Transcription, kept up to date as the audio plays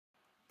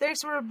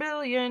Thanks for a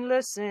billion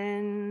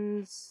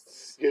listens.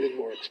 It's getting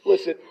more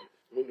explicit.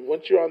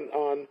 Once you're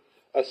on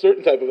a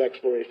certain type of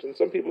exploration,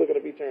 some people are going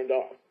to be turned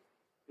off.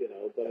 You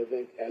know, but I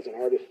think as an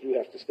artist, you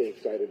have to stay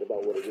excited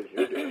about what it is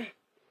you're doing.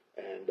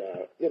 And,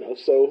 you know,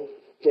 so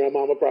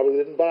Grandmama probably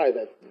didn't buy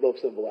that Love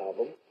Symbol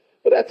album,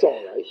 but that's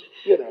all right.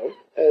 You know,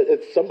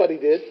 somebody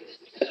did.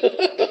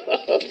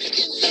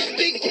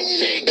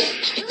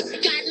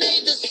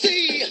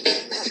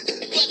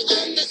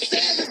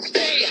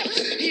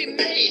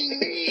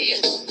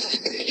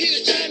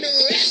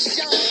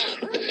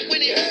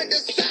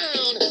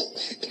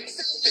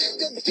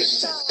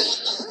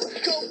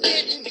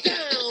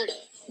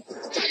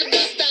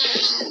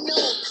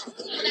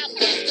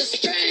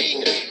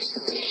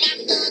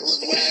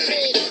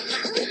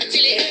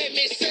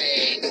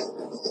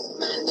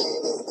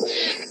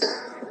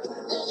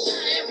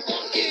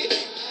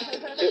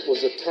 It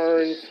was a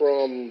turn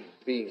from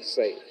being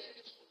safe.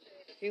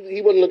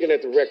 He wasn't looking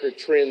at the record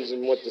trends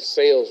and what the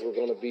sales were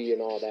going to be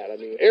and all that. I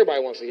mean,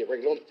 everybody wants to hit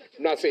records.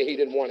 I'm not saying he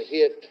didn't want to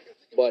hit,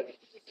 but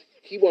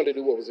he wanted to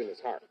do what was in his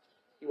heart.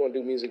 He wanted to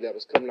do music that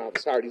was coming out of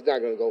his heart. He's not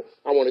going to go,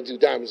 I want to do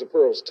Diamonds and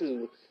Pearls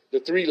too. The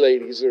Three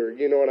Ladies, or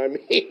you know what I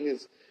mean?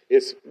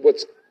 It's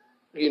what's,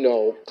 you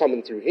know,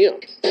 coming through him.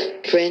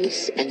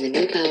 Prince and the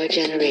New Power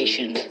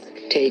Generation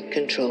take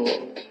control.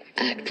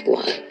 Act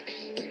 1.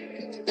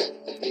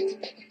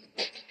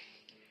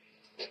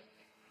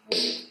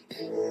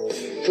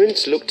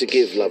 Prince looked to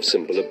give Love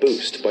Symbol a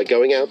boost by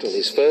going out on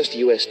his first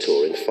US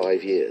tour in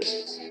 5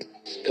 years.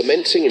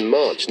 Commencing in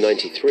March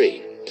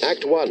 '93,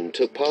 Act 1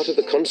 took part of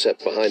the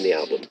concept behind the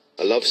album,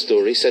 a love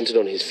story centered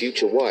on his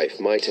future wife,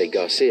 Maite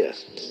Garcia,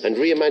 and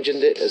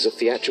reimagined it as a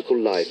theatrical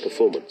live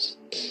performance.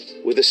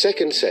 With a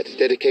second set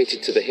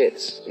dedicated to the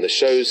hits and the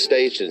shows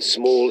staged in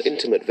small,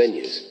 intimate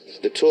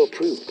venues, the tour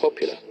proved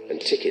popular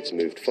and tickets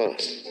moved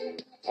fast.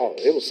 Oh,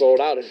 it was sold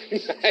out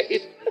every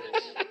night.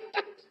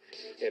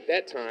 At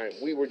that time,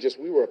 we were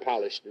a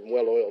polished and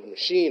well-oiled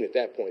machine at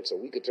that point, so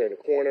we could turn a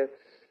corner,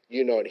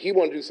 you know, and he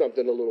wanted to do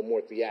something a little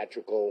more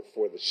theatrical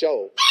for the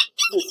show,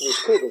 which was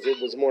cool because it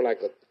was more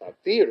like a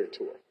theater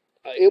tour.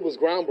 It was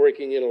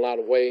groundbreaking in a lot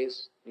of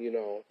ways, you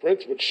know.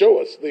 Prince would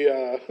show us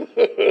the,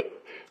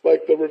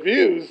 like the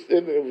reviews,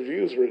 and the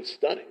reviews were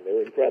stunning. They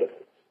were incredible.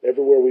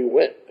 Everywhere we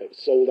went, it was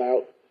sold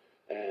out,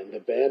 and the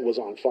band was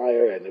on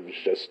fire, and it was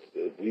just,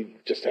 we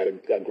just had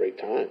a great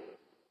time.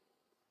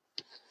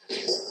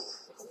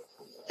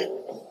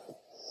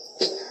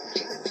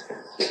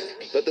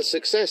 But the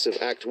success of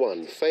Act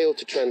 1 failed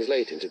to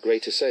translate into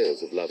greater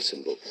sales of Love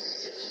Symbol.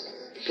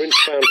 Prince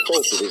found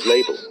fault with his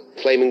label,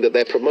 claiming that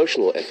their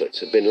promotional efforts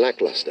had been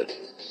lackluster.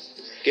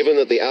 Given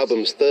that the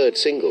album's third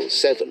single,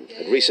 Seven,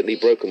 had recently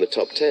broken the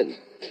top 10,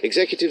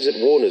 executives at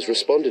Warner's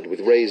responded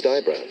with raised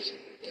eyebrows.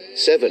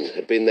 Seven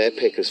had been their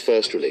pick as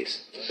first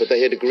release, but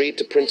they had agreed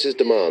to Prince's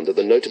demand that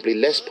the notably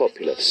less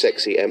popular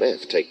Sexy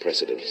MF take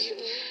precedence.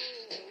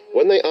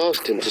 When they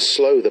asked him to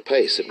slow the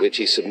pace at which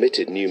he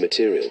submitted new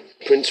material,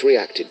 Prince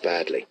reacted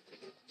badly,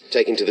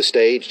 taking to the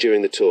stage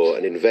during the tour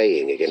and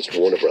inveighing against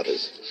Warner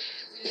Brothers.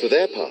 For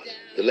their part,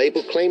 the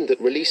label claimed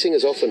that releasing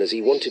as often as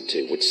he wanted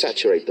to would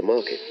saturate the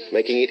market,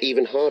 making it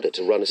even harder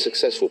to run a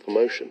successful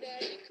promotion.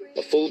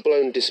 A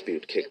full-blown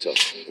dispute kicked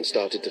off and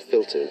started to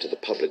filter into the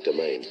public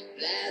domain.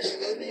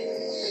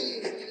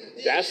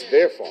 That's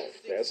their fault.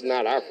 That's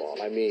not our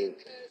fault. I mean,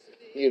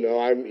 you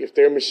know, if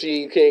their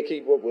machine can't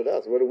keep up with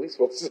us, what are we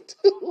supposed to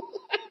do?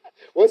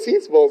 What's he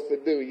supposed to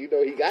do? You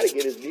know, he got to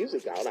get his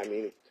music out. I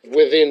mean,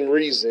 within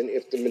reason,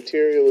 if the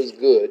material is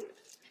good,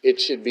 it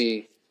should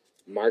be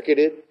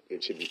marketed,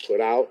 it should be put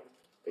out,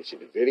 there should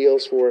be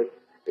videos for it,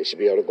 they should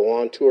be able to go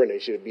on tour, and they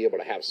should be able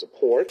to have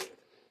support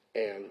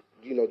and,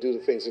 you know, do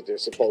the things that they're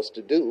supposed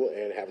to do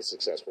and have a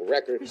successful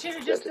record. He should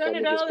have just done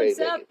it all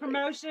himself,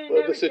 promotion,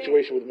 well, the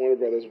situation with Warner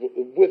Brothers,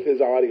 with his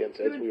audience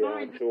as we were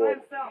on tour,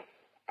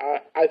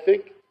 I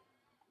think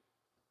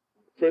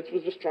Prince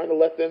was just trying to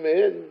let them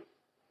in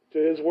to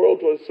his world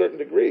to a certain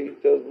degree,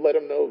 to let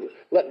them know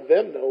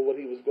what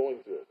he was going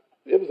through.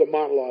 It was a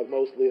monologue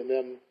mostly, and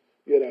then,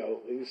 you know,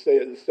 he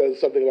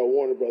says something about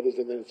Warner Brothers,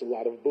 and then it's a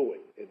lot of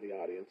booing in the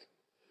audience.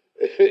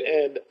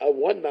 And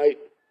one night,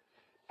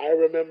 I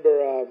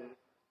remember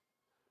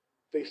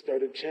they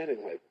started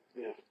chanting like,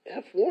 you know,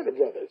 F Warner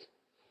Brothers.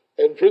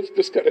 And Prince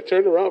just kind of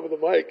turned around with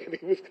the mic, and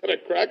he was kind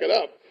of cracking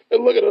up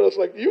and looking at us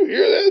like, you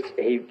hear this?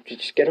 He'd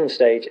just get on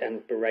stage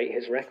and berate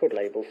his record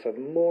label for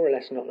more or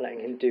less not letting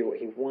him do what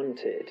he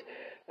wanted,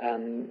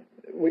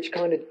 which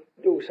kind of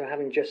also,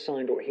 having just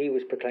signed what he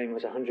was proclaiming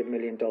was a $100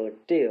 million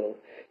deal,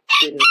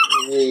 didn't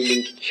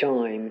really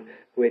chime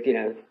with, you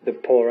know, the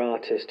poor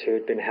artist who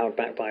had been held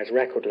back by his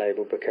record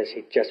label because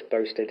he'd just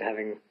boasted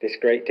having this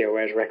great deal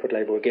where his record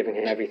label were giving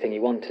him everything he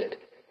wanted.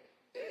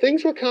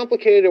 Things were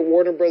complicated at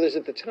Warner Brothers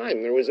at the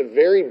time. There was a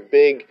very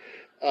big,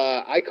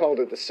 I called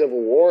it the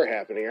Civil War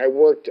happening. I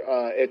worked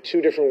at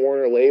 2 different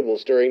Warner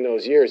labels during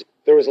those years.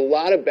 There was a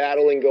lot of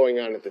battling going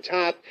on at the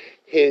top.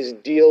 His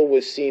deal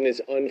was seen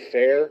as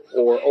unfair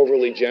or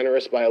overly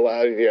generous by a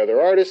lot of the other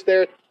artists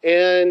there.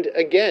 And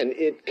again,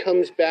 it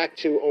comes back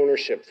to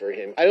ownership for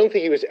him. I don't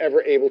think he was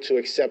ever able to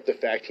accept the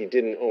fact he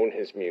didn't own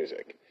his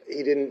music.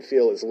 He didn't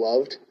feel as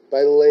loved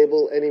by the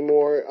label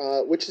anymore,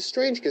 which is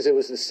strange because it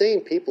was the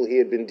same people he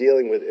had been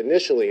dealing with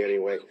initially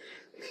anyway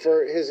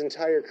for his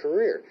entire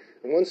career.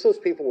 And once those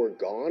people were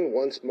gone,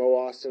 once Mo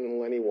Austin and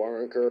Lenny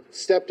Waronker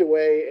stepped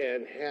away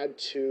and had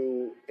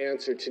to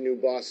answer to new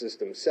bosses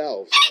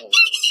themselves,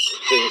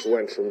 things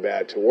went from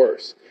bad to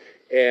worse.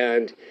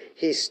 And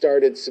he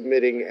started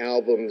submitting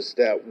albums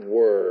that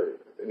were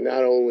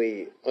not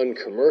only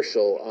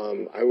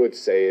uncommercial, I would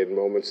say in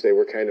moments they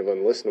were kind of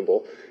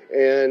unlistenable,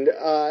 and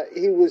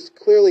he was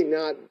clearly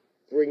not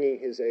bringing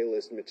his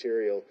A-list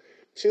material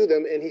to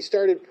them, and he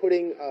started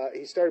putting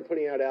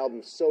out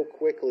albums so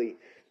quickly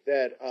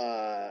that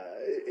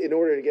in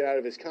order to get out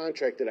of his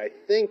contract, that I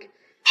think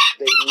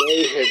they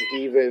may have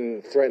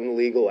even threatened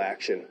legal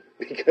action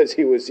because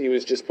he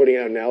was just putting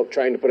out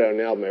trying to put out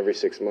an album every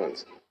 6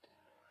 months.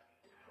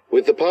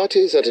 With the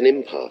parties at an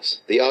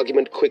impasse, the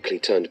argument quickly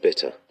turned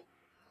bitter.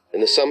 In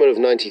the summer of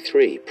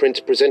 '93, Prince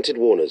presented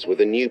Warner's with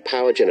a new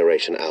Power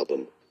Generation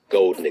album,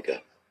 Gold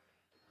Nigger.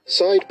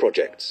 Side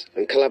projects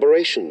and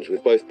collaborations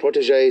with both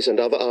protégés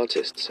and other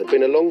artists had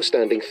been a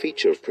long-standing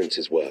feature of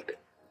Prince's work,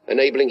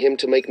 enabling him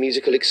to make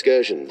musical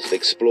excursions and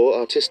explore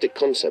artistic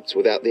concepts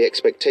without the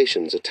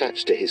expectations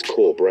attached to his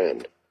core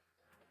brand.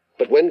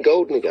 But when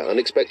Gold Nigger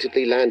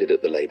unexpectedly landed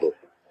at the label,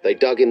 they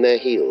dug in their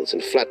heels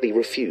and flatly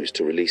refused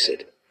to release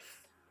it.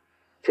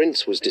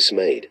 Prince was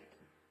dismayed.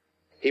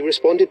 He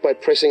responded by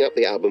pressing up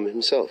the album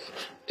himself,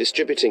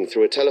 distributing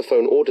through a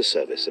telephone order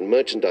service and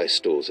merchandise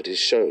stores at his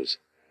shows.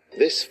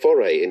 This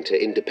foray into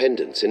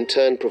independence in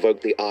turn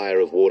provoked the ire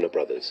of Warner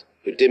Brothers,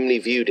 who dimly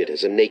viewed it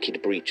as a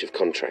naked breach of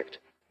contract.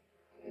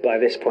 By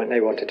this point,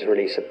 they wanted to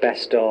release a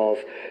best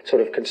of,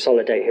 sort of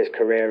consolidate his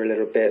career a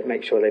little bit,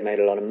 make sure they made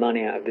a lot of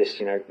money out of this,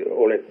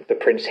 all of the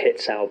Prince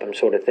hits album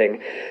sort of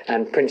thing.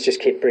 And Prince just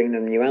kept bringing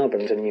them new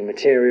albums and new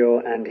material,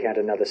 and he had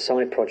another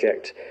side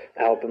project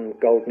album,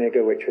 Gold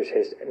Nigger, which was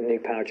his new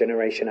Power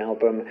Generation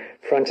album,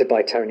 fronted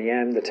by Tony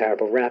M, the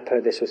terrible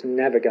rapper. This was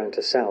never going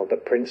to sell,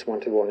 but Prince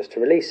wanted Warner's to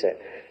release it.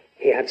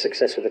 He had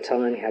success with The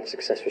Time, he had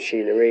success with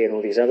Sheila E. and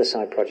all these other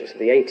side projects of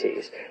the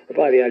 80s, but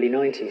by the early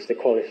 90s the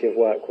quality of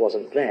work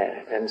wasn't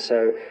there, and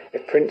so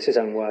if Prince's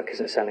own work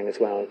isn't selling as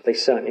well, they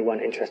certainly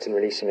weren't interested in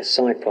releasing a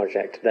side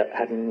project that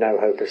had no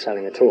hope of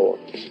selling at all.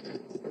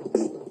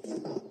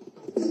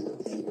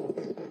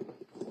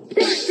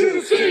 Back to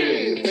the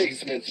scene. The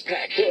basement's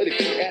packed, but if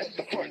you're at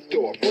the front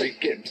door,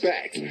 breaking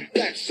backs.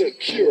 That's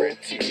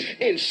security,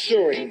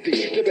 ensuring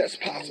the best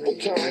possible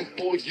time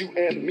for you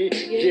and me.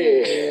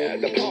 Yeah,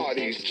 the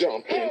party's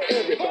jumping,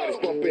 everybody's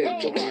bumping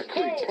to Rock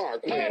Creek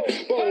Park when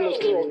Bonus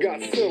Girl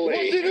got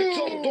silly.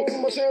 Jumped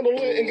on my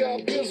chandelier and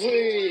got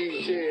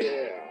busy.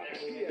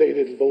 Yeah. They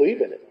didn't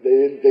believe in it.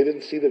 They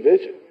didn't see the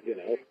vision.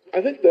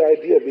 I think the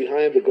idea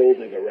behind the Gold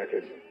Nigger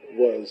record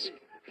was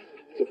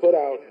to put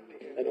out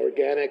an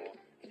organic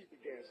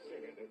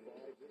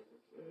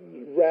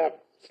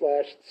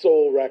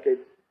rap/soul record,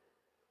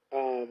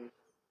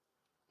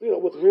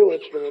 with real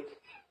instruments,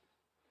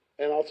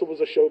 and also was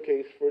a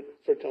showcase for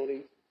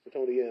Tony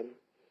M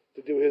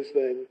to do his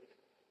thing.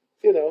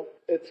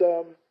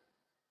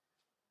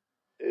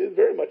 It's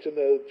very much in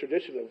the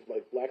tradition of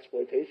like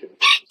blaxploitation.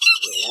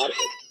 A lot of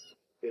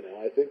it.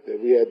 I think that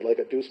we had like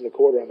a deuce and a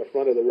quarter on the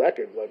front of the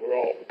record. Like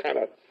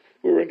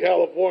we were in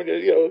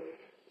California,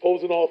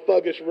 posing all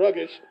thuggish,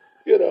 ruggish,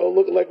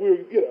 looking like we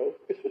were,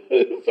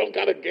 some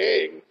kind of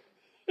gang.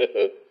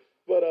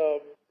 But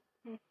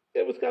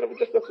it was kind of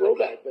just a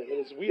throwback thing.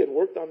 And we had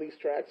worked on these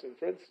tracks, and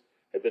Prince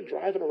had been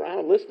driving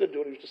around listening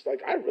to it. He was just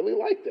like, I really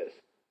like this.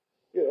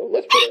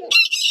 Let's put it out.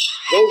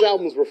 Those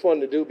albums were fun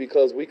to do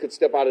because we could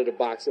step out of the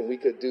box and we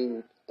could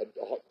do a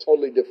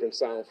totally different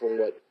sound from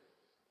what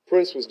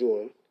Prince was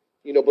doing,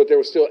 but there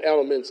were still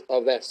elements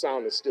of that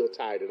sound that still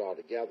tied it all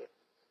together.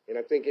 And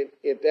I think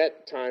at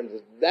that time,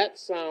 that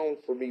sound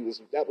for me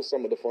was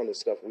some of the funnest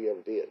stuff we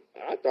ever did.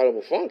 I thought it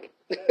was funky.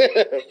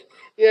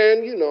 Yeah,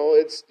 and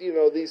it's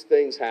these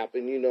things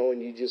happen,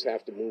 and you just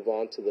have to move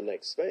on to the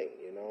next thing,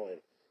 and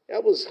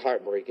that was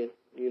heartbreaking,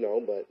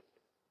 but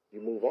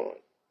you move on.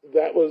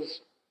 That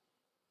was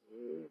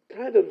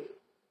kind of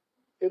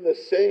in the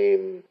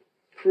same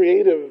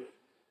creative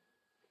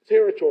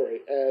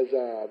territory as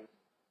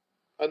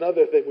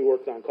another thing we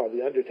worked on called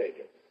The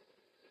Undertaker.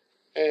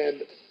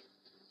 And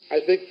I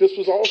think this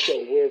was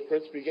also where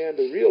Prince began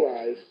to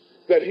realize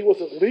that he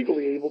wasn't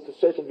legally able to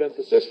circumvent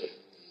the system.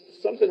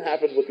 Something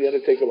happened with The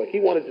Undertaker, like he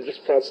wanted to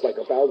just press like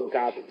 1,000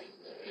 copies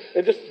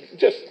and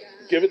just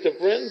give it to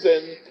friends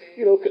and,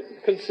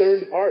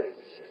 concerned parties.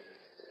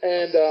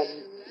 And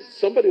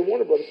somebody at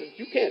Warner Brothers said,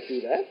 you can't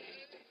do that.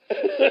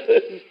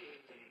 And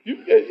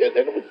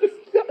it was just,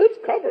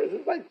 it's covers.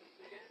 It's like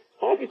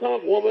Honky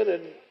Tonk Woman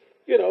and,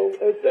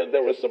 and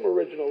there were some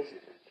originals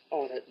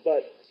on it,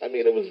 but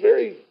it was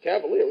very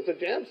cavalier. It was a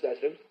jam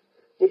session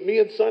with me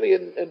and Sonny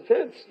and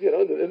Prince, in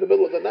the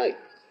middle of the night.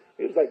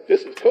 He was like,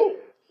 "This is cool.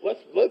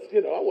 Let's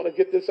I want to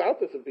get this out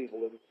to some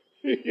people." And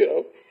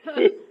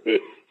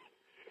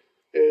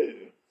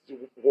and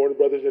Warner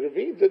Brothers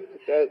intervened.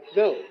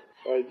 No,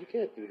 you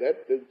can't do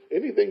that.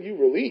 Anything you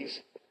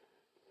release,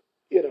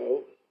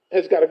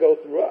 has got to go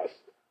through us.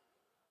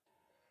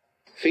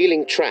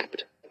 Feeling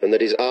trapped, and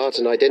that his art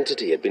and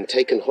identity had been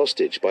taken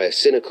hostage by a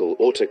cynical,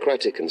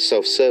 autocratic and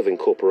self-serving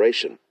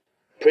corporation,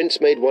 Prince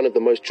made one of the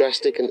most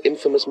drastic and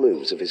infamous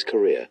moves of his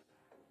career.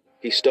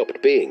 He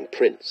stopped being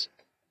Prince.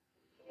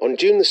 On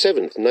June the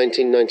 7th,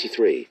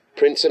 1993,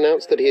 Prince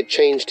announced that he had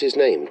changed his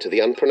name to the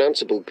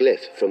unpronounceable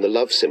Glyph from the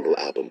Love Symbol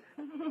album,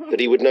 that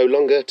he would no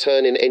longer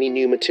turn in any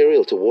new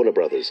material to Warner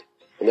Brothers,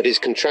 and that his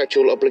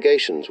contractual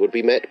obligations would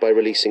be met by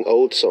releasing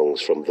old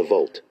songs from The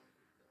Vault.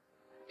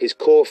 His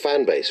core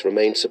fan base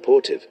remained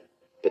supportive,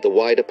 but the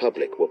wider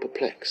public were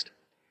perplexed.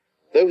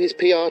 Though his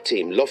PR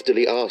team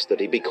loftily asked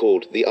that he be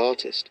called The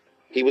Artist,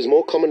 he was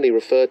more commonly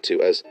referred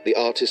to as the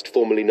artist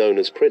formerly known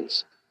as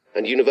Prince,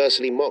 and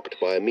universally mocked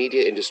by a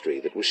media industry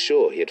that was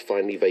sure he had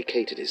finally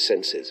vacated his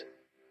senses.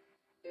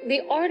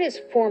 The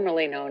artist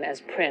formerly known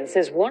as Prince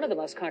is one of the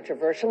most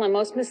controversial and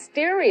most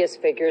mysterious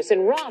figures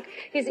in rock.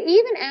 He's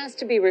even asked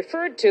to be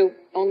referred to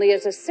only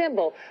as a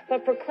symbol,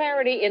 but for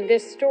clarity in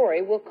this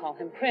story, we'll call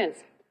him Prince.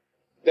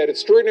 That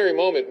extraordinary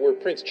moment where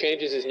Prince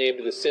changes his name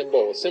to the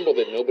symbol, a symbol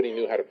that nobody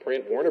knew how to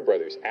print. Warner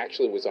Brothers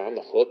actually was on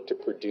the hook to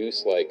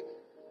produce like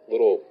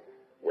little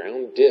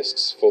round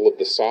discs full of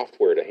the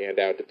software to hand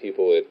out to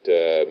people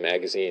at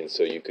magazines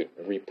so you could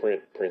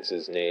reprint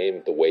Prince's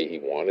name the way he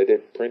wanted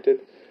it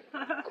printed.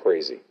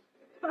 Crazy.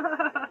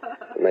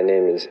 My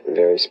name is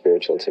very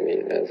spiritual to me.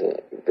 It has a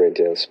great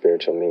deal of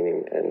spiritual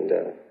meaning, and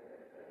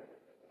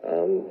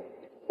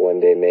one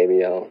day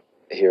maybe I'll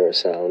hear a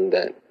sound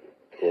that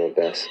will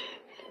best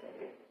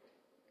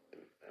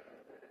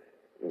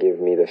give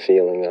me the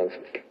feeling of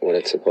what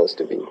it's supposed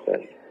to be.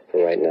 But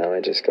for right now, I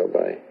just go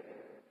by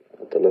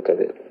the look of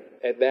it.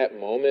 At that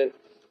moment,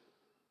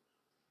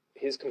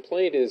 his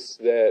complaint is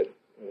that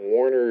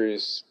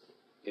Warner's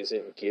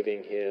isn't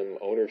giving him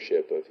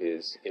ownership of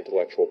his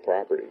intellectual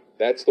property.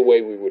 That's the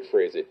way we would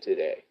phrase it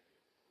today.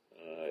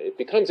 It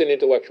becomes an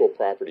intellectual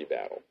property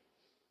battle.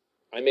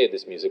 I made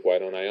this music, why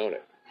don't I own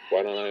it?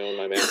 Why don't I own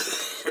my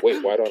masters?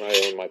 Wait, why don't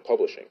I own my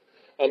publishing?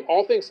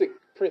 All things that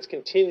Prince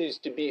continues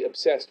to be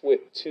obsessed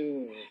with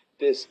to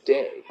this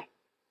day.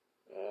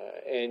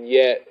 And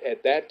yet,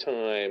 at that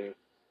time,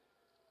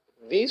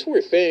 these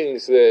were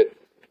things that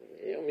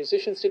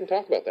musicians didn't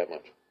talk about that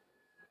much.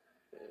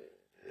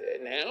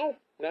 Now,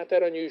 not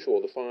that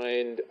unusual to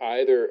find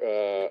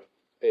either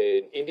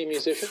an indie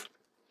musician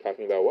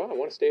talking about, well, I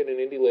want to stay at an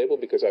indie label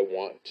because I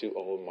want to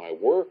own my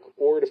work,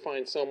 or to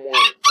find someone,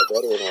 a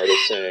veteran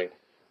artist, saying,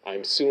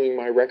 I'm suing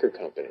my record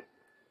company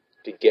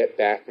to get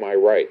back my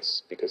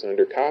rights, because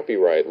under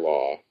copyright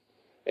law,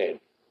 and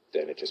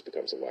then it just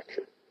becomes a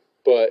lecture.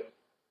 But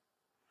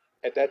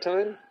at that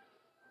time,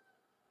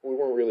 we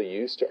weren't really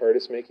used to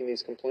artists making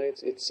these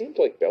complaints. It seemed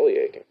like belly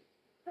aching.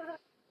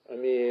 I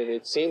mean,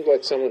 it seemed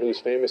like someone who's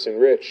famous and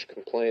rich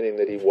complaining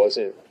that he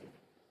wasn't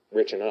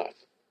rich enough.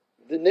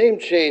 The name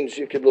change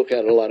you could look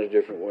at a lot of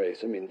different ways.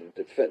 I mean,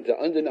 the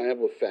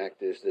undeniable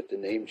fact is that the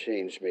name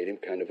change made him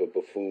kind of a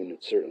buffoon.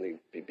 It certainly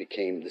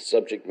became the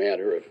subject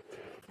matter of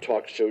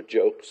talk show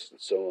jokes and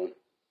so on.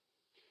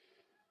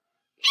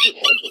 He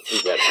had to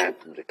see that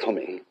happen to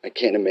coming. I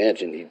can't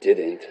imagine he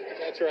didn't.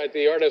 That's right.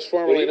 The artist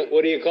formerly...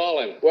 What do you call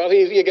him? Well,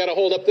 you got to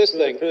hold up this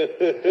thing.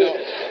 No,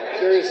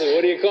 seriously,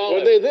 what do you call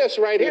him? Well, this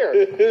right here.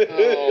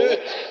 Oh.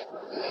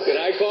 Can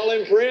I call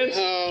him Prince?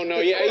 Oh, no.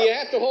 You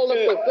have to hold up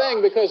the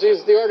thing because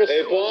he's the artist.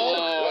 Hey, Paul.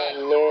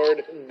 Oh,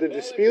 Lord. The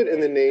dispute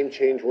and the name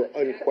change were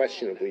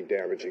unquestionably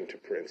damaging to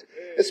Prince,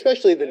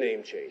 especially the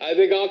name change. I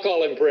think I'll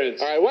call him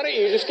Prince. All right, why don't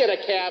you just get a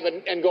cab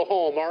and go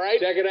home, all right?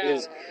 Check it out.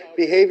 His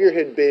behavior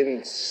had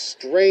been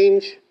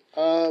strange.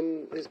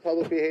 His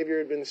public behavior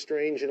had been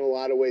strange in a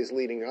lot of ways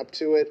leading up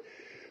to it.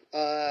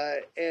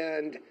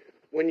 And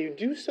when you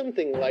do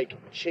something like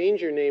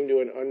change your name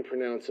to an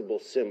unpronounceable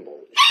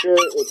symbol, sure,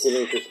 it's an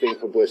interesting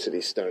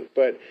publicity stunt,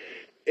 but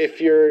if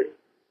you're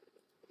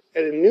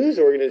at a news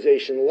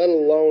organization, let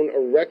alone a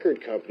record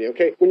company,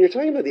 okay, when you're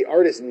talking about the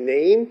artist's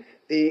name,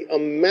 the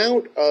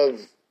amount of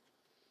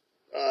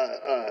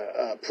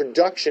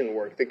production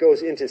work that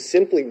goes into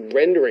simply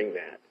rendering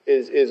that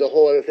is a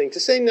whole other thing,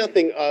 to say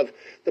nothing of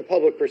the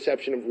public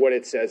perception of what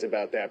it says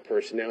about that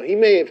person. Now, he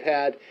may have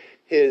had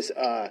his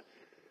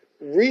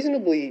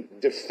reasonably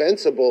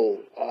defensible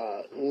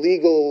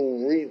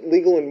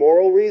legal and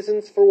moral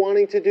reasons for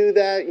wanting to do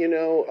that,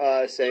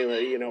 saying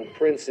that,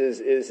 Prince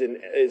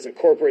is a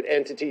corporate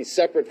entity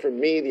separate from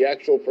me, the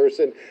actual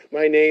person.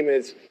 My name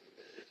is,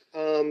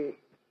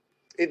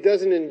 it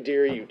doesn't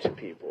endear you to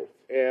people.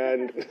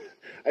 And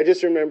I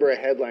just remember a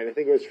headline, I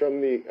think it was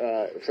from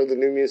the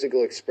New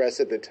Musical Express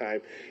at the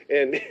time,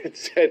 and it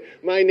said,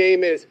 my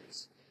name is,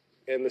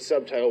 and the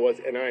subtitle was,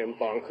 and I am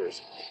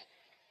bonkers.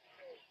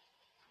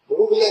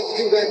 What we like to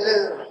do right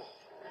now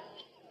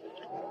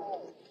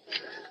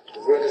is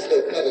run this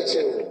little cover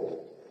tune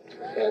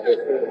by a good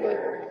friend of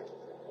mine.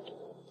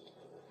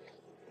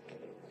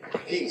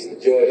 Peace, the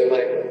George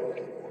Michael.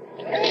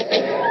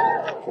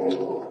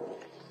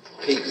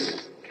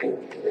 Peace,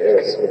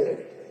 Aerosmith.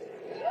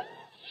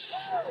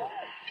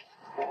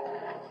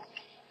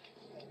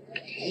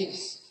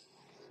 Peace,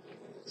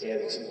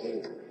 Janet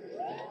Blue.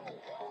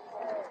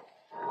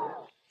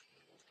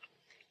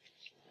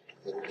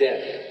 The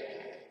death,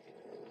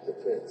 the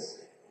Prince.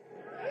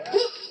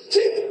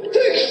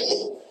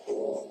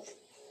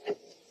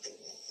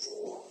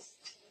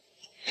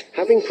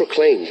 Having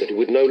proclaimed that he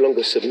would no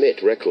longer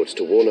submit records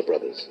to Warner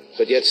Brothers,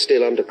 but yet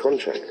still under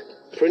contract,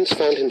 Prince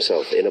found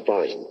himself in a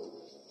bind.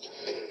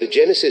 The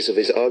genesis of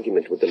his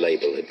argument with the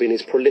label had been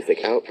his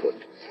prolific output,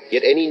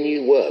 yet any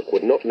new work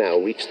would not now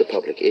reach the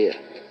public ear.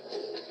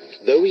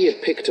 Though he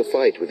had picked a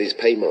fight with his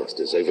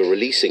paymasters over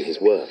releasing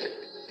his work,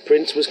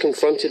 Prince was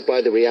confronted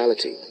by the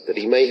reality that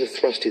he may have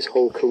thrust his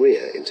whole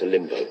career into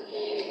limbo.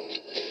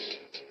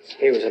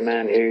 He was a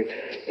man who,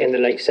 in the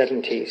late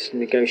 70s,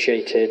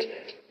 negotiated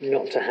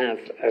not to have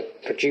a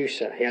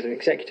producer. He had an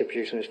executive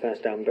producer on his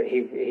first album, but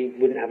he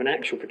wouldn't have an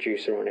actual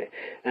producer on it.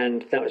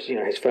 And that was,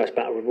 his first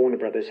battle with Warner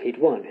Brothers. He'd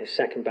won. His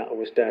second battle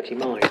was Dirty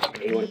Mind.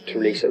 He wanted to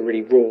release a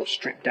really raw,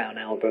 stripped-down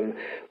album.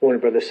 Warner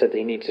Brothers said that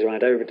he needed to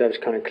add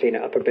overdubs, kind of clean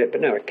it up a bit. But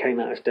no, it came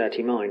out as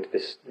Dirty Mind,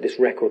 this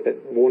record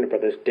that Warner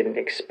Brothers didn't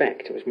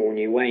expect. It was more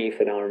new wave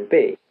than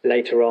R&B.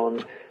 Later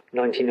on,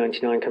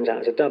 1999 comes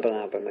out as a double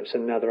album. It's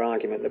another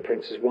argument that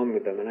Prince has won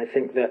with them. And I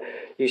think that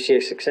you see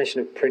a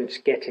succession of Prince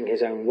getting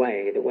his own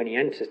way, that when he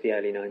enters the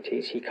early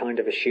 90s, he kind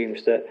of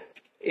assumes that,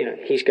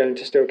 he's going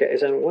to still get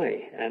his own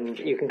way. And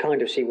you can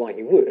kind of see why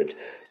he would,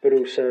 but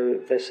also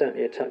there's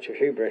certainly a touch of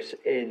hubris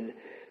in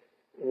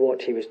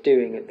what he was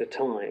doing at the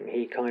time.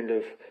 He kind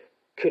of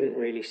couldn't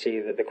really see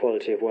that the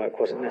quality of work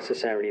wasn't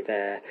necessarily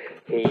there.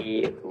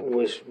 He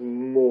was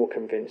more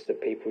convinced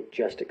that people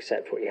just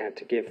accept what he had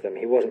to give them.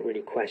 He wasn't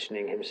really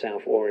questioning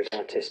himself or his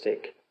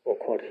artistic or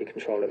quality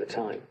control at the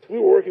time. We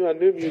were working on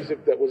new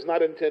music that was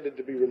not intended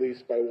to be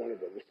released by Warner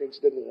Brothers. Prince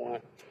didn't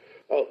want.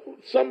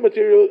 Some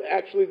material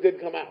actually did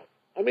come out.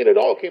 I mean, it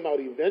all came out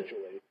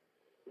eventually,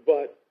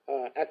 but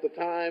at the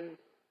time,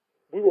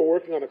 we were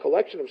working on a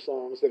collection of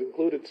songs that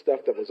included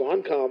stuff that was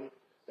on Come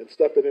and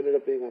stuff that ended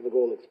up being on the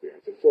Gold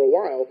Experience. And for a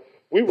while,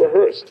 we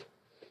rehearsed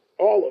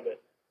all of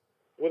it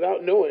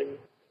without knowing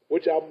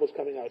which album was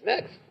coming out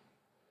next,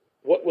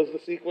 what was the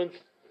sequence,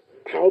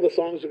 how the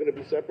songs are going to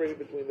be separated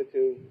between the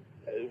two.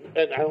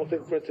 And I don't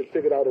think Prince had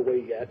figured out a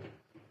way yet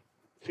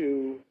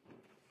to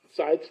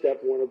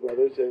sidestep Warner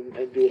Brothers and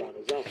do it on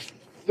his own.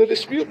 The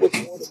dispute with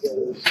Warner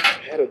Brothers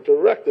had a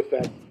direct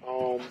effect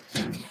on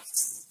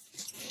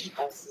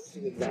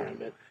the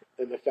environment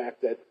and the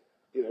fact that,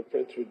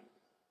 Prince would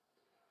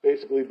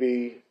basically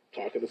be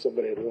talking to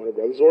somebody at Warner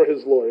Brothers or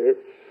his lawyer,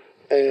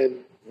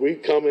 and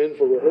we'd come in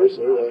for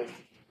rehearsal, and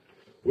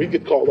we'd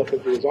get called up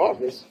into his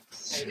office,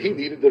 and he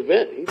needed to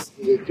vent.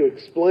 He needed to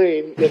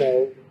explain,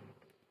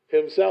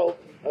 himself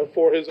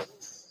for his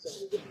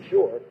own.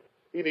 Sure,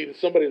 he needed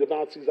somebody to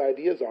bounce these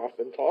ideas off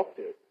and talk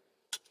to.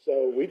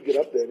 So we'd get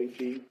up there, and he'd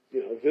be,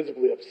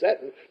 visibly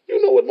upset. And you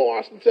know what Mo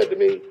Austin said to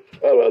me?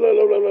 Oh,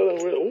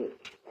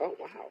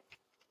 wow.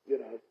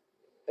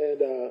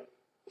 And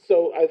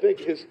so I think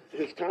his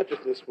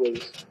consciousness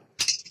was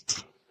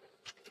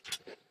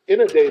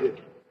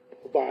inundated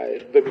by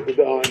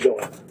the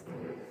ongoing.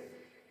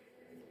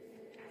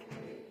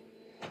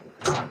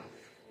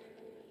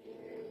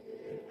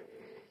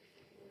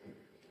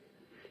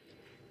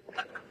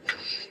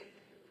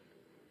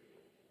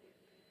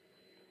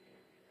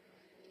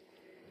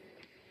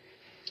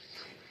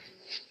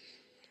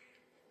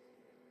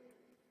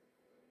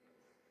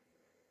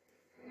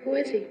 Who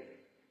is he?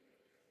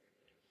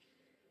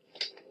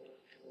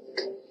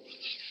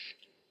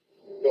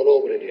 Not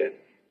over it yet.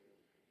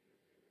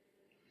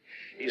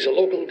 He's a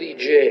local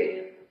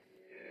DJ.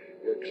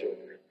 Works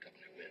over at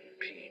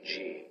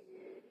WNPG.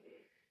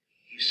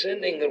 He's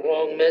sending the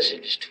wrong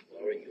message to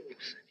our youth,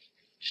 and he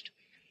needs to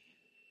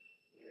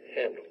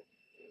be handled.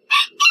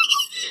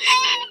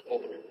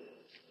 Open it.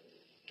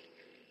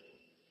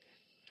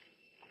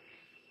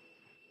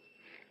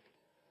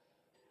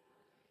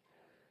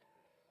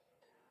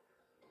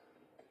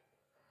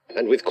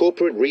 And with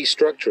corporate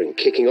restructuring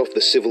kicking off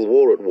the civil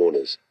war at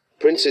Warner's,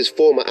 Prince's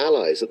former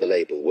allies at the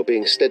label were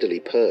being steadily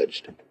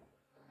purged.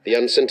 The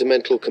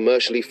unsentimental,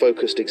 commercially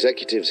focused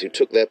executives who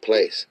took their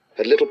place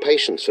had little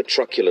patience for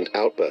truculent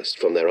outbursts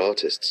from their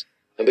artists,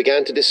 and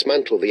began to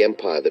dismantle the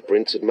empire that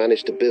Prince had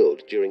managed to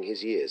build during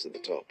his years at the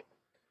top.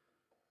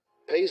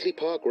 Paisley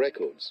Park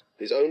Records,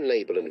 his own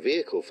label and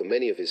vehicle for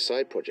many of his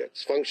side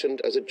projects, functioned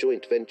as a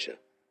joint venture,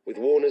 with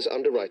Warner's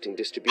underwriting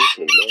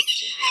distribution and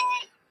marketing.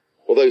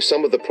 Although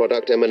some of the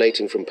product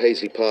emanating from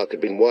Paisley Park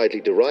had been widely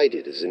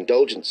derided as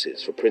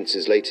indulgences for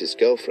Prince's latest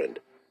girlfriend,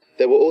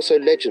 there were also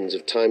legends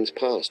of times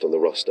past on the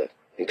roster,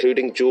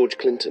 including George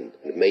Clinton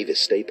and Mavis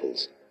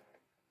Staples.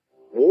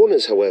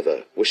 Warner's,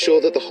 however, were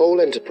sure that the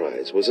whole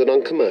enterprise was an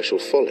uncommercial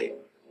folly,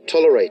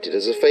 tolerated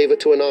as a favour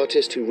to an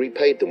artist who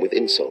repaid them with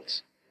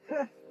insults.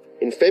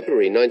 In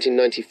February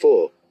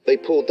 1994, they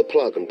pulled the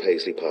plug on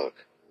Paisley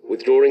Park,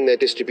 withdrawing their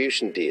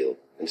distribution deal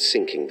and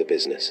sinking the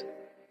business.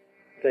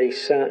 they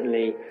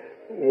certainly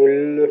were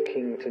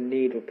looking to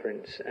needle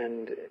Prince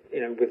and, you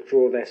know,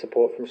 withdraw their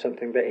support from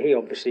something that he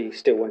obviously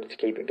still wanted to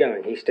keep it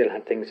going. He still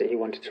had things that he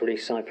wanted to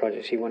release, side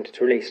projects he wanted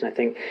to release, and I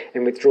think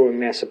in withdrawing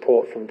their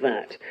support from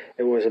that,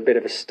 it was a bit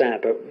of a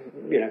stab at,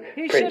 you know,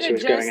 Prince, who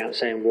was going out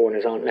saying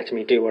Warners aren't letting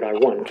me do what I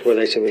want. Well,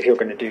 they said, well, if you're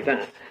going to do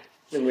that,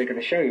 then we're going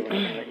to show you we're not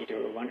going to let you do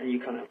what we want, and you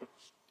can't have.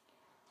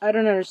 I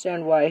don't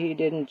understand why he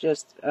didn't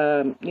just,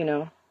 you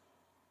know,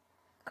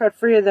 cut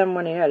free of them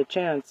when he had a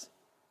chance.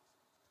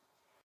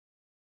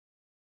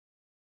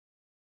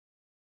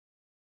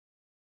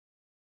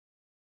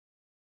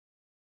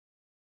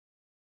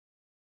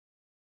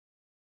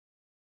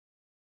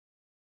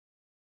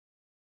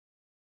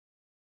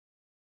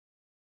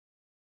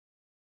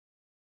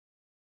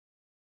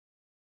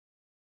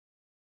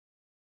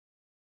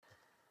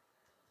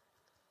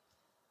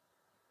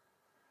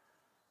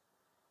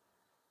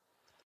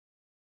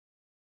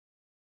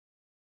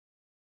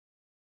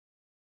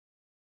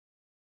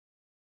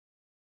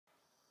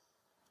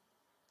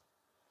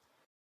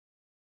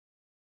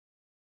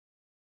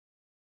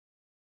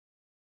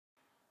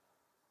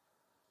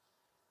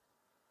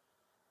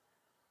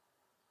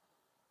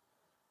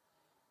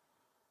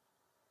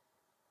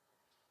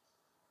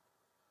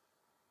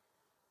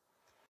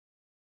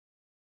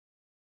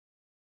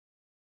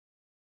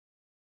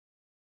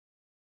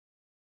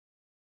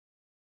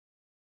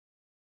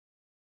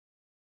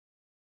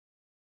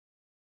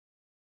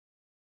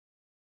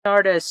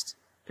 Artist,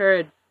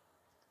 period.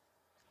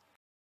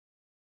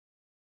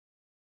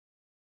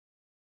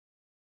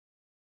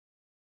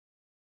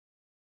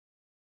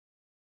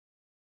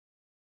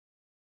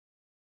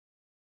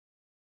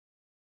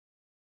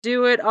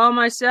 Do it all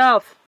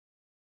myself.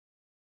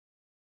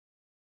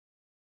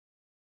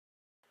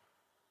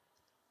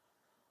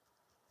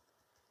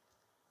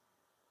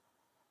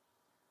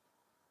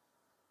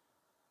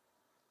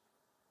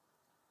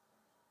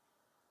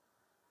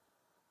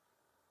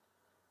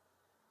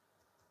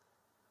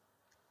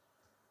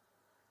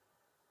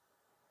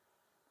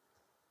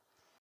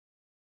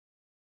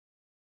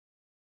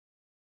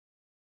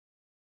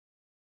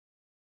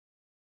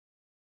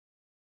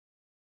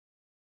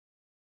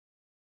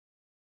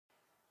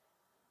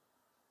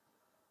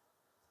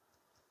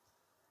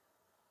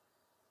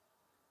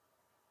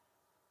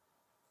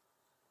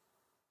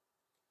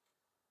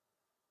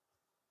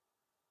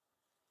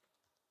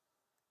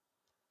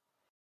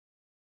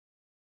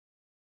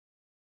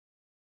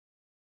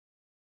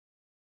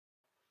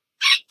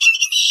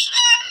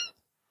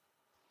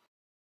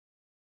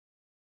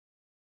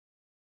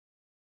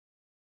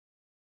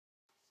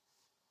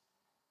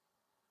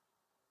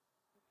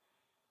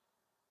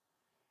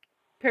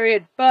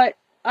 Period. But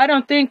I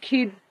don't think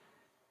he'd...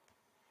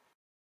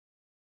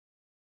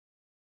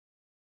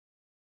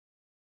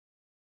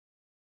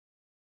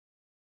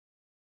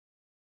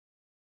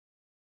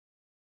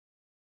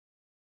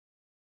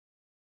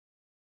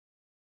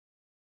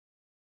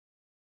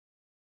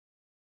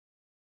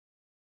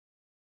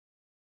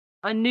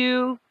 a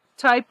new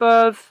type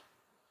of...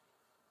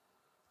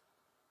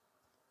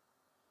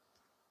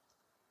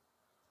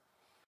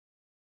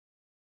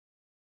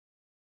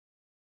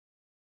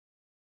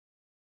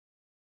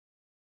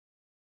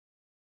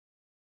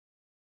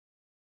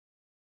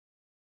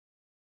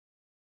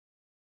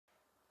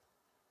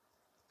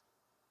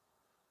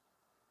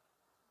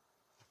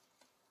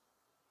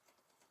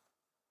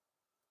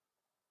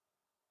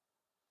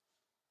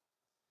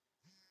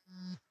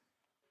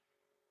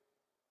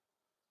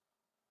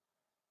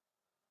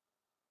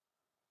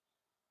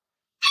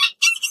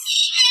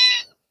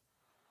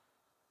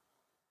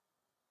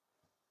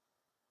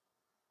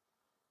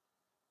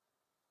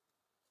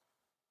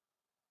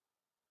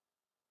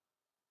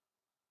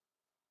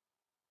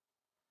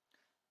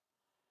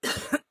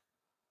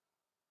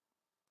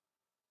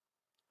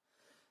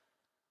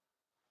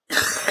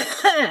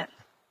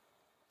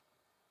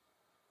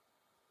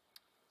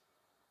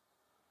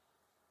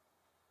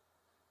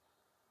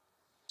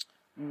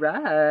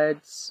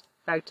 Right.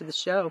 Back to the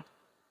show.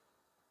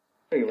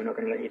 We're not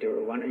going to let you do what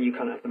we want, and you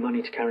can't have the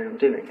money to carry on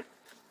doing it.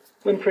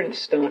 When Prince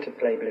started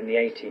the label in the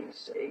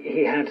 80s,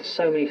 he had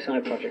so many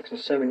side projects and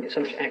so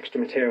much extra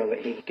material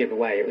that he could give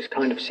away. It was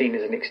kind of seen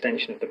as an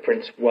extension of the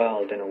Prince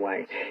world in a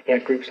way. He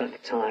had groups like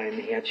The Time,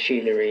 he had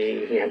Sheila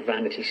E., he had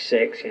Vanity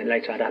 6, he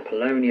later had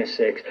Apollonia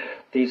 6.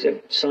 These are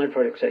side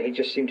projects that he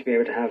just seemed to be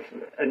able to have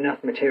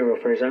enough material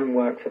for his own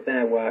work, for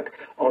their work.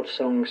 Odd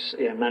songs,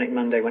 you know, Manic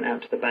Monday went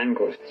out to the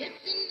Bangles.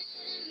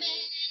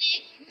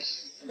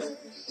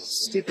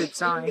 Stupid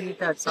song. I hate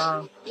that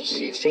song.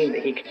 It seemed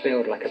that he could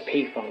build like a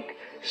P-Funk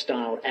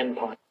style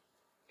empire.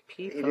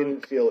 He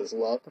didn't feel as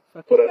loved.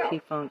 But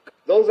P-Funk.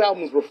 Those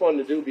albums were fun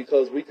to do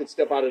because we could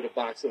step out of the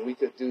box and we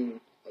could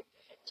do a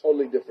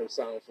totally different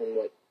sound from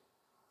what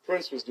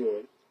Prince was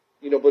doing,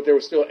 you know, but there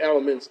were still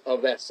elements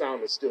of that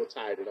sound that still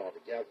tied it all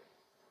together.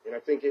 And I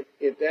think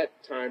at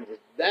that time,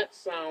 that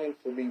sound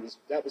for me was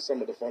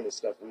some of the funnest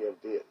stuff we ever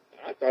did.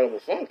 I thought it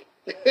was funky.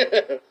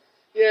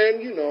 Yeah,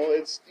 and you know,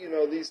 it's, you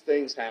know, these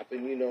things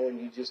happen, you know, and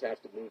you just have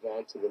to move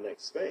on to the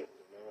next thing,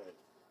 you know. And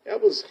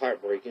that was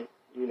heartbreaking,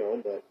 you know,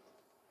 but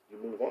you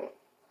move on.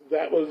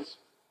 That was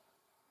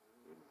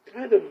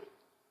kind of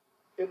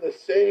in the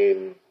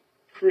same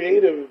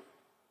creative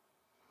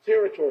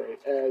territory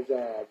as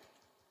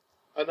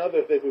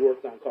another thing we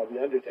worked on called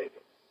The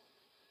Undertaker.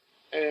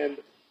 And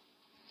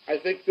I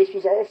think this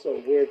was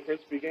also where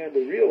Prince began to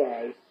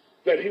realize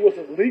that he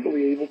wasn't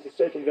legally able to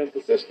circumvent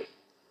the system.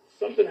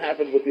 Something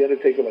happened with The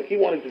Undertaker, like he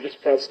wanted to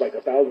just press like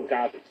 1,000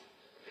 copies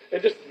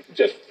and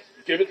just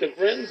give it to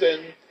friends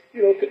and,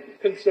 you know,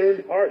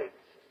 concerned parties.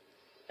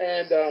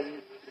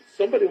 And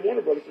somebody at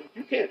Warner Brothers said,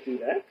 you can't do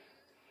that.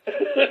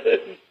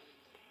 And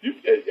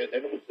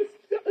it was just,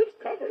 it's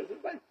covers.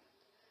 It's like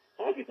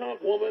Honky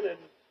Tonk Woman and,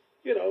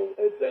 you know,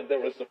 and there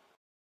was some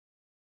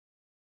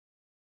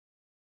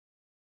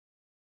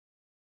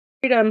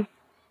freedom.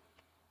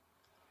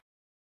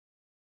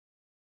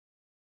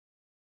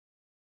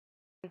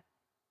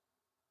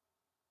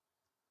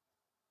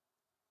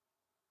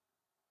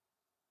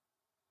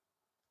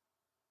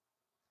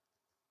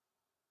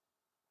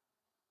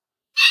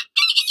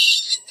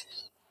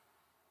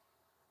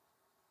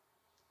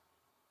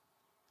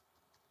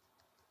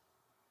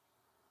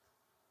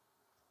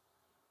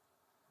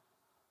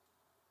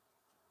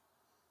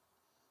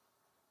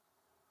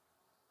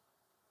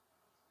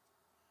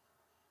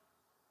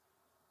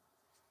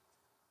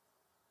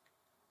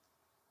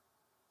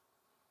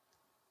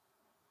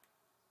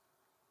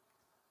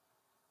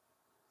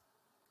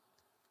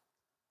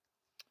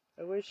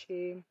 I wish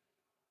he...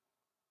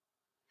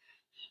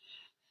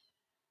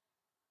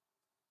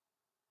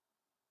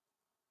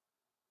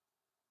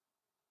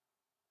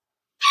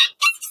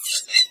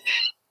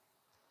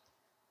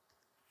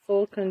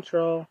 Full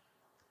control.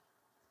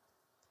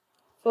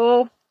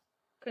 Full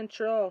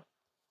control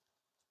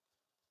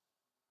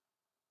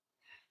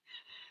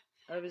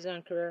of his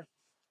own career.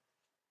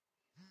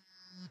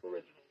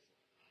 originals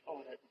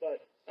on it.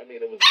 But, I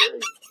mean, it was very,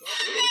 it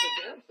was a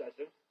jam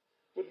session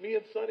with me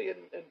and Sonny and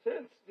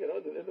Prince, you know,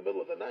 in the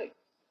middle of the night.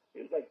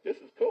 He was like, this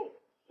is cool.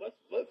 Let's,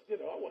 you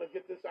know, I want to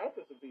get this out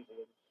to some people.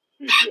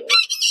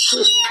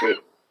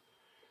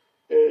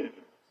 And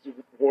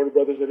Warner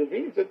Brothers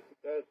intervened and said,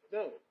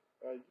 no,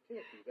 you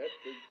can't do that.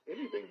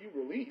 Anything you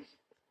release,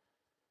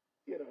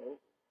 you know,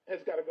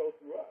 has got to go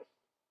through us.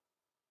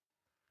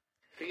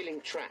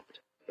 Feeling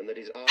trapped, and that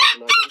his art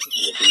and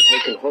identity had been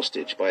taken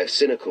hostage by a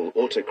cynical,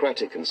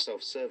 autocratic and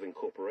self-serving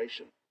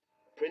corporation,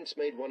 Prince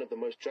made one of the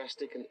most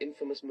drastic and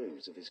infamous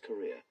moves of his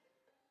career.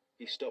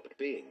 He stopped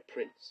being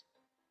Prince.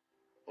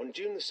 On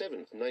June the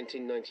 7th,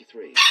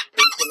 1993,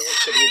 Prince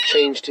announced that he had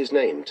changed his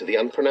name to the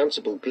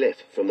unpronounceable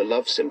Glyph from the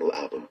Love Symbol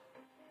album,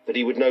 that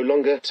he would no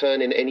longer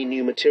turn in any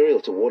new material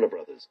to Warner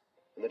Brothers,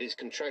 and that his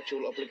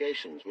contractual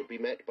obligations would be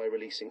met by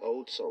releasing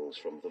old songs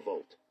from The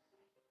Vault.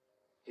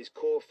 His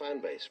core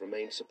fanbase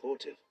remained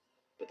supportive,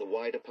 but the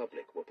wider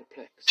public were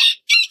perplexed.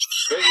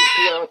 Though his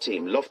PR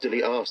team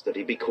loftily asked that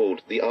he be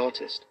called The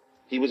Artist,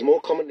 he was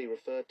more commonly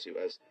referred to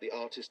as the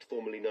artist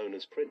formerly known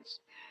as Prince,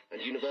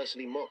 and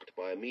universally mocked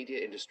by a media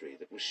industry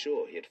that was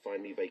sure he had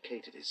finally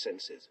vacated his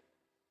senses.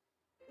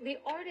 The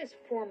artist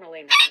formerly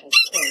known as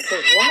Prince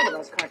is one of the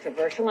most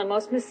controversial and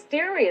most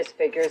mysterious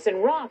figures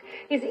in rock.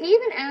 He's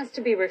even asked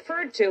to be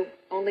referred to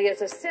only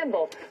as a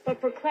symbol, but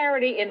for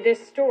clarity in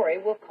this story,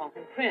 we'll call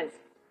him Prince.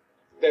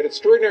 That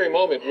extraordinary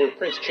moment where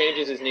Prince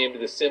changes his name to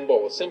the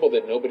symbol, a symbol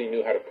that nobody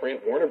knew how to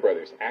print. Warner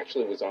Brothers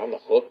actually was on the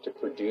hook to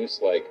produce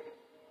like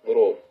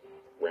little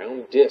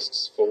round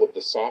discs full of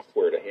the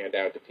software to hand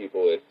out to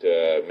people at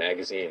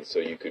magazines so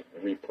you could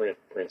reprint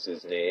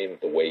Prince's name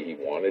the way he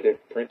wanted it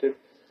printed.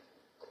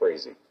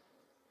 Crazy.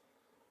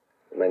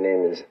 My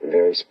name is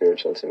very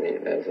spiritual to me.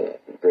 It has a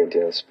great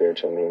deal of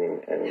spiritual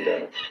meaning,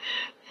 and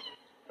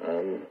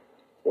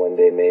one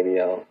day maybe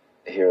I'll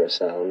hear a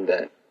sound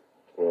that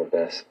will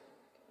best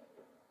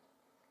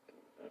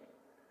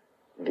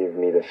give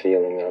me the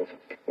feeling of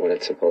what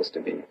it's supposed to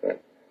be.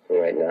 But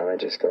for right now, I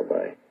just go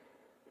by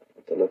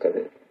the look of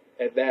it.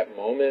 At that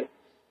moment,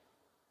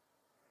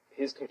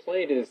 his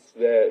complaint is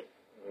that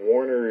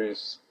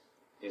Warner's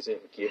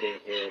isn't giving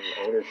him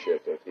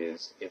ownership of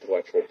his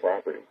intellectual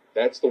property.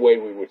 That's the way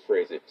we would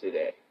phrase it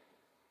today.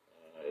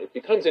 It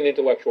becomes an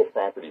intellectual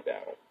property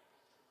battle.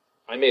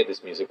 I made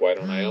this music, why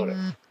don't I own it?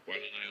 Why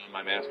don't I own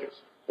my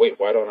masters? Wait,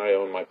 why don't I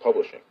own my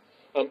publishing?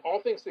 All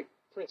things that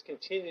Prince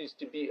continues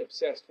to be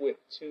obsessed with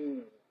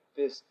to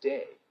this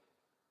day.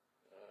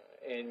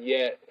 And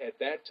yet, at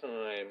that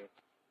time,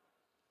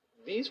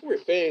 these were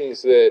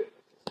things that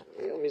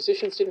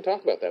musicians didn't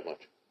talk about that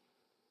much.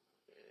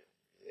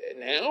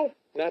 Now,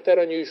 not that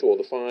unusual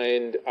to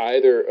find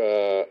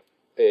either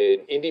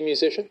an indie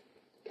musician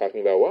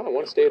talking about, well, I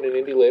want to stay at an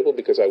indie label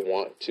because I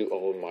want to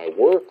own my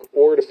work,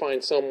 or to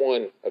find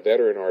someone, a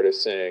veteran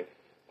artist, saying,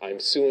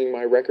 I'm suing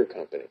my record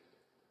company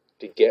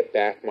to get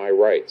back my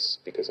rights,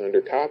 because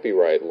under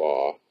copyright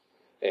law,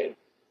 and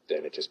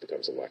then it just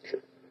becomes a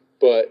lecture.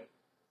 But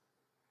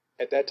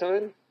at that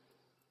time,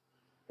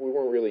 we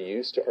weren't really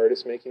used to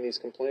artists making these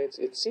complaints.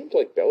 It seemed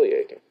like belly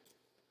aching.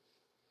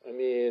 I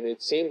mean,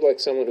 it seemed like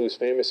someone who was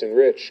famous and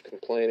rich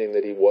complaining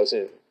that he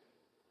wasn't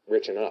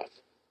rich enough.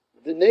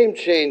 The name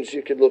change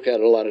you could look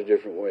at a lot of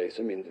different ways.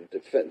 I mean,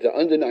 the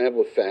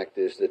undeniable fact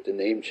is that the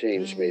name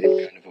change made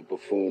him kind of a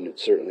buffoon. It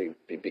certainly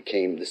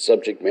became the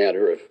subject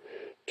matter of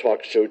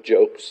talk show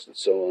jokes and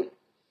so on.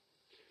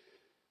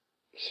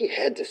 He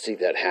had to see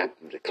that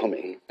happen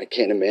coming. I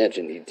can't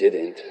imagine he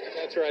didn't.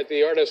 That's right.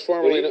 The artist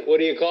formerly... What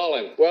do you call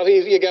him? Well,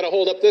 you got to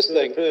hold up this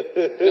thing. No,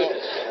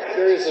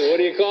 Seriously, what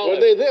do you call him?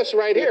 well, this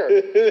right here.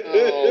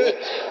 Oh,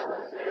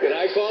 Can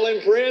I call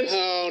him Prince?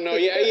 oh, no,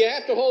 you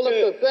have to hold up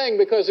the thing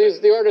because he's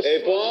the artist.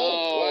 Hey, Paul?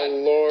 Oh,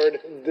 Lord.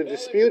 The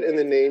dispute and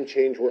the name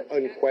change were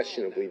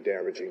unquestionably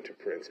damaging to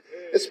Prince,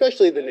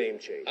 especially the name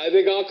change. I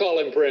think I'll call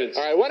him Prince.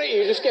 All right, why don't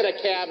you just get a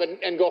cab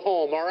and go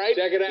home, all right?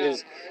 Check it out.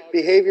 His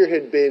behavior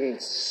had been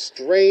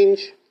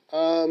strange.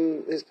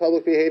 His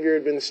public behavior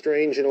had been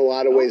strange in a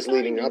lot of ways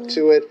leading up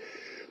to it.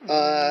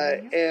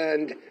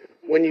 And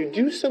when you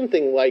do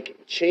something like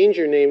change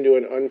your name to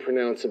an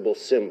unpronounceable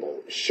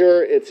symbol,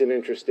 sure, it's an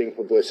interesting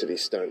publicity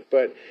stunt.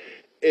 But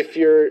if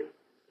you're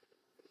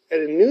at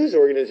a news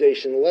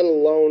organization, let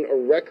alone a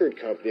record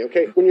company,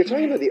 okay, when you're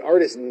talking about the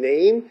artist's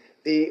name,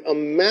 the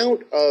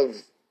amount of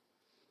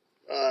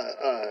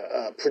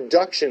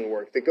production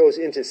work that goes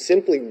into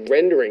simply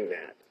rendering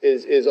that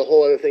is a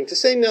whole other thing, to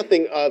say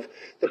nothing of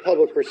the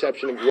public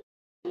perception of...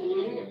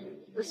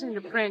 Listening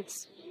to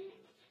Prince.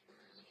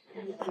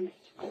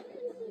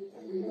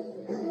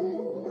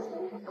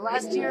 The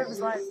last year of his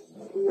life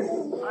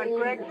on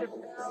Greg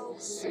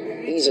DeVille's...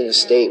 He's in a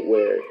state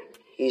where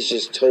he's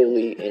just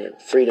totally in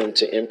freedom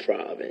to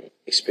improv and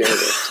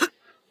experiment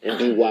and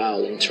be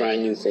wild and try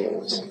new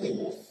things.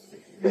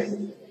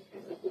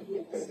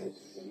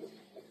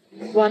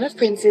 One of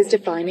Prince's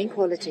defining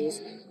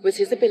qualities was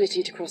his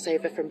ability to cross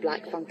over from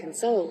black funk and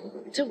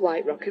soul to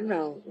white rock and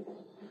roll.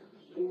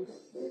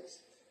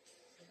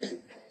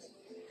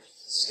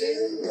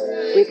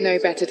 With no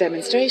better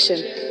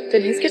demonstration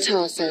than his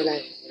guitar solo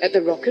at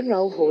the Rock and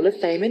Roll Hall of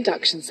Fame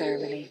induction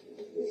ceremony.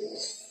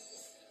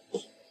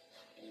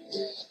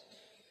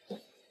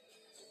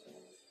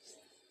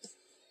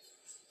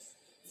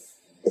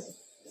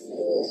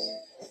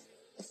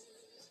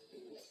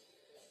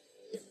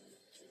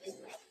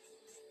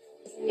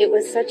 It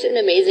was such an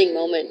amazing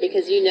moment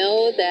because you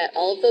know that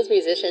all of those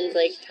musicians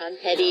like Tom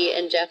Petty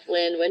and Jeff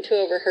Lynne went to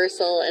a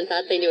rehearsal and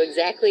thought they knew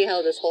exactly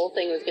how this whole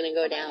thing was going to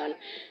go down.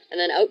 And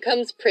then out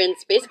comes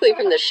Prince, basically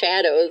from the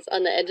shadows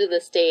on the edge of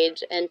the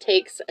stage, and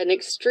takes an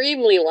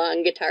extremely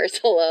long guitar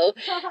solo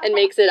and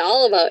makes it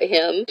all about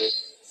him.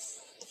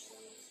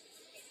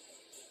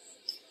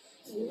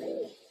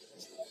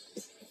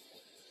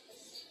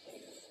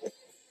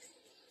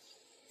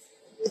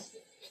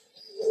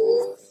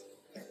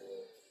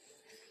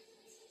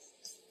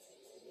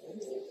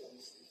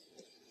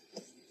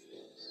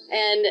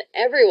 And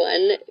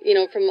everyone, you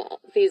know, from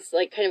these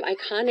like kind of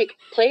iconic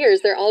players,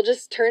 they're all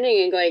just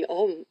turning and going,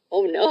 oh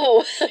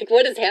no, like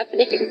what is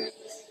happening?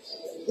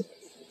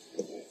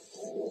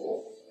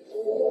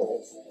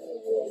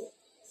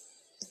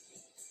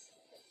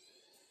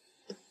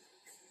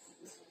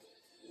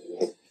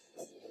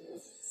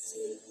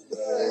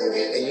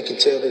 And you can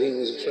tell that he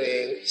was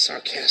playing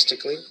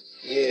sarcastically.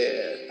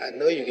 Yeah, I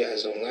know you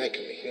guys don't like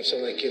me. You know, so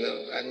like, you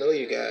know, I know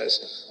you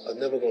guys are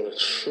never going to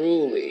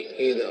truly,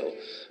 you know,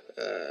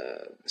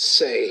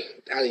 say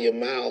out of your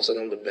mouths that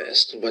I'm the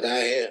best, but I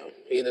am.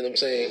 You know what I'm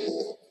saying?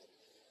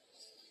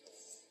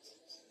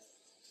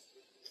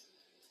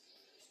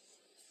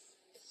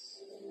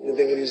 And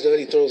then when he's done,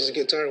 he throws his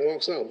guitar and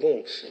walks out.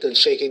 Boom. Doesn't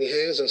shake any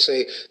hands and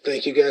say,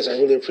 thank you guys, I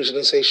really appreciate it.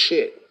 Doesn't say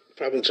shit.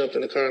 Probably jumped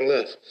in the car and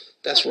left.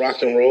 That's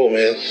rock and roll,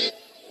 man.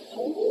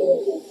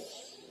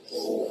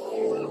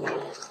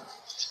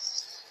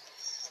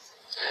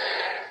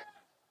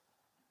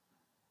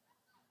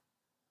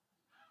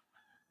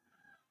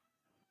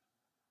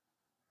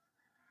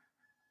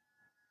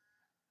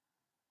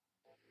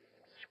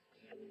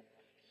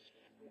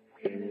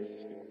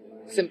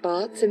 St.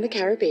 Bart's in the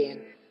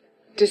Caribbean,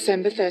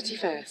 December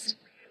 31st.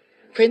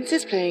 Prince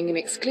is playing an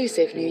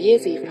exclusive New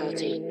Year's Eve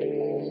party.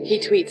 He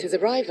tweets his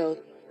arrival,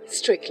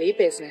 strictly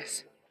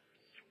business.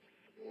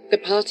 The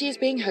party is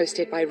being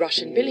hosted by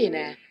Russian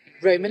billionaire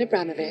Roman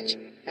Abramovich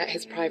at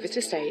his private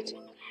estate.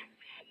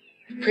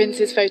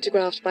 Prince is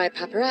photographed by a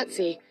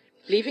paparazzi,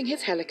 leaving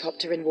his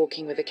helicopter and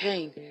walking with a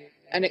cane,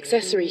 an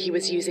accessory he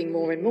was using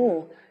more and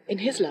more in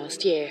his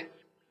last year.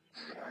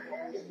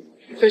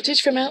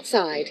 Footage from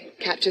outside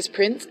captures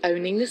Prince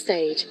owning the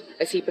stage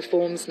as he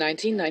performs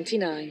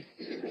 1999.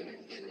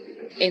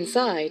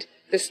 Inside,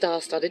 the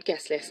star-studded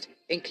guest list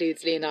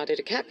includes Leonardo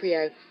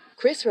DiCaprio,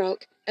 Chris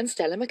Rock, and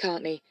Stella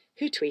McCartney,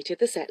 who tweeted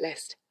the set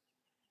list.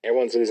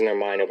 Everyone's losing their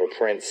mind over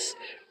Prince,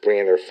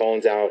 bringing their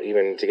phones out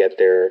even to get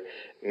their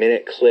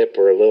minute clip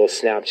or a little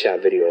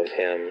Snapchat video of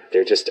him.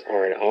 They just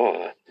are in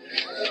awe.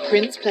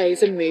 Prince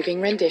plays a moving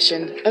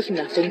rendition of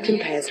Nothing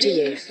Compares to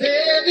You.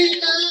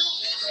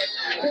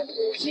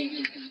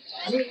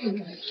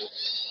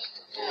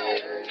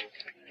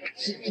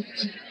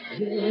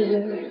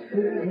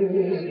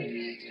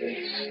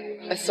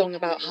 A song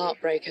about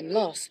heartbreak and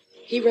loss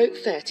he wrote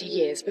 30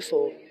 years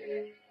before.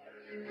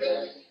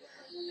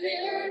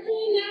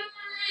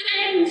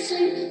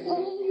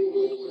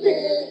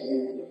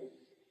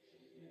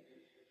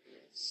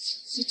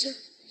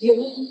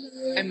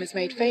 And was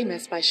made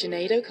famous by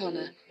Sinead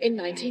O'Connor in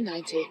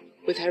 1990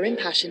 with her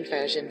impassioned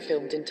version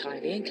filmed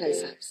entirely in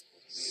close-ups.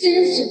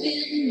 Since you've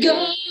been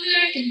gone,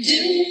 I can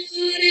do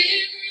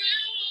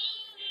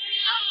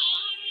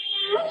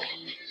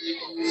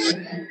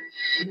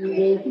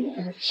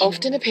whatever.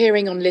 Often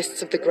appearing on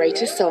lists of the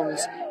greatest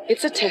songs,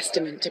 it's a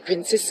testament to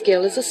Prince's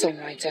skill as a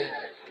songwriter.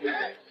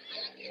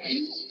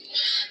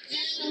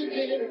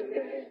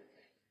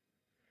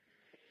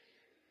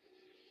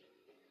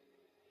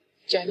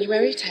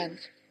 January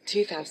 10th,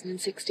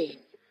 2016.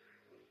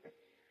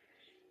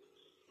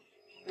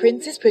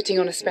 Prince is putting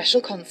on a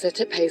special concert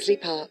at Paisley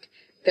Park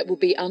that will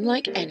be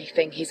unlike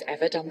anything he's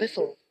ever done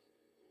before.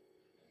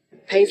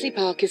 Paisley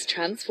Park is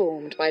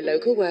transformed by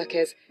local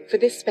workers for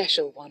this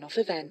special one-off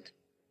event.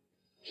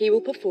 He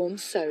will perform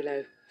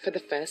solo for the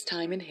first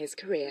time in his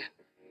career.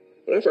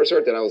 When I first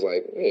heard that, I was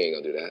like, we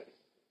ain't gonna do that.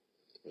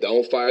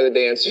 Don't fire the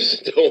dancers,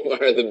 don't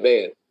fire the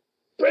band.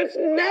 Prince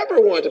never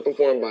wanted to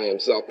perform by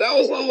himself. That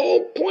was the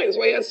whole point. That's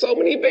why he had so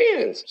many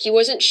bands. He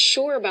wasn't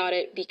sure about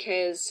it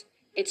because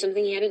it's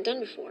something he hadn't done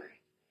before.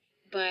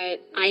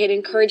 But I had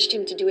encouraged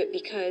him to do it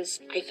because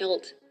I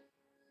felt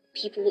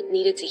people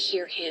needed to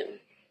hear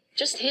him.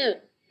 Just him.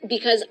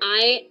 Because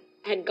I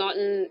had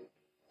gotten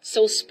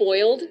so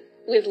spoiled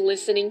with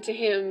listening to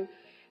him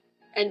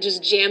and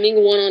just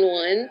jamming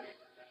one-on-one.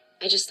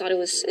 I just thought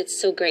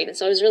it's so great. And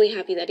so I was really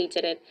happy that he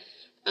did it.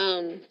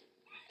 And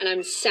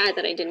I'm sad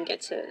that I didn't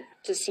get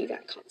to see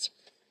that concert.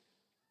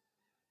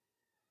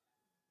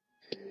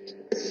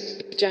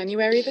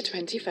 January the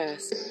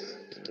 21st.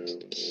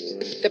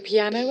 The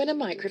Piano and a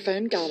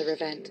Microphone Gala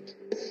event.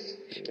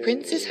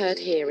 Prince is heard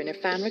here in a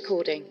fan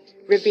recording,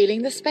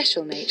 revealing the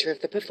special nature of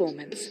the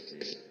performance.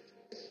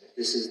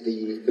 This is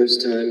the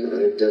first time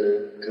I've done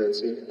a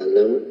concert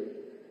alone,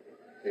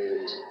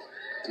 and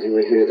you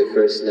were here the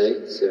first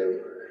night, so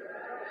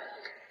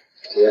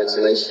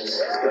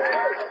congratulations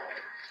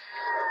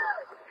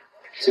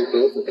to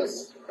both of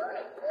us.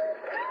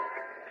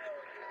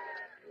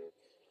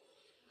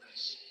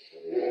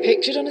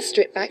 Pictured on a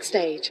strip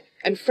backstage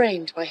and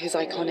framed by his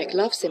iconic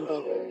love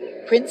symbol,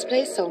 Prince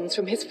plays songs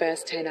from his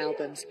first 10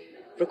 albums,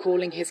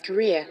 recalling his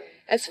career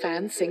as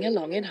fans sing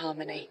along in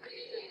harmony.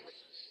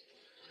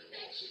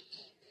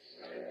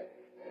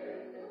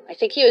 I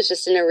think he was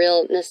just in a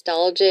real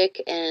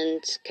nostalgic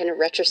and kind of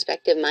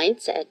retrospective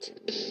mindset.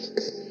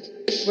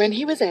 When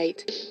he was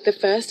 8, the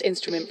first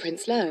instrument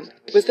Prince learned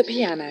was the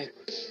piano.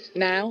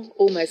 Now,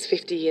 almost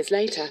 50 years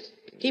later,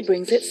 he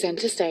brings it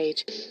centre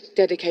stage,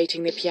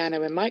 dedicating the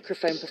piano and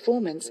microphone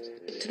performance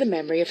to the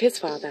memory of his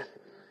father.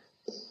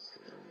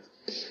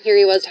 Here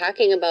he was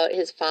talking about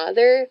his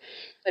father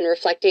and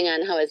reflecting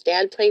on how his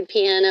dad played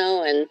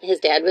piano, and his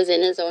dad was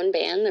in his own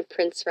band, the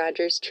Prince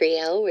Rogers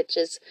Trio, which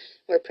is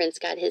where Prince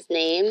got his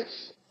name.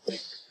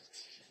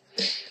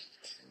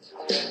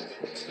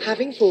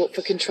 Having fought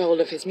for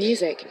control of his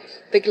music,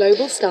 the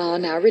global star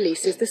now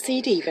releases the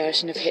CD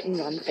version of Hit and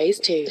Run Phase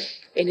 2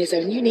 in his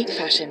own unique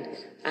fashion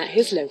at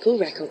his local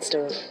record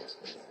store.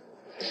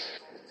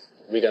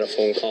 We got a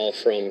phone call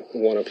from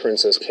one of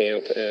Prince's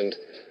camp and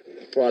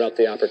brought up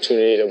the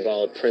opportunity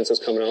about Prince is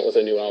coming out with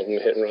a new album,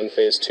 Hit and Run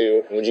Phase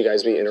 2. Would you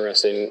guys be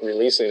interested in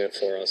releasing it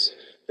for us?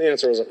 The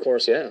answer was, of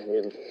course, yeah,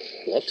 we'd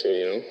love to,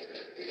 you know.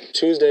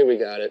 Tuesday we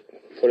got it,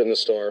 put it in the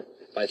store.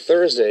 By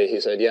Thursday, he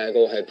said, yeah,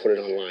 go ahead, put it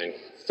online.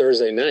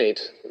 Thursday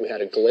night, we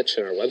had a glitch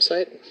in our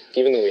website.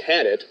 Even though we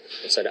had it,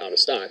 it said out of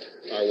stock.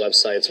 Our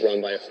website's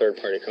run by a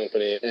third-party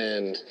company,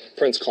 and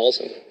Prince calls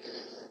him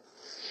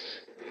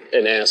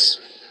and asks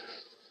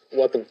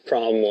what the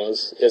problem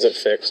was. Is it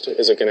fixed?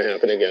 Is it going to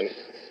happen again?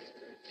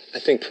 I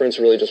think Prince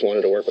really just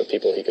wanted to work with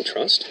people he could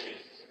trust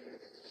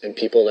and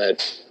people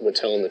that would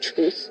tell him the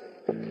truth.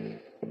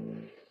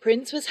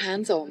 Prince was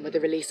hands-on with the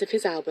release of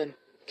his album,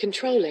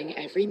 controlling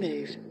every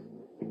move.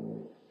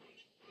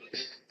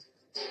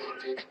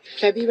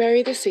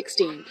 February the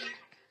 16th.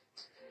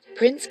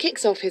 Prince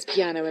kicks off his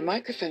piano and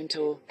microphone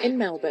tour in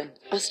Melbourne,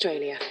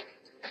 Australia.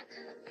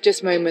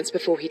 Just moments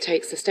before he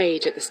takes the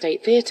stage at the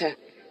State Theatre,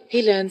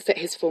 he learns that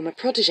his former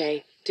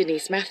protégé,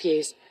 Denise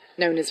Matthews,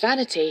 known as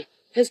Vanity,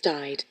 has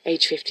died,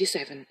 age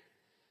 57.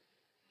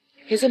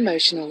 His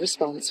emotional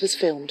response was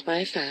filmed by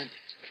a fan.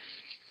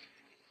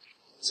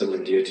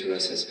 Someone dear to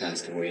us has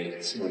passed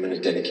away, so I'm going to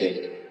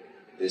dedicate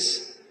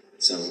this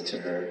song to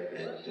her,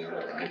 and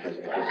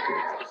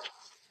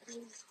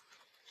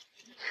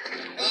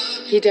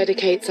He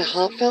dedicates a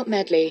heartfelt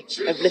medley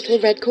of Little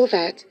Red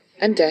Corvette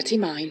and Dirty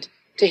Mind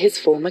to his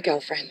former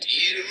girlfriend.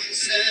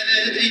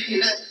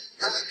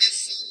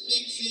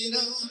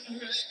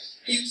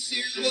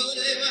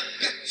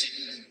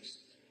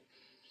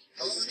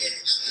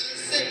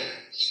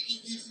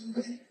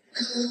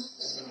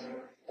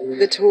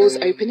 The tour's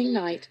opening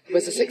night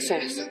was a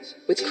success,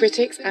 with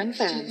critics and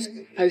fans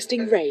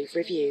posting rave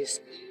reviews.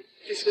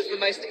 This was the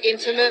most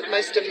intimate,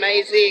 most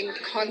amazing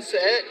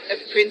concert of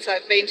Prince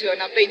I've been to,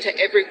 and I've been to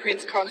every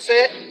Prince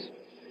concert.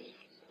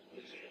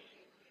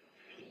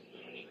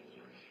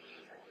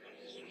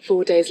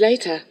 4 days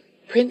later,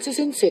 Prince is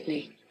in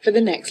Sydney for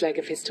the next leg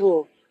of his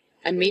tour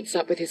and meets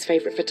up with his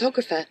favourite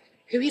photographer,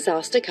 who he's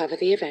asked to cover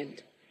the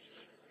event.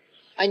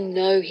 I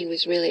know he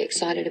was really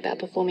excited about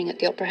performing at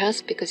the Opera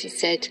House because he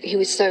said he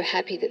was so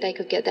happy that they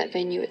could get that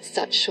venue at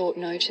such short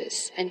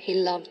notice, and he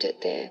loved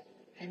it there.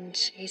 And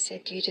he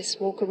said, you just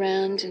walk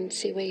around and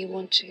see where you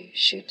want to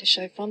shoot the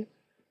show from.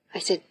 I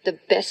said, the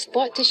best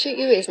spot to shoot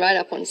you is right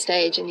up on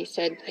stage. And he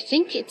said, I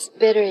think it's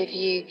better if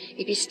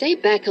you stay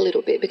back a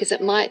little bit because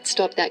it might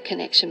stop that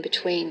connection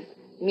between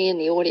me and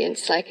the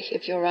audience, like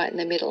if you're right in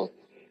the middle.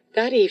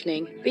 That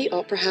evening, the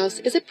Opera House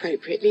is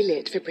appropriately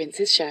lit for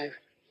Prince's show.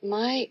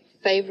 My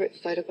favourite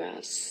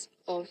photographs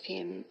of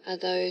him are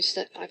those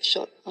that I've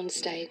shot on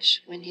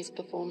stage when he's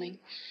performing,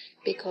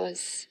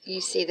 because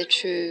you see the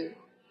true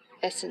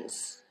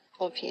essence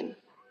of him.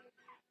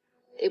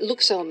 It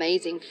looks so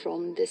amazing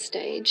from the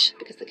stage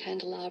because the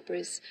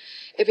candelabras,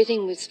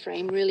 everything was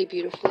framed really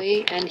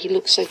beautifully, and he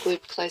looks so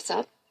good close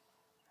up.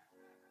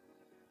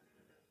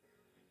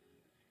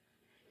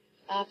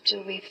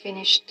 After we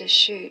finished the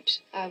shoot,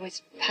 I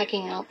was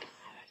packing up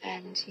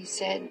and he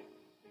said,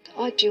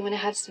 oh, do you want to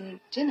have some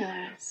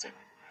dinner? I said,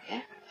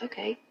 yeah,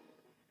 okay.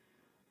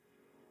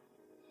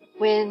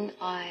 When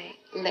I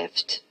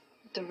left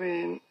the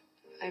room,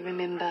 I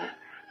remember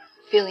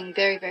feeling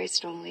very, very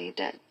strongly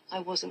that I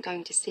wasn't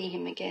going to see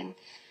him again,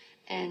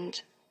 and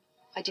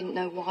I didn't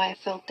know why I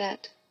felt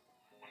that.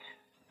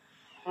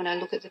 When I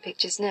look at the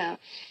pictures now,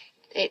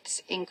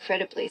 it's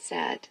incredibly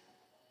sad.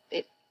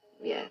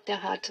 They're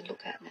hard to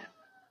look at now.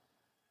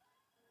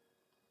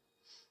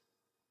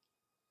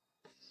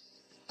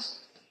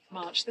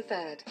 March the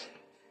 3rd.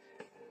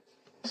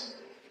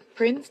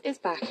 Prince is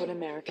back on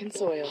American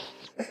soil.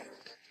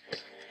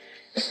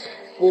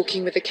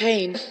 Walking with a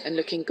cane and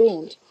looking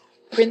gaunt,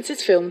 Prince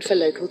is filmed for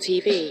local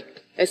TV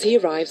as he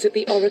arrives at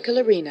the Oracle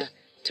Arena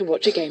to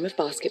watch a game of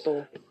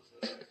basketball.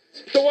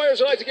 The Warriors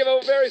would like to give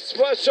a very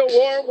special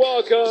warm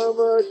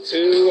welcome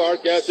to our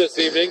guest this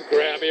evening,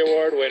 Grammy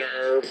Award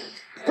winner,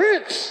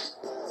 Prince!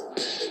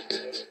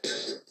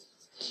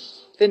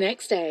 The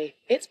next day,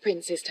 it's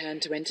Prince's turn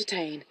to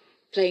entertain,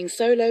 playing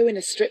solo in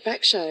a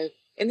stripped-back show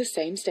in the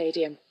same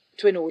stadium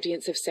to an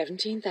audience of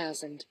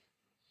 17,000.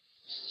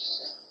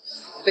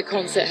 The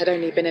concert had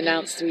only been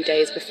announced 3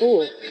 days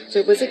before, so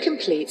it was a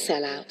complete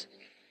sellout.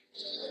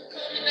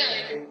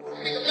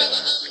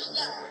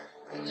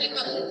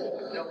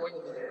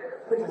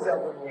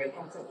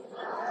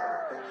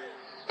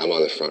 I'm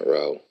on the front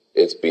row.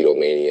 It's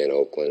Beatlemania in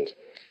Oakland.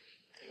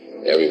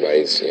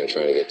 Everybody's, trying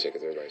to get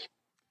tickets. Everybody's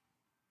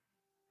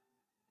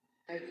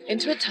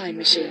into a time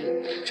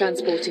machine,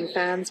 transporting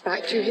fans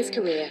back through his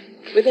career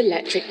with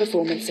electric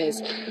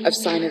performances of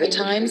Sign of the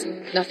Times,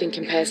 Nothing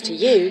Compares to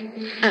You,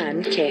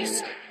 and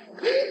Kiss.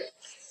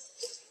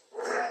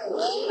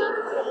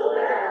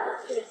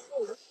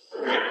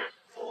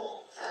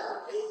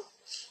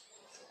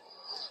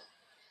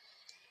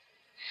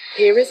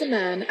 Here is a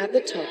man at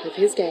the top of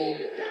his game.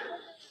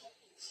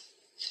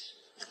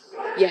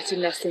 Yet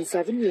in less than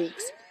 7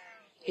 weeks,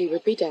 he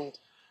would be dead.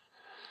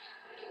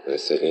 I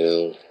said,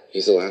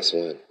 he's the last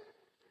one.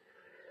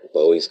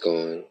 Bowie's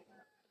gone.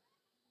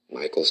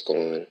 Michael's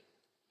gone.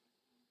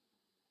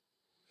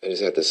 I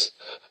just had this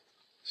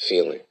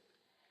feeling.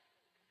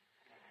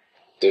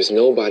 There's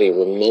nobody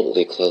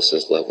remotely close to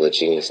this level of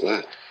genius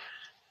left.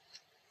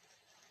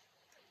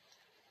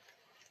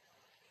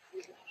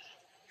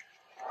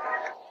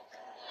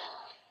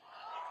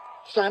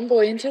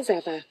 Flamboyant as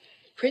ever,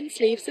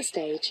 Prince leaves the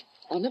stage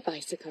on a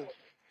bicycle.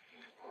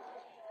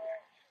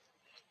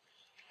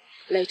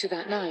 Later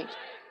that night,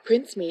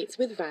 Prince meets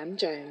with Van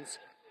Jones.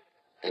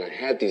 And I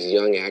had these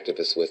young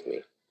activists with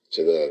me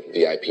to the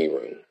VIP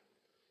room.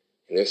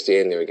 And they're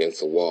standing there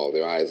against the wall,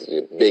 their eyes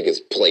big as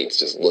plates,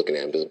 just looking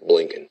at him, just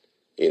blinking.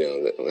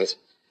 That's,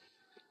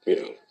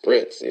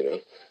 Prince,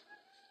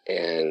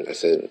 And I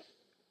said,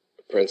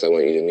 Prince, I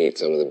want you to meet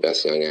some of the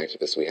best young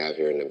activists we have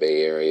here in the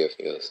Bay Area.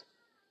 He goes,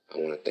 I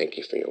want to thank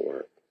you for your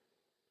work.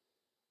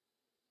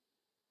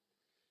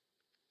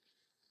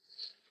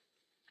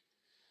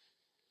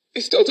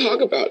 They still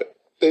talk about it.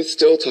 They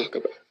still talk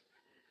about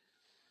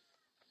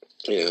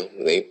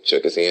it. They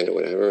shook his hand or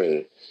whatever,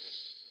 and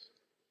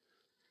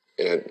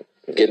I'm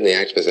getting the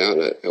activists out,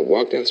 and I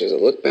walked downstairs, I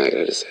looked back,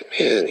 and I just said,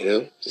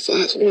 man, it's the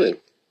last one.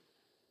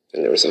 I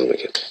never saw him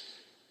again.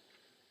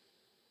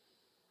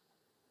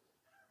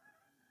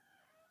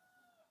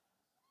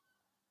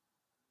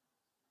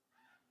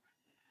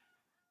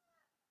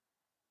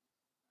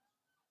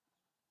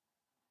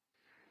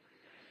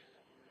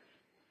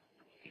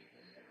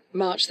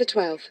 March the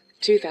 12th,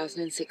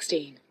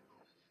 2016.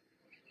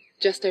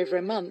 Just over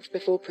a month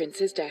before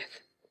Prince's death.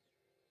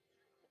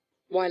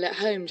 While at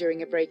home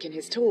during a break in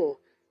his tour,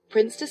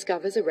 Prince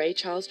discovers a Ray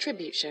Charles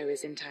tribute show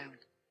is in town.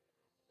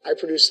 I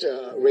produced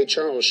a Ray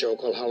Charles show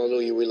called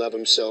Hallelujah, We Love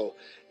Him So,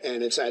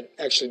 and it's at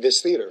actually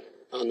this theater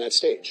on that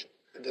stage.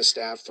 The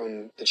staff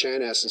from the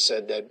Chanhassen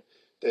said that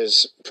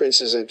Prince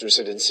is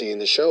interested in seeing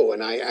the show,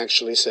 and I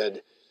actually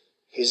said,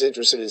 he's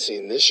interested in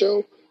seeing this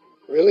show?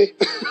 Really?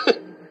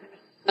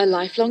 A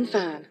lifelong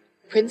fan,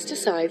 Prince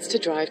decides to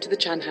drive to the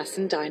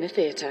Chanhassen Diner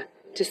Theatre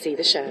to see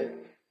the show.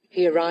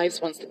 He arrives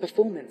once the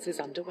performance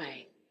is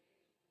underway.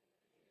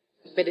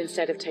 But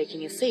instead of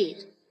taking a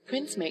seat,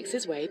 Prince makes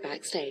his way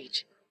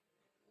backstage.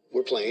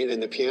 We're playing,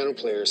 and the piano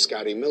player,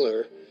 Scotty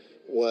Miller,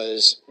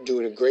 was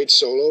doing a great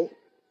solo,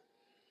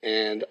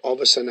 and all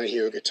of a sudden I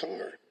hear a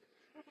guitar.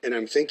 And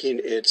I'm thinking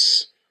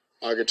it's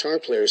our guitar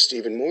player,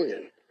 Stephen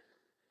Morgan,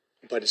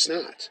 but it's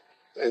not.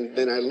 And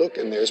then I look,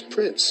 and there's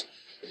Prince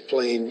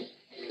playing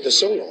the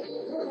solo.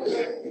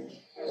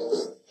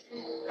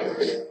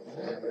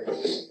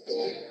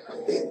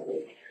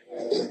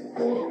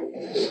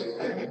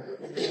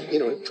 You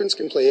know, Prince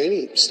can play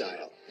any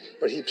style,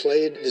 but he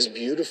played this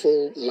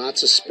beautiful,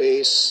 lots of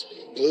space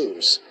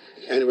blues,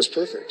 and it was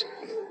perfect.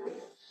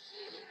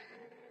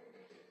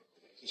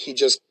 He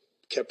just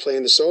kept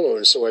playing the solo,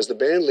 and so as the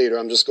band leader,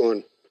 I'm just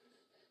going,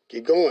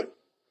 keep going,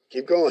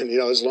 you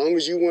know, as long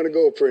as you want to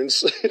go,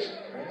 Prince.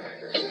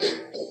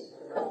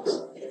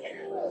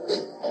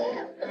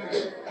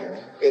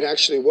 It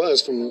actually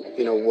was, from,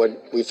 you know,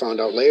 what we found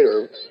out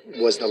later,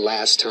 was the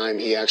last time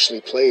he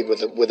actually played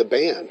with a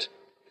band.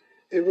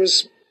 It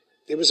was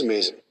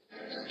amazing.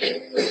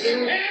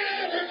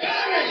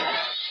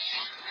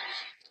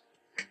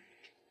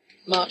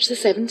 March the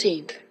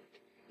 17th,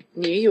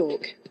 New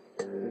York.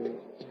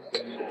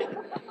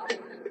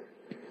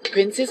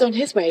 Prince is on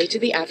his way to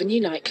the Avenue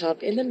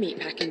nightclub in the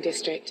Meatpacking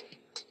District.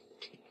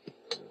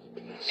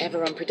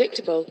 Ever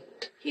unpredictable,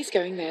 he's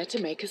going there to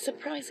make a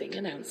surprising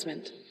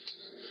announcement.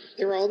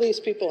 There were all these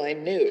people I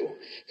knew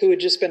who had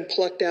just been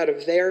plucked out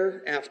of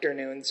their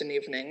afternoons and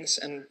evenings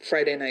and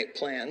Friday night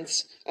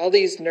plans. All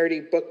these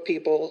nerdy book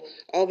people,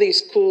 all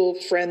these cool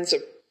friends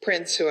of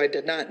Prince who I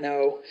did not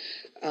know,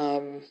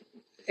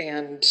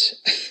 and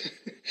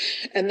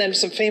and then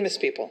some famous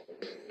people.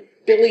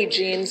 Billie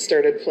Jean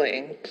started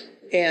playing,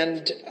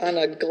 and on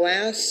a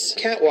glass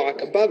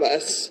catwalk above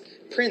us,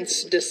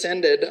 Prince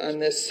descended on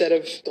this set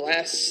of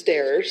glass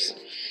stairs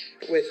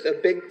with a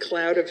big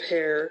cloud of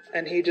hair,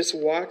 and he just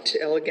walked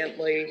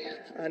elegantly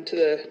onto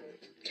the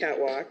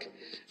catwalk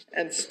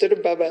and stood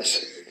above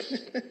us.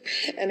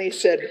 And he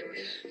said,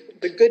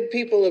 "The good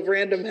people of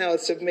Random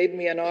House have made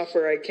me an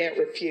offer I can't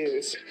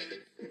refuse."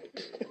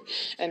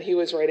 And he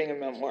was writing a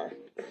memoir.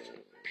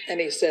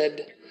 And he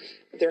said,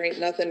 "There ain't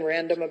nothing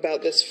random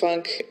about this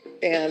funk."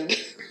 And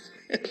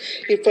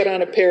he put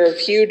on a pair of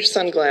huge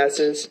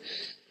sunglasses,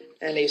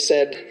 and he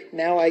said,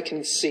 "Now I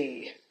can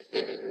see."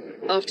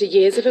 After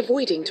years of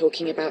avoiding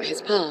talking about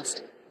his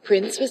past,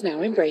 Prince was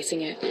now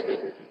embracing it.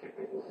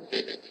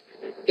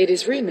 It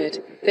is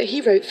rumoured that he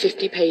wrote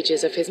 50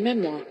 pages of his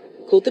memoir,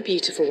 called The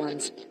Beautiful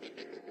Ones.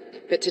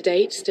 But to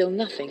date, still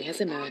nothing has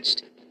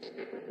emerged.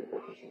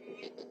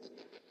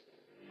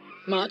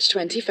 March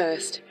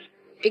 21st,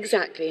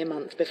 exactly a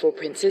month before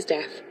Prince's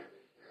death.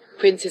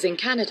 Prince is in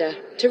Canada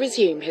to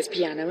resume his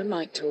piano and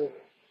mic tour.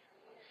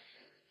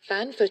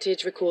 Fan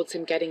footage records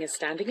him getting a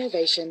standing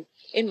ovation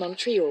in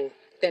Montreal,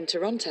 then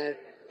Toronto,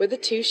 where the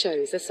two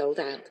shows are sold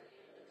out.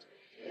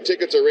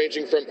 Tickets are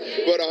ranging from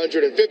about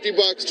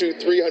 $150 to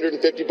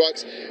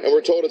 $350, and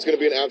we're told it's going to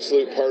be an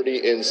absolute party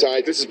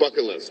inside. This is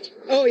bucket list.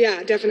 Oh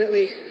yeah,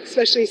 definitely.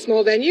 Especially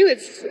small venue,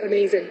 it's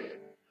amazing.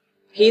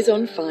 He's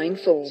on fine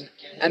form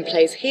and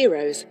plays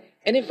Heroes,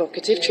 an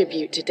evocative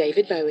tribute to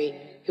David Bowie,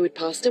 who had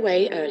passed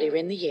away earlier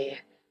in the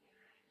year.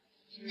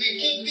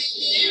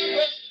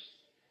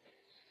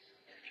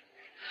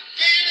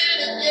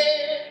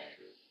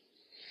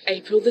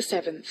 April the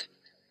 7th,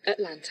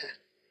 Atlanta.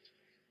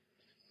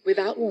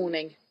 Without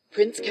warning,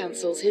 Prince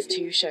cancels his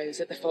 2 shows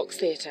at the Fox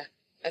Theatre,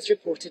 as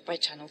reported by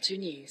Channel 2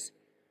 News.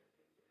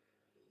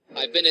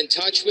 I've been in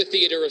touch with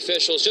theater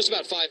officials. Just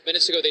about 5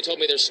 minutes ago, they told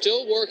me they're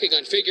still working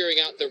on figuring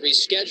out the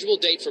rescheduled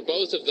date for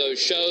both of those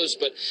shows.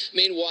 But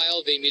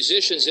meanwhile, the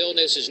musician's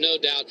illness is no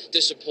doubt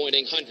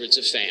disappointing hundreds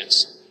of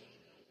fans.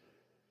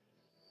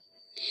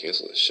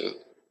 Cancel the show.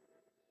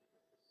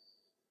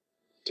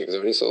 Tickets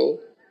already sold?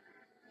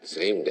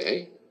 Same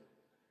day?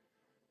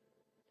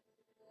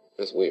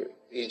 That's weird.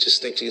 You just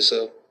think to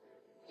yourself,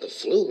 the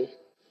flu?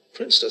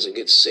 Prince doesn't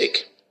get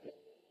sick.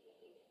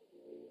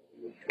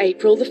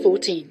 April the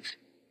 14th.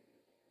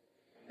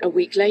 A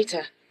week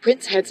later,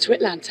 Prince heads to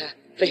Atlanta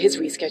for his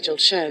rescheduled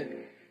show.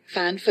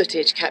 Fan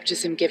footage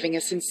captures him giving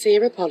a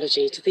sincere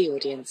apology to the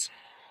audience.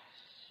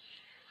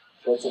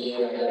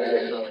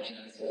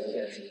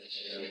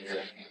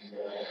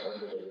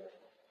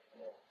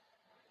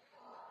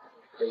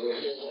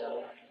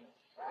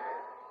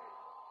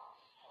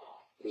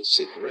 We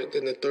sit right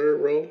in the 3rd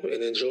row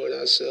and enjoyed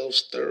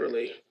ourselves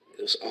thoroughly.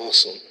 It was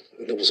awesome.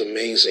 It was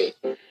amazing.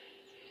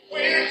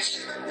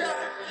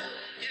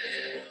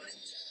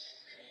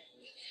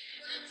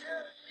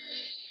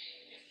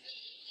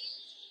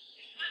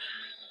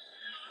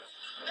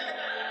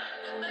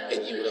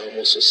 And you would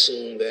almost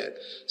assume that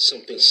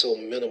something so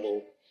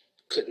minimal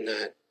could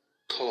not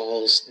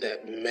cause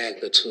that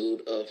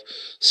magnitude of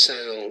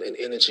sound and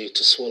energy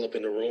to swell up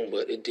in the room,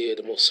 but it did.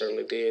 It most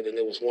certainly did, and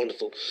it was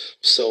wonderful.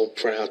 So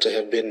proud to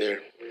have been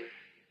there.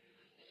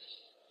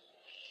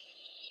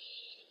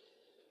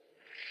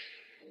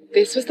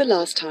 This was the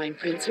last time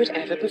Prince would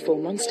ever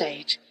perform on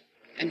stage,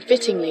 and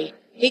fittingly,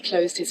 he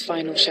closed his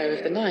final show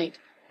of the night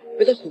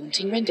with a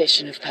haunting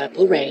rendition of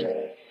Purple Rain.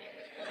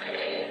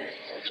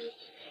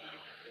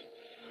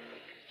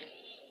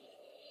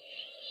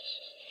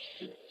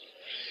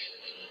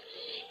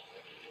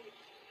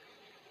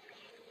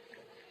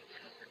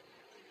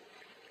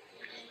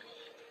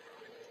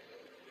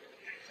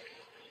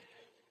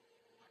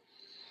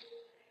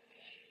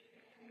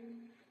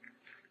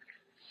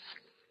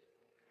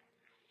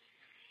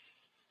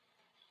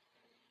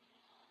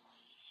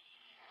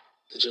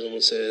 The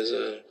gentleman says,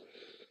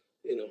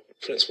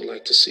 Prince would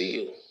like to see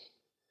you.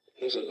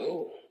 I was like,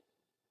 oh,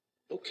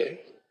 okay.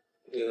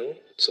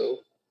 So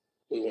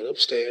we went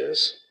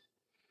upstairs.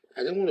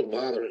 I didn't want to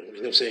bother him, you know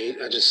what I'm saying?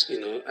 I just,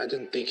 I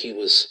didn't think he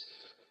was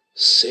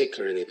sick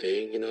or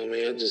anything, you know what I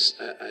mean?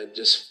 I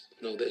just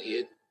know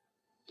that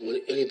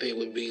anything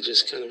would be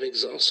just kind of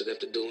exhausted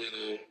after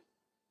doing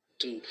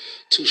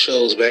two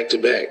shows back to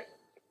back.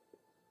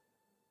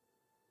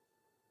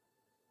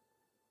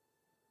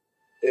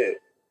 Yeah.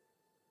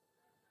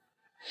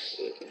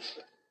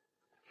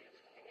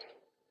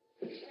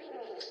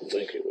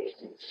 Thank you.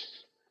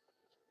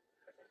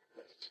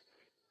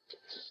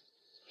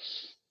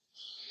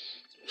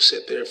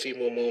 Sit there a few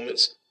more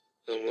moments.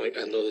 I'm like,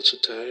 I know that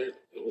you're tired.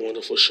 A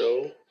wonderful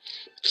show.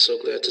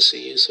 So glad to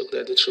see you. So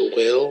glad that you're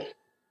well.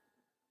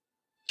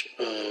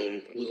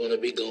 We're going to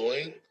be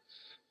going.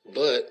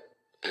 But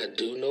I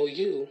do know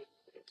you.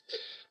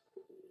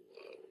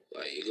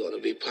 Are you going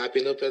to be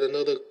popping up at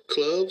another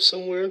club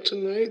somewhere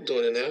tonight,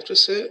 doing an after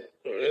set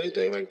or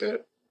anything like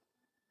that?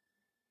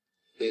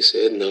 He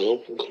said,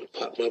 no, I'm going to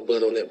pop my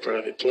butt on that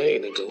private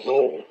plane and go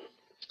home.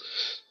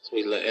 So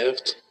we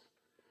laughed,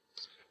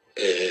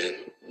 and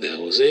that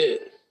was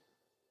it.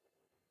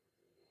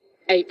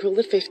 April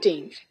the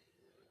 15th.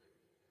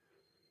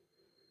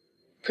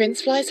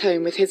 Prince flies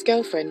home with his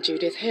girlfriend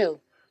Judith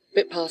Hill,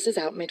 but passes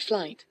out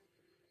mid-flight.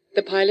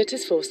 The pilot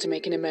is forced to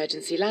make an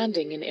emergency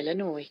landing in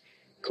Illinois,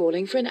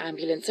 calling for an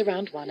ambulance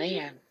around 1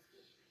 a.m.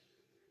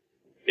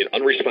 An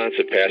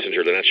unresponsive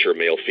passenger, they're not sure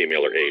male,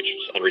 female, or age.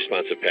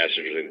 Unresponsive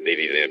passengers, they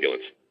need an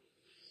ambulance.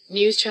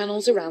 News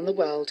channels around the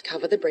world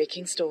cover the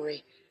breaking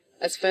story,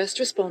 as first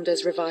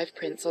responders revive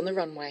Prince on the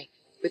runway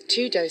with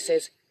 2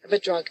 doses of a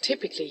drug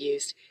typically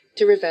used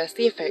to reverse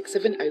the effects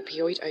of an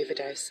opioid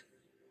overdose.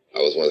 I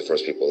was one of the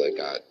first people that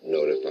got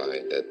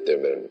notified that there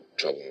had been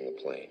trouble on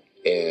the plane.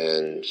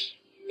 And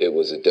it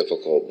was a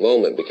difficult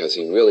moment because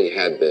he really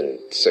had been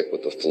sick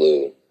with the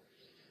flu.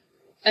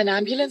 An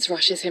ambulance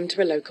rushes him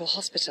to a local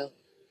hospital,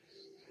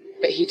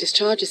 but he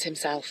discharges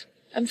himself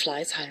and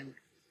flies home.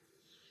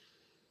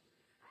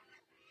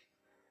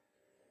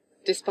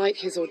 Despite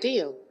his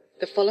ordeal,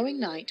 the following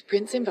night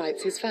Prince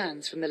invites his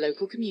fans from the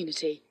local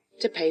community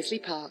to Paisley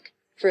Park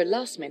for a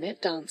last-minute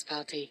dance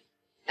party.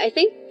 I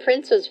think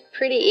Prince was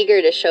pretty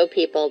eager to show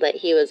people that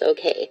he was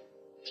okay.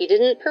 He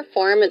didn't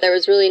perform, there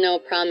was really no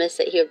promise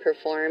that he would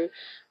perform.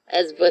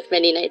 As with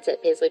many nights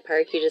at Paisley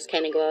Park, you just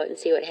kind of go out and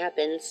see what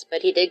happens.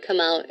 But he did come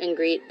out and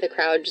greet the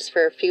crowd just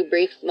for a few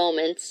brief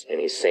moments.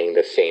 And he's saying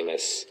the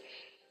famous,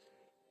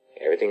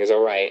 everything is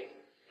all right.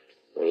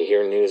 When you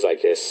hear news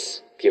like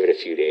this, give it a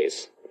few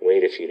days.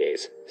 Wait a few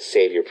days.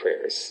 Save your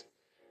prayers.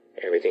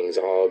 Everything's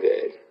all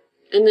good.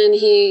 And then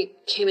he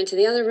came into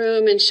the other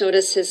room and showed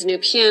us his new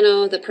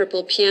piano, the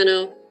purple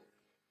piano,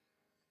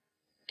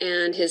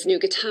 and his new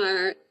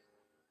guitar.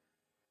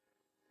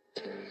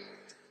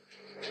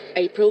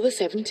 April the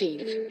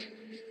 17th.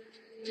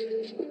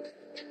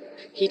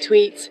 He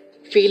tweets,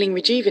 feeling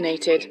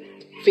rejuvenated,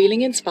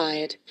 feeling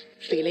inspired,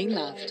 feeling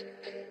loved.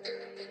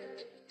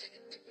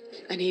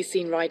 And he's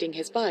seen riding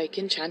his bike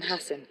in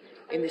Chanhassen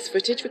in this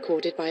footage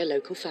recorded by a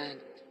local fan.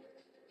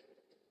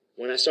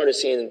 When I started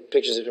seeing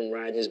pictures of him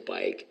riding his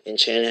bike in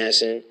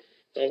Chanhassen,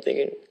 I'm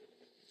thinking,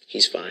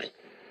 he's fine.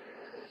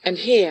 And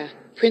here,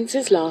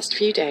 Prince's last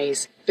few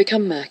days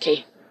become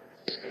murky.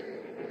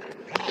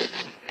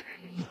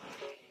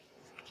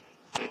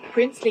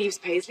 Prince leaves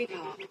Paisley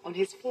Park on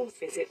his 4th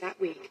visit that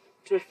week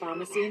to a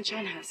pharmacy in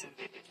Chanhassen.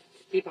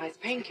 He buys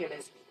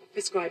painkillers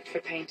prescribed for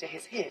pain to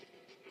his hip,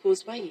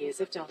 caused by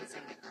years of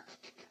dancing.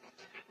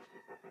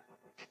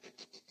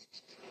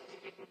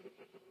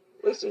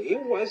 Listen, he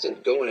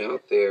wasn't going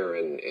out there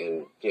and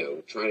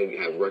trying to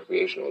have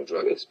recreational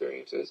drug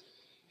experiences.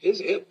 His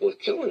hip was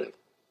killing him.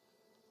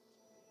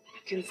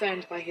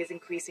 Concerned by his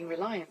increasing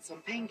reliance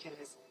on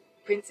painkillers,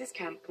 Prince's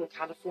camp called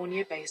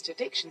California-based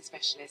addiction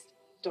specialist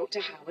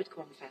Dr. Howard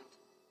Kornfeld.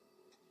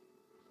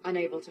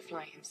 Unable to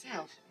fly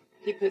himself,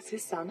 he puts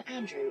his son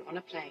Andrew on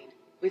a plane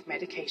with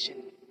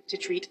medication to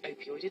treat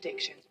opioid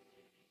addiction.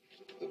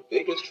 The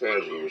biggest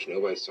tragedy which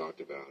nobody's talked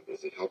about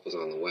is that help was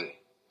on the way.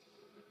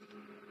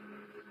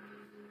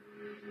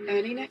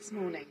 Early next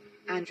morning,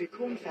 Andrew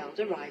Kornfeld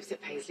arrives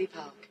at Paisley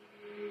Park.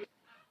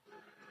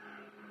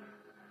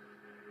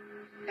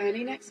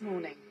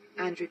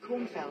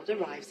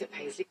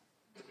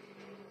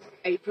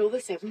 April the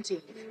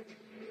 17th.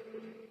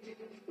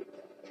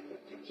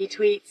 He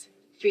tweets,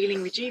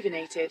 feeling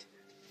rejuvenated,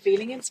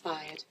 feeling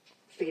inspired,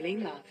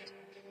 feeling loved.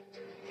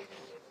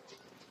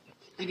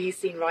 and he's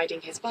seen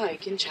riding his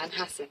bike in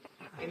Chanhassen,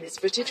 in this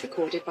footage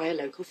recorded by a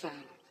local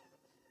fan.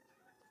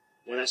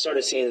 When I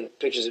started seeing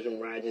pictures of him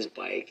riding his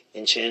bike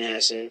in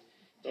Chanhassen,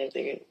 I'm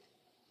thinking,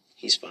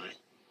 he's fine.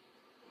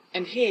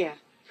 And here,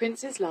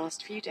 Prince's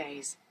last few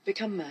days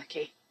become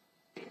murky.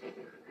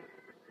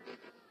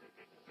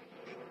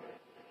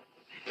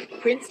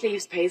 Prince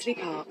leaves Paisley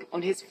Park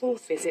on his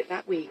 4th visit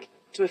that week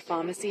to a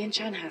pharmacy in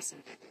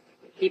Chanhassen.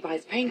 He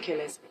buys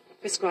painkillers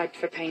prescribed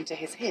for pain to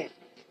his hip,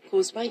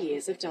 caused by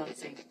years of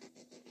dancing.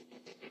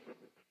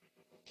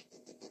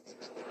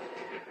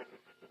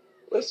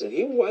 Listen,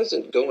 he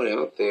wasn't going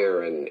out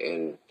there and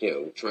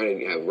trying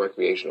to have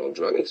recreational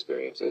drug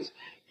experiences.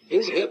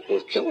 His hip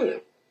was killing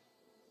him.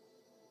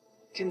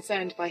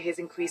 Concerned by his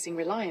increasing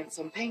reliance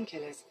on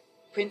painkillers,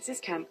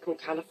 Prince's camp called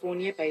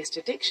California-based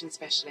addiction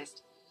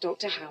specialist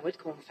Dr. Howard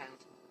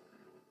Kornfeld.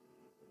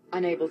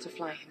 Unable to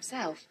fly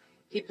himself,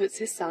 he puts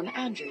his son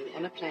Andrew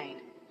on a plane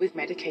with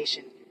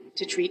medication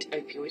to treat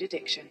opioid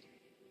addiction.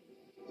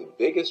 The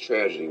biggest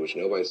tragedy, which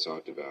nobody's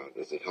talked about,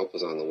 is that help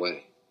was on the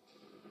way.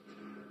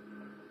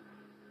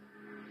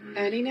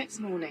 Early next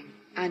morning,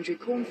 Andrew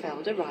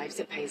Kornfeld arrives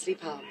at Paisley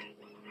Park.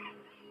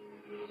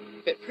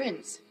 But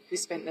Prince, who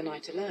spent the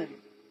night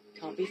alone,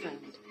 can't be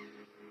found.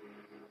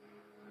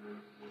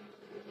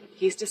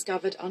 He's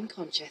discovered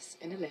unconscious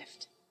in a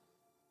lift.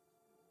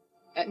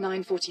 At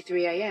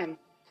 9:43 a.m.,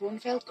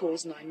 Kornfeld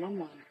calls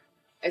 911.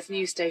 As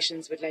news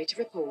stations would later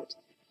report,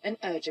 an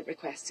urgent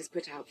request is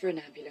put out for an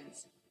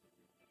ambulance.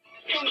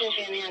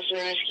 Pennsylvania has a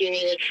rescue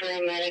needed for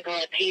a medical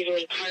at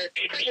Paisley Park.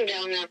 Person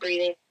down, not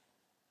breathing.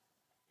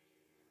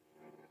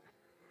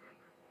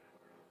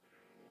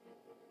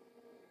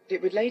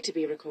 It would later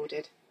be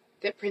recorded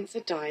that Prince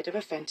had died of a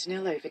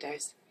fentanyl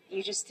overdose.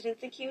 You just didn't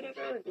think he would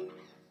ever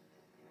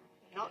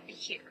not be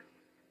here.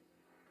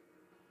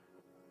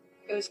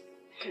 It was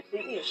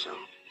completely a shock.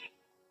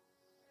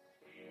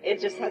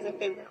 It just hasn't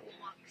been that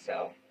long,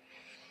 so.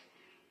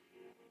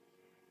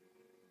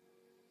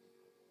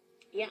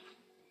 Yeah.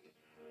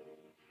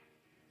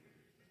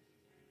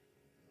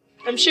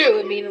 I'm sure it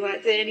would mean a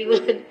lot to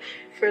anyone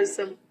for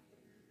some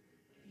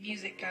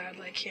music god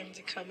like him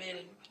to come in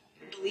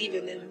and believe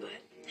in him, but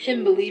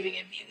him believing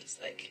in me was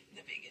like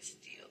the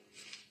biggest deal.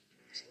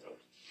 So.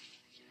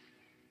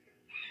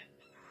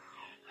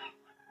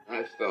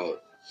 I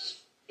felt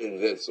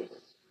invincible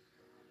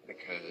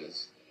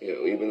because,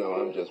 even though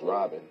I'm just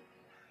Robin,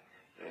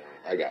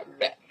 I got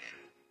Batman,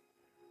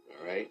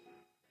 all right?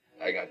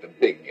 I got the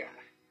big guy.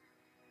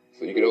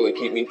 So you can only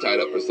keep me tied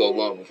up for so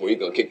long before you're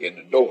going to kick in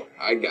the door.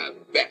 I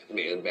got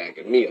Batman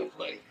backing me up,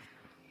 buddy.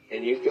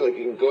 And you feel like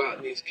you can go out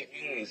in these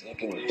communities and you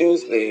can do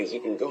things.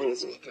 You can go into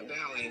Silicon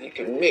Valley and you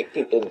can make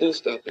people do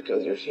stuff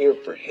because you're here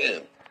for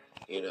him,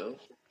 And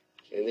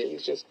then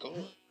he's just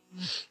gone.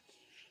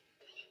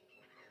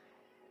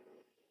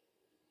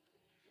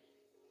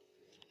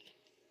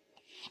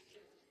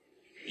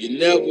 You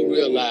never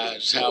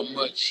realized how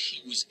much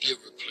he was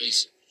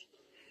irreplaceable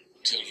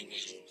till he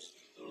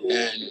wasn't.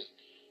 And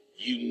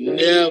you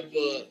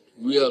never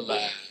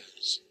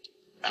realized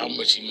how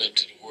much he meant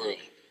to the world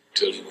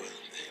till he wasn't there.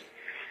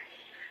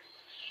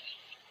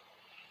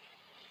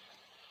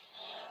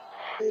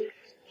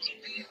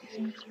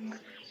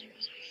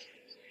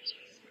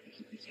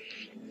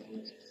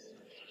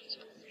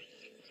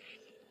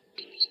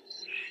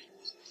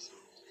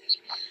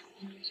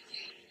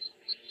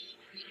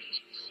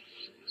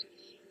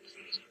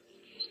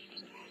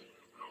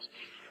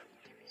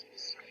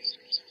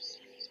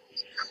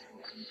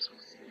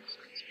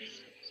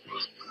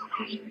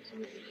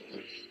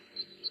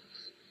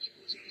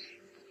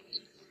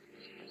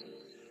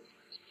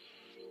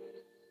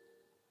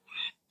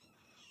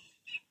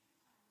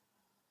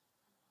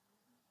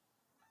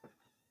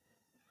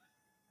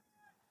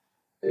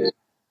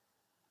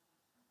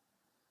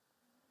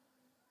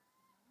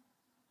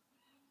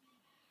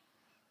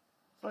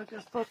 I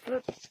just thought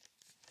that.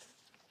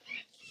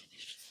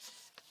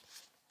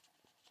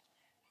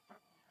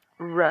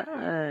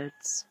 Right.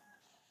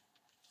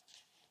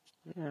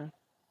 Yeah.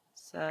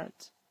 Sad.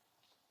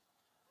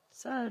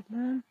 Sad,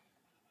 man.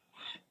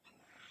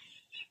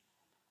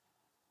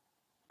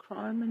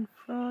 Crime and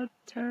fraud,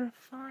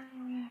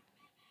 terrifying.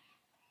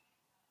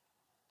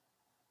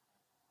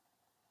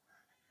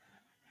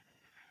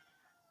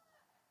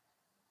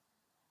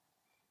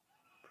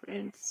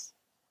 Prince.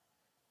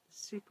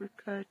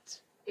 Supercut.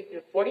 If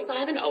you're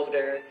 45 and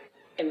older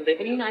and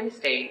live in the United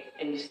States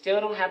and you still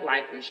don't have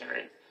life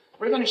insurance,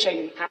 we're going to show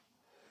you how.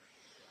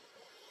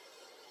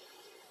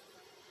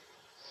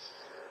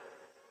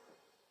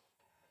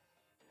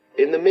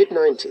 In the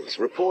mid-90s,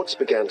 reports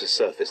began to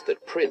surface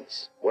that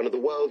Prince, one of the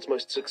world's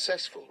most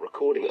successful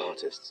recording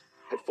artists,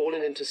 had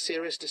fallen into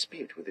serious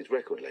dispute with his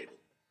record label.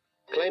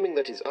 Claiming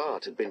that his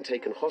art had been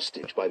taken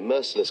hostage by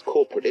merciless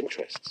corporate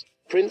interests,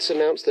 Prince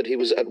announced that he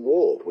was at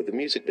war with the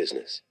music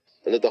business,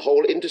 and that the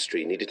whole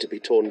industry needed to be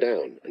torn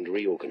down and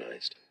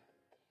reorganized.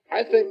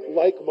 I think,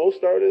 like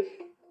most artists,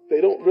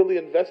 they don't really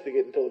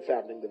investigate until it's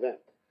happening to them.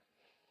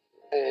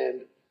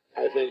 And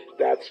I think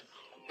that's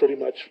pretty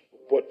much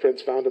what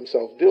Prince found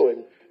himself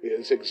doing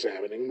is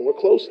examining more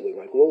closely.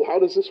 Like, well, how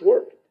does this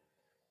work?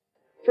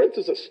 Prince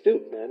is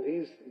astute, man.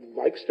 He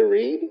likes to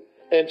read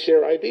and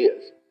share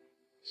ideas.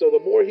 So the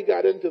more he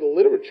got into the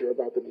literature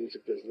about the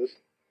music business,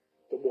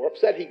 the more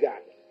upset he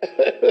got,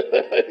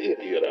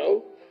 you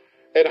know,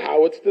 and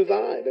how it's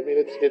designed. I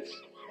mean,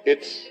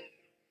 it's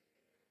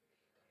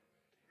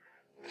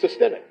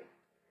systemic.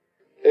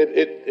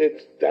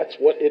 That's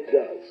what it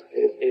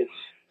does.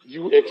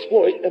 You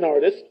exploit an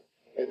artist,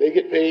 and they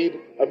get paid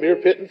a mere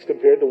pittance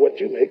compared to what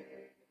you make.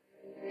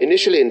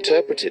 Initially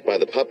interpreted by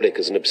the public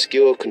as an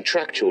obscure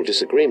contractual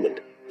disagreement,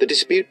 the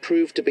dispute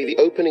proved to be the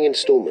opening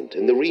installment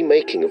in the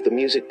remaking of the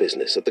music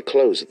business at the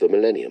close of the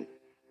millennium.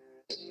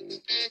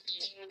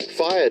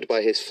 Fired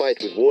by his fight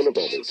with Warner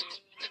Brothers,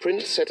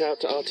 Prince set out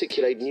to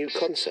articulate new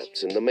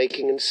concepts in the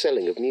making and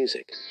selling of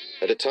music,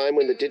 at a time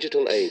when the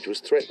digital age was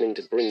threatening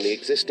to bring the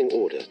existing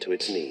order to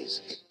its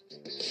knees.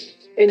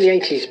 In the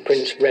 80s,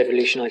 Prince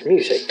revolutionised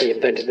music. He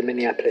invented the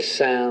Minneapolis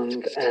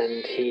sound,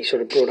 and he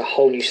sort of brought a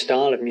whole new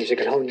style of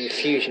music, a whole new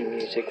fusion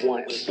music,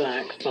 white and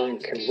black,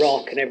 funk and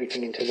rock, and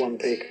everything into one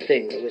big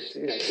thing. It was,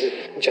 you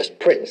know, just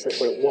Prince, that's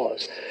what it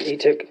was. He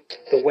took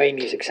the way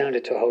music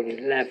sounded to a whole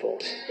new level.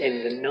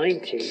 In the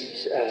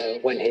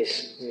 90s, when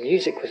his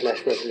music was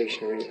less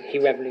revolutionary, he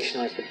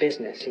revolutionised the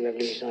business, he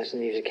revolutionised the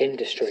music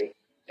industry.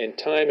 And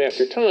time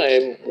after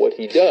time, what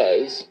he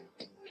does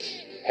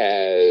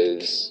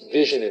has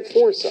vision and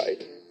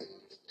foresight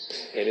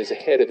and is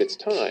ahead of its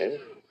time.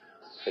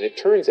 And it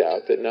turns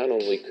out that not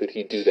only could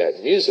he do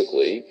that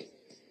musically,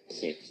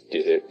 he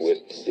did it with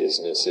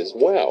business as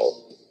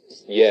well.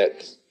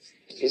 Yet,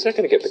 he's not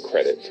going to get the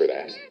credit for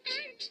that.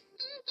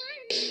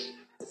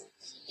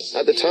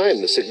 At the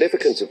time, the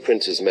significance of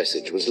Prince's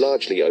message was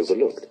largely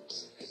overlooked.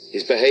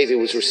 His behaviour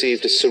was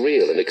received as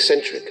surreal and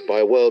eccentric by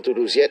a world that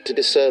was yet to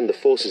discern the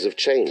forces of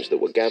change that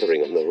were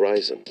gathering on the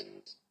horizon.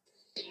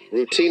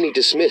 Routinely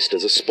dismissed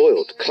as a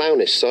spoilt,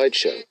 clownish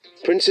sideshow,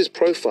 Prince's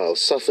profile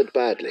suffered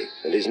badly,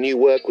 and his new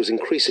work was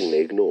increasingly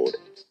ignored.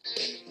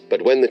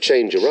 But when the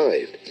change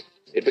arrived,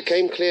 it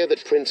became clear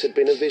that Prince had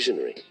been a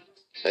visionary,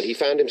 and he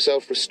found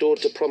himself restored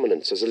to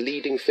prominence as a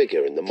leading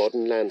figure in the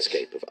modern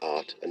landscape of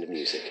art and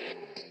music.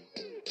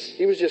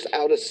 He was just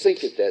out of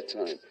sync at that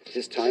time.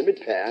 His time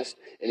had passed,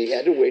 and he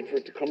had to wait for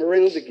it to come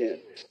around again,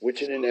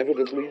 which it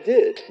inevitably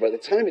did. By the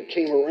time it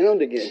came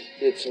around again,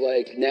 it's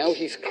like now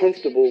he's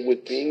comfortable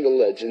with being a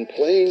legend,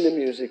 playing the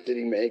music that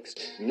he makes,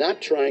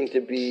 not trying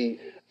to be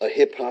a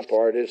hip-hop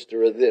artist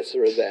or a this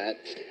or a that,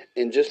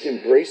 and just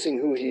embracing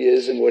who he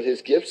is and what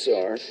his gifts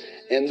are.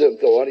 And the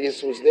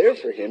audience was there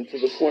for him to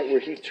the point where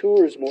he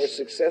tours more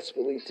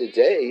successfully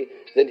today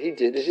than he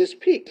did at his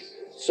peak.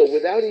 So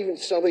without even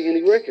selling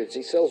any records,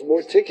 he sells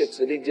more tickets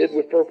than he did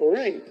with Purple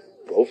Rain.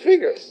 Go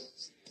figure.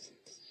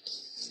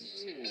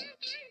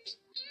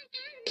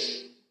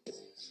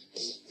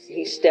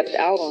 He stepped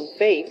out on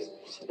faith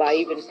by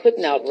even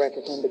putting out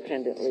records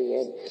independently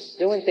and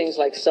doing things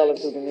like selling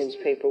through the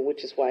newspaper,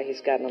 which is why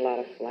he's gotten a lot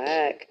of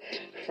flack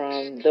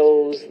from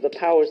the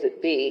powers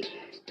that be.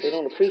 They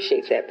don't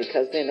appreciate that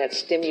because then that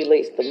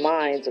stimulates the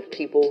minds of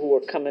people who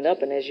are coming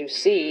up. And as you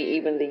see,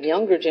 even the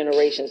younger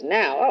generations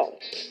now, oh,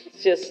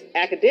 it's just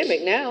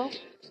academic now.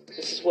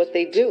 This is what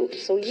they do.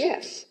 So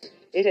yes,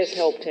 it has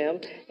helped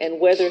him. And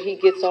whether he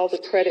gets all the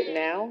credit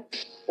now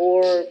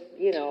or,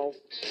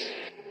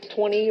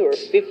 20 or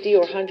 50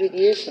 or 100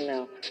 years from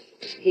now,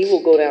 he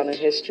will go down in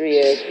history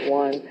as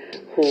one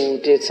who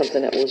did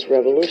something that was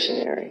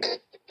revolutionary.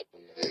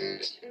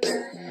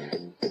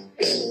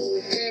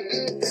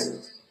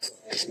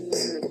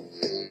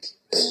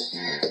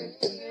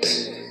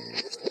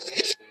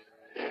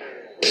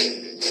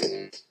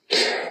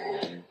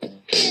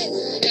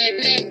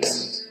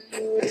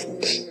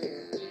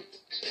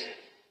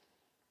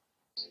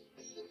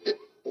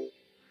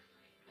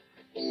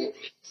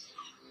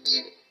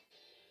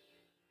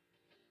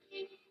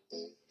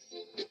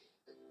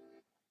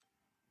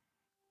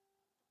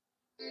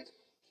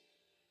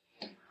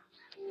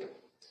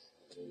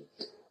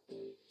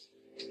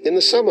 In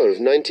the summer of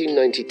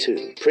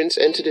 1992, Prince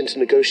entered into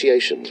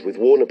negotiations with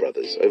Warner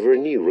Brothers over a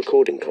new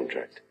recording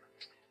contract.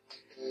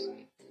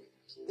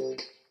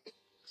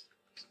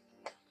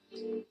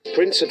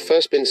 Prince had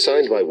first been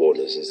signed by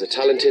Warner's as a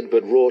talented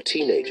but raw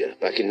teenager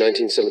back in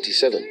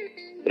 1977,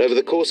 but over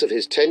the course of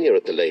his tenure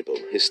at the label,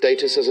 his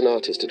status as an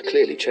artist had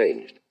clearly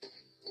changed.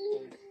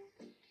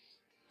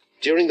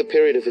 During the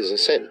period of his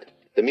ascent,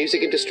 the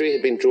music industry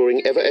had been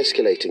drawing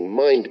ever-escalating,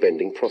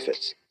 mind-bending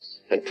profits,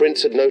 and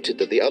Prince had noted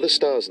that the other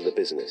stars in the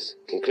business,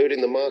 including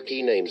the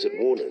marquee names at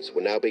Warner's,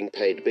 were now being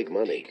paid big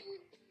money.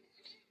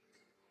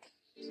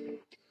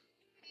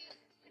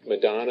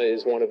 Madonna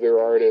is one of their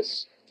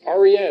artists.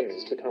 R.E.M.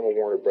 has become a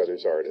Warner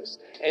Brothers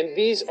artist. And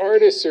these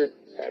artists are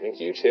having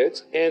huge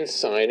hits and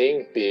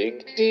signing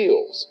big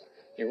deals.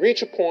 You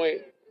reach a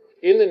point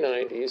in the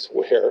 90s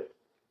where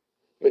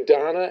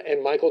Madonna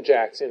and Michael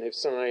Jackson have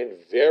signed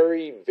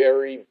very,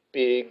 very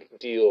big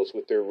deals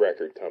with their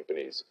record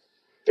companies.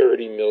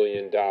 $30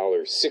 million,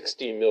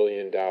 $60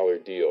 million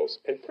deals.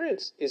 And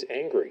Prince is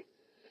angry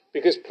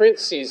because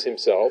Prince sees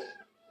himself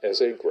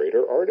as a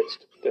greater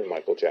artist than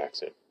Michael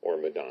Jackson or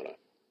Madonna.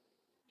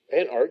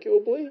 And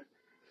arguably,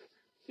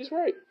 he's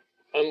right.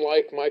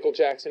 Unlike Michael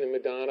Jackson and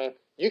Madonna,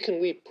 you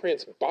can leave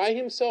Prince by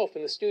himself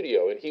in the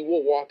studio and he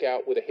will walk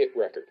out with a hit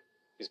record.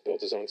 He's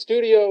built his own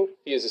studio,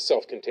 he is a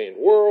self-contained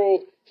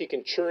world, he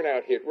can churn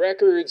out hit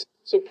records,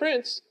 so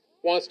Prince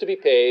wants to be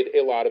paid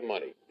a lot of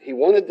money. He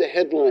wanted the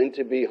headline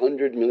to be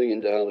 $100 million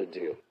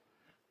deal.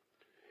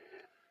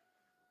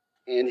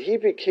 And he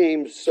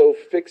became so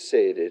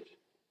fixated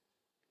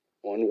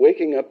on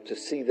waking up to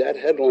see that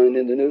headline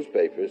in the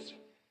newspapers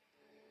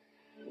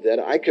that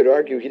I could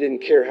argue he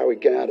didn't care how he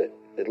got it,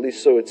 at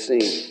least so it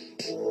seemed.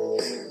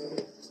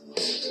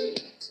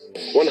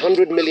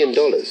 $100 million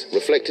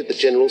reflected the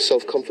general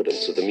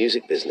self-confidence of the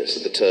music business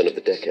at the turn of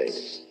the decade.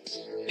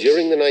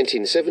 During the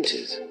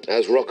 1970s,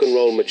 as rock and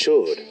roll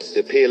matured, the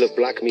appeal of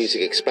black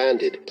music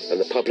expanded, and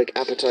the public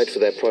appetite for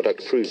their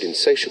product proved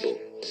insatiable,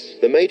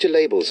 the major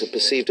labels had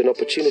perceived an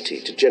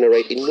opportunity to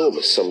generate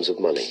enormous sums of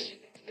money.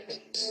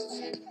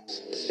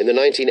 In the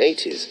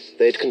 1980s,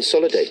 they had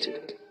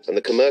consolidated, and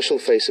the commercial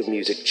face of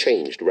music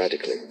changed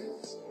radically.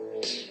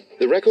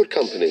 The record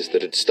companies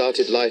that had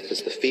started life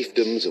as the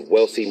fiefdoms of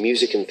wealthy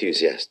music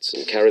enthusiasts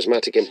and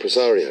charismatic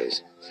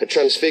impresarios had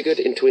transfigured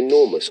into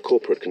enormous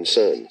corporate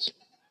concerns.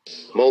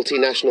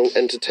 Multinational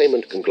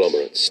entertainment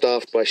conglomerates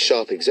staffed by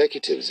sharp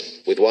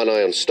executives with one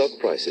eye on stock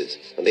prices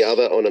and the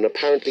other on an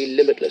apparently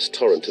limitless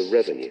torrent of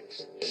revenue.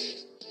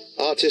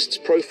 Artists'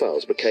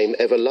 profiles became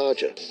ever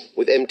larger,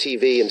 with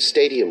MTV and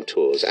stadium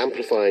tours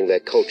amplifying their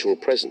cultural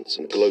presence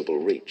and global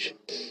reach.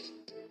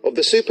 Of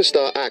the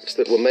superstar acts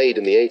that were made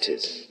in the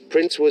 80s,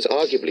 Prince was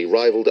arguably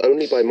rivaled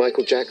only by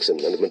Michael Jackson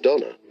and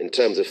Madonna in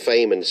terms of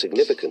fame and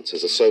significance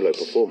as a solo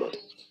performer.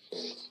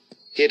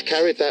 He had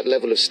carried that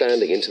level of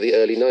standing into the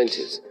early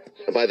 90s,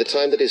 and by the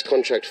time that his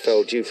contract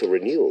fell due for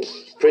renewal,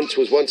 Prince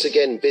was once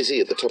again busy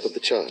at the top of the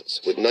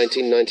charts with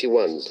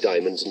 1991's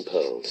Diamonds and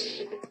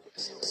Pearls.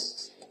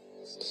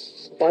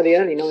 By the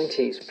early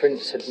 90s,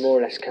 Prince had more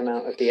or less come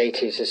out of the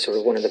 80s as sort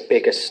of one of the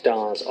biggest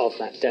stars of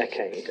that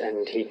decade,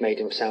 and he'd made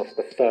himself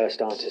the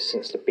first artist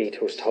since the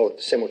Beatles to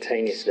hold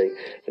simultaneously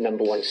the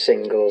 #1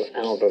 single,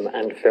 album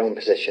and film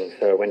position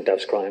for When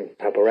Doves Cry and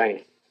Purple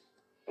Rain.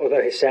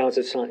 Although his sales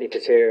had slightly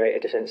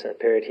deteriorated since that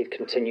period, he'd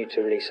continued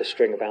to release a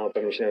string of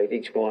albums, you know,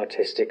 each more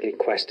artistically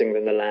questing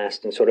than the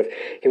last, and sort of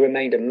he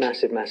remained a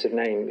massive, massive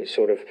name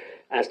sort of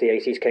as the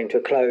 80s came to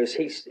a close.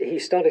 He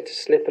started to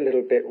slip a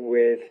little bit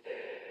with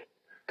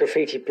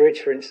Graffiti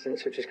Bridge, for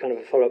instance, which is kind of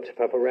a follow-up to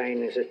Purple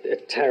Rain, is a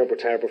terrible,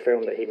 terrible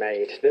film that he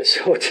made that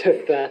sort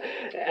of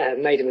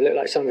made him look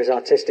like some of his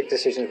artistic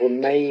decisions were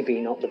maybe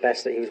not the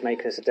best that he was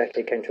making as the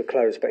decade came to a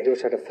close, but he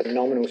also had a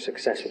phenomenal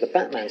success with the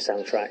Batman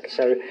soundtrack.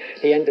 So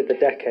he ended the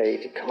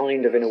decade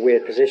kind of in a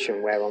weird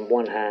position where on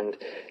one hand,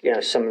 you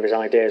know, some of his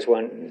ideas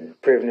weren't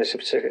proven as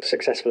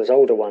successful as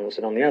older ones,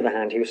 and on the other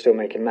hand, he was still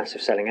making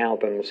massive selling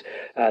albums.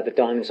 The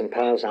Diamonds and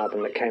Pearls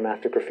album that came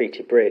after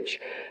Graffiti Bridge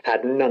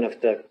had none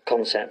of the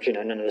concept, you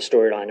know, none of the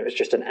storyline. It was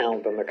just an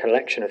album, a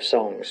collection of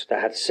songs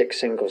that had 6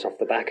 singles off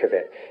the back of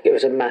it. It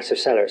was a massive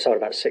seller. It sold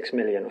about 6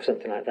 million or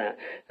something like that.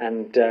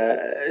 And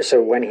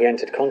so when he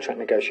entered contract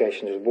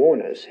negotiations with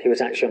Warner's, he was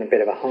actually on a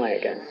bit of a high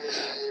again.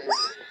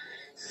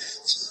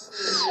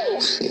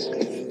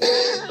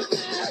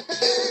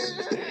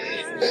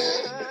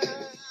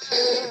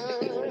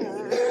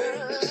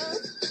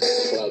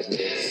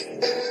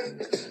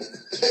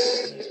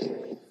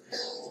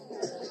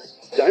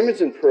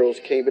 Diamonds and Pearls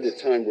came at a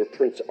time where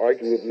Prince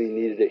arguably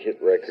needed a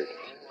hit record.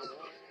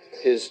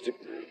 His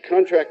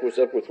contract was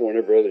up with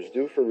Warner Brothers,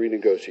 due for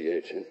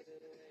renegotiation.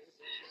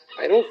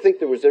 I don't think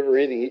there was ever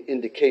any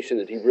indication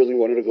that he really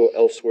wanted to go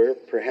elsewhere.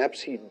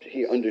 Perhaps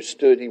he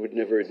understood, he would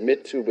never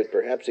admit to, but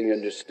perhaps he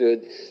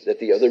understood that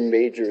the other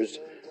majors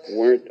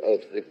weren't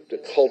of the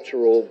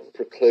cultural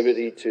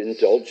proclivity to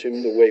indulge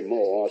him the way Mo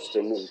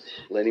Austin and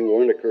Lenny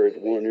Waronker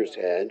at Warner's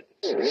had.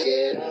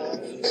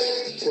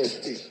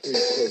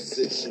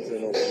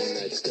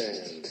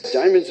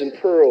 Diamonds and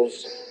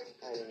Pearls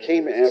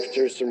came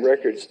after some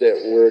records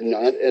that were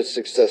not as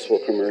successful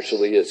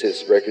commercially as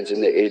his records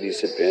in the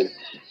 80s had been.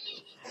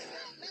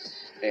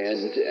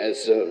 And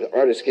as an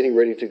artist getting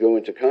ready to go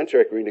into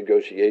contract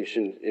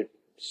renegotiation, it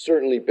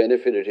certainly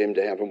benefited him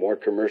to have a more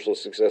commercial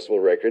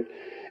successful record.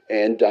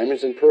 And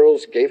Diamonds and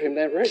Pearls gave him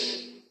that right.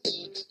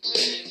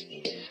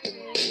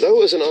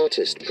 Though as an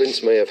artist,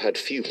 Prince may have had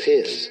few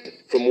peers,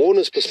 from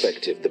Warner's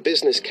perspective, the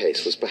business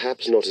case was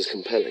perhaps not as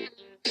compelling.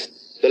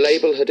 The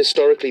label had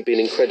historically been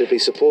incredibly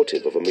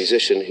supportive of a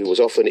musician who was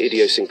often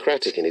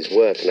idiosyncratic in his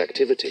work and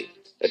activity,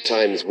 at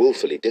times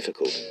willfully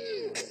difficult.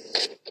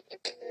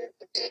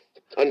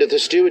 Under the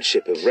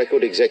stewardship of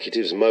record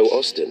executives Mo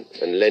Austin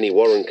and Lenny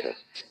Waronker,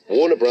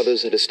 Warner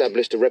Brothers had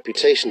established a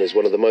reputation as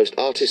one of the most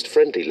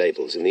artist-friendly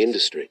labels in the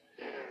industry.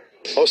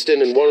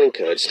 Austin and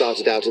Waronker had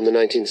started out in the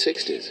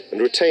 1960s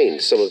and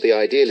retained some of the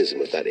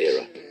idealism of that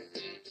era.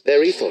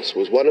 Their ethos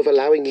was one of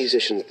allowing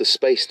musicians the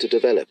space to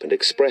develop and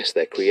express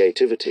their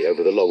creativity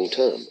over the long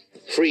term,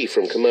 free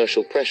from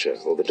commercial pressure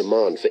or the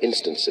demand for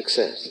instant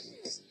success.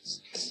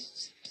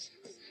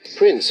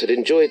 Prince had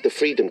enjoyed the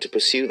freedom to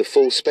pursue the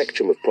full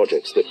spectrum of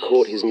projects that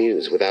caught his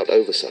muse without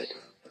oversight.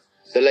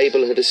 The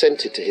label had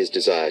assented to his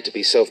desire to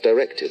be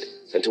self-directed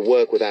and to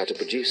work without a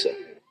producer.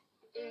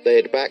 They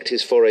had backed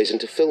his forays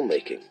into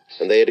filmmaking,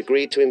 and they had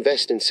agreed to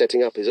invest in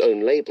setting up his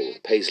own label,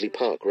 Paisley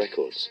Park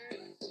Records.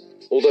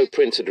 Although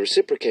Prince had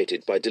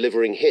reciprocated by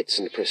delivering hits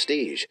and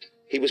prestige,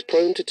 he was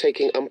prone to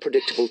taking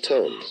unpredictable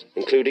turns,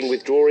 including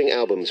withdrawing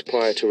albums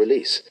prior to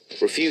release,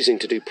 refusing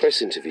to do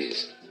press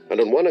interviews, and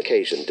on one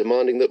occasion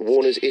demanding that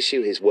Warner's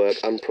issue his work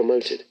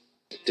unpromoted,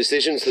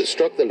 decisions that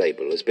struck the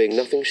label as being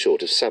nothing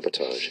short of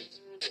sabotage.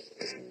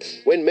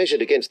 When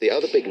measured against the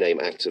other big-name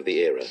acts of the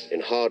era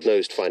in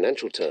hard-nosed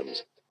financial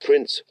terms,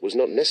 Prince was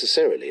not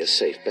necessarily a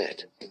safe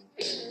bet.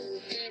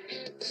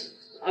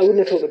 I wouldn't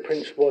have thought that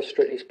Prince was,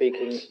 strictly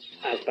speaking,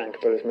 as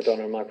bankable as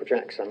Madonna and Michael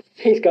Jackson.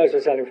 These guys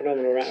were selling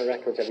phenomenal amount of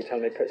records every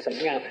time they put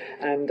something out,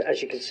 and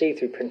as you can see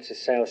through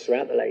Prince's sales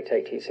throughout the late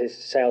 80s, his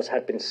sales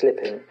had been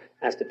slipping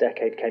as the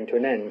decade came to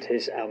an end.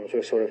 His albums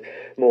were sort of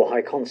more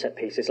high-concept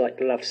pieces, like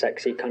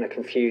Lovesexy kind of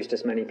confused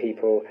as many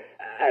people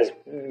as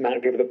the amount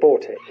of people that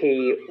bought it.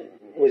 He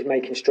was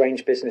making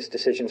strange business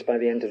decisions by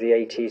the end of the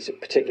 80s,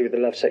 particularly with the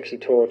Lovesexy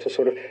tour, to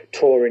sort of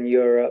tour in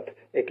Europe,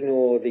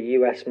 ignore the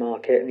US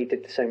market, and he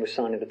did the same with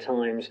Sign of the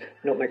Times,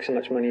 not make so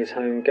much money at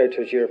home, go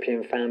to his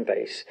European fan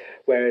base,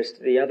 whereas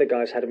the other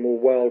guys had a more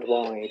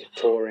worldwide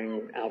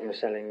touring,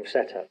 album-selling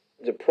setup.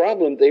 The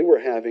problem they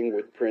were having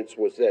with Prince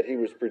was that he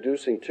was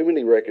producing too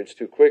many records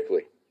too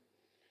quickly,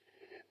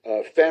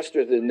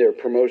 faster than their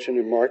promotion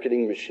and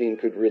marketing machine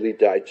could really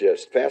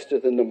digest, faster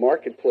than the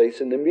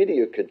marketplace and the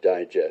media could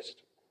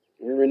digest.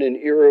 We were in an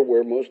era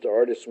where most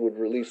artists would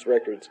release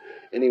records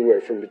anywhere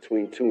from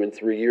between 2 and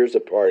 3 years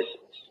apart,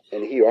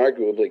 and he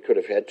arguably could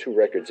have had 2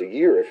 records a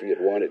year if he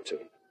had wanted to.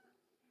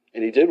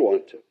 And he did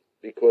want to,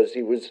 because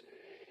he was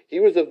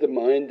of the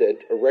mind that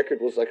a record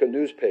was like a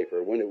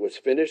newspaper. When it was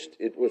finished,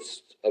 it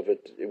was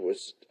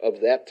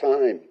of that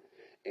time.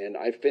 And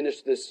I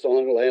finished this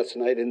song last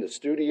night in the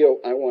studio.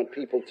 I want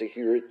people to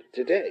hear it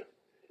today.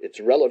 It's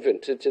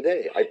relevant to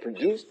today. I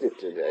produced it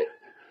today.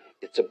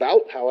 It's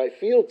about how I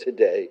feel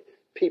today.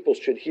 People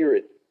should hear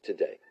it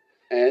today.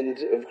 And,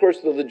 of course,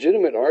 the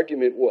legitimate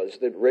argument was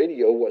that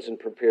radio wasn't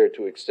prepared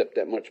to accept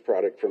that much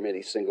product from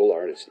any single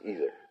artist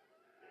either.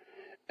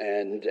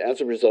 And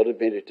as a result, it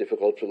made it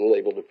difficult for the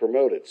label to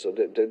promote it. So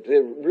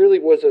there really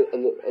was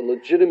a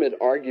legitimate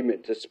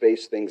argument to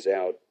space things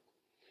out.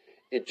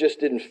 It just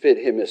didn't fit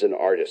him as an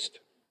artist.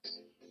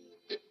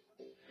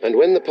 And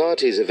when the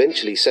parties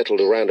eventually settled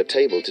around a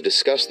table to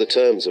discuss the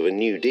terms of a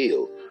new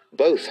deal,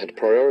 both had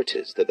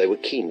priorities that they were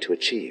keen to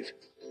achieve.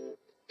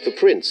 For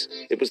Prince,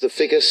 it was the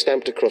figure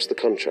stamped across the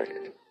contract,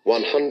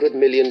 $100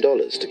 million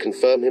to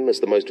confirm him as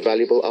the most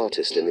valuable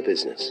artist in the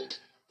business.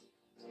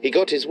 He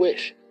got his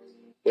wish.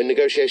 When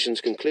negotiations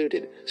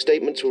concluded,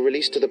 statements were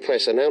released to the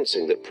press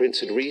announcing that Prince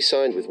had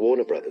re-signed with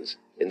Warner Brothers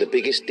in the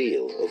biggest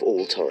deal of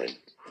all time.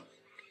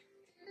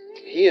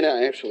 He and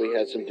I actually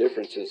had some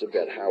differences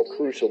about how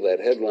crucial that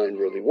headline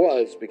really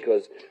was,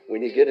 because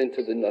when you get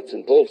into the nuts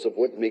and bolts of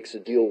what makes a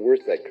deal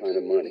worth that kind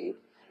of money,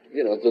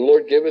 you know, the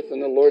Lord giveth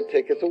and the Lord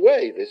taketh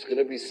away. There's going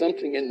to be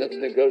something in those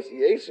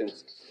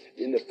negotiations,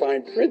 in the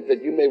fine print,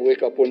 that you may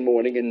wake up one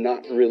morning and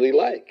not really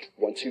like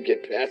once you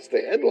get past the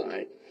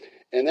headline.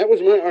 And that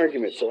was my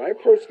argument. So I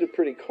approached it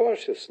pretty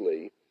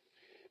cautiously,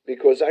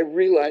 because I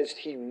realized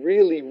he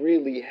really,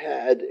 really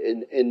had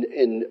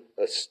an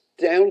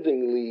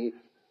astoundingly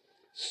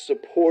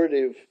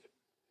supportive,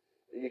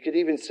 you could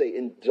even say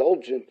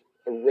indulgent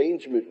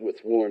arrangement with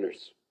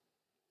Warner's.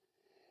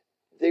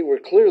 They were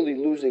clearly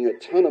losing a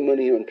ton of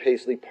money on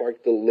Paisley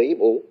Park, the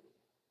label,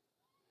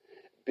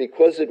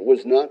 because it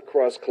was not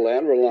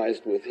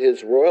cross-collateralized with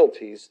his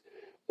royalties.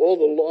 All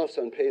the loss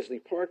on Paisley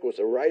Park was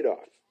a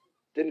write-off.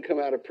 Didn't come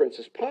out of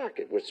Prince's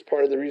pocket, which was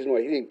part of the reason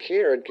why he didn't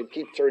care and could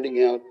keep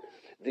turning out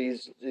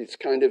these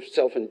kind of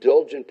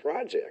self-indulgent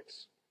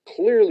projects.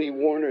 Clearly,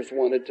 Warner's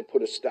wanted to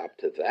put a stop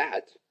to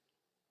that.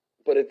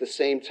 But at the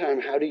same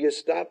time, how do you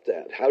stop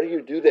that? How do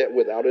you do that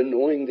without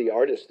annoying the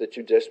artist that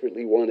you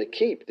desperately want to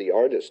keep? The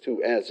artist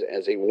who, as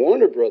a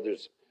Warner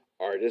Brothers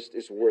artist,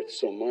 is worth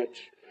so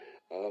much,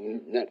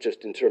 not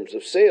just in terms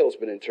of sales,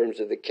 but in terms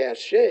of the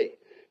cachet.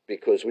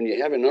 Because when you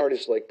have an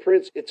artist like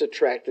Prince, it's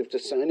attractive to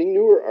signing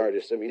newer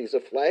artists. I mean, he's a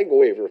flag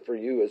waver for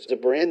you as a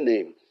brand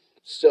name.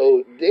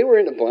 So they were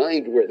in a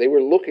bind where they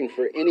were looking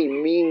for any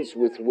means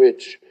with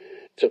which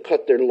to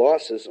cut their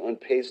losses on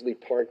Paisley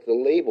Park, the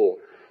label,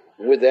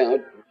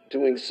 without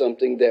doing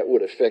something that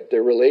would affect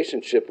their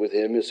relationship with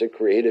him as a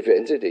creative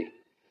entity.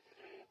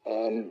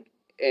 And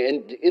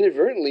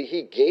inadvertently,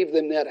 he gave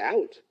them that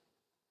out.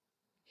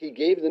 He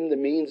gave them the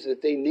means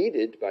that they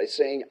needed by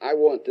saying, I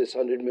want this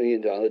 $100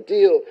 million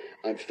deal.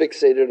 I'm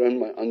fixated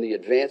on the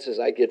advances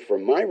I get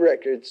from my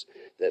records.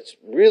 That's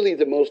really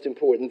the most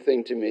important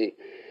thing to me.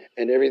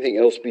 And everything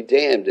else be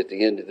damned at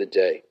the end of the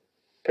day.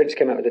 Prince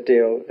came out with a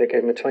deal that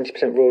gave him a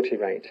 20% royalty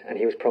rate, and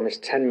he was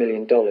promised $10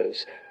 million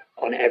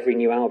on every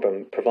new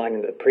album,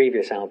 providing that the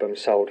previous album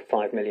sold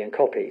 5 million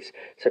copies.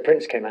 So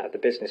Prince came out of the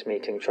business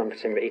meeting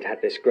trumpeting that he'd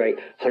had this great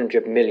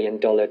 $100 million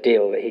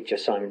deal that he'd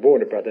just signed with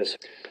Warner Brothers.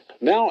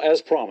 Now,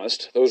 as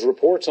promised, those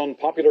reports on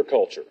popular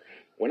culture.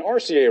 When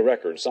RCA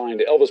Records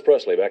signed Elvis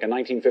Presley back in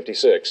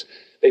 1956,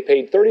 they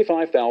paid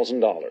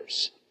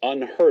 $35,000,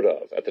 unheard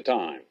of at the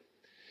time.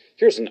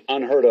 Here's an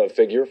unheard of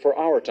figure for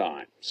our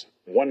times,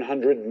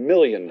 $100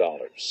 million.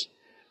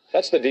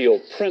 That's the deal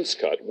Prince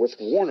cut with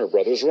Warner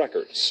Brothers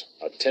Records.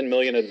 A $10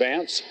 million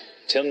advance,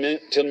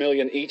 $10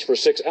 million each for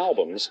 6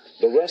 albums,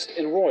 the rest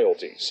in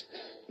royalties.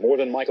 More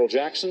than Michael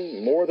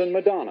Jackson, more than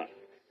Madonna.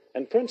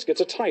 And Prince gets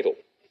a title,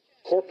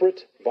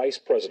 Corporate Vice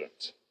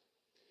President.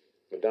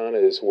 Madonna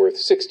is worth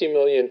 $60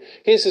 million.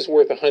 His is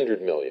worth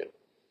 $100 million.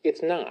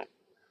 It's not.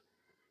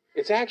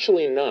 It's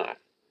actually not.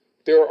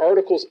 There are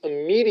articles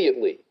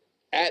immediately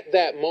at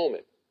that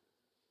moment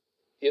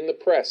in the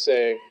press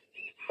saying,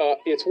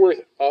 it's worth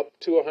up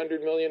to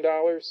 $100 million.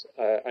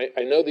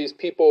 I know these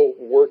people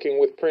working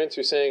with Prince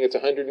are saying it's a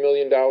 $100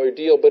 million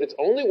deal, but it's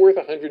only worth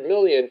 $100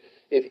 million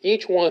if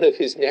each one of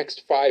his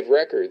next 5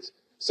 records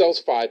sells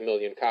 5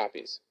 million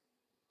copies.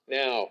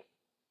 Now,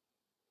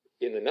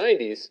 in the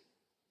 90s,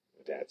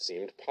 that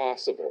seemed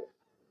possible.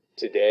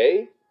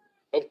 Today,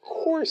 of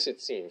course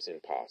it seems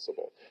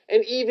impossible.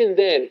 And even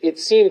then, it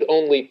seemed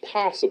only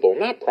possible,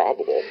 not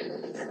probable.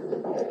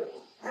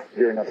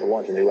 Gearing up to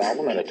launch a new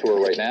album and a tour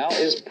right now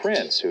is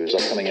Prince, whose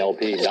upcoming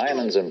LP,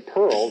 Diamonds and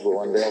Pearls,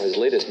 will unveil his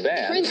latest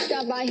band. Prince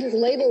stopped by his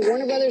label,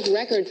 Warner Brothers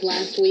Records,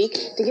 last week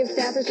to give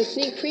staffers a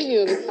sneak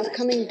preview of his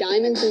upcoming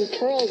Diamonds and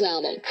Pearls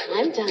album.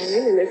 I'm Diamond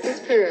and this is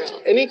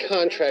Pearl. Any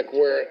contract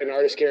where an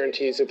artist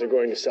guarantees that they're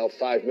going to sell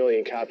 5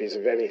 million copies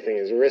of anything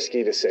is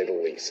risky, to say the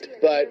least.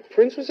 But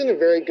Prince was in a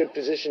very good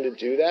position to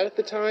do that at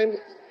the time.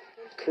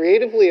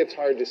 Creatively, it's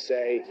hard to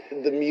say.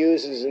 The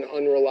muse is an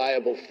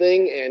unreliable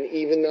thing, and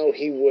even though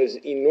he was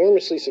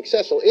enormously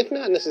successful, if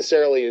not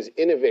necessarily as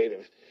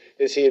innovative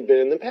as he had been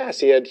in the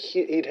past,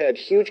 he'd had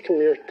huge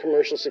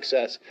commercial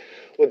success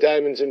with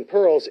Diamonds and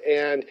Pearls,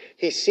 and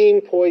he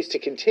seemed poised to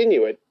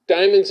continue it.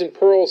 Diamonds and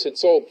Pearls had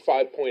sold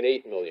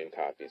 5.8 million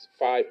copies.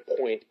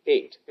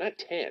 5.8, not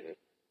 10,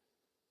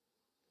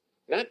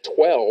 not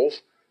 12,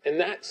 and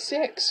not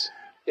 6.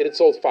 It had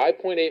sold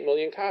 5.8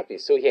 million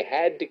copies, so he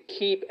had to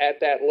keep at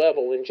that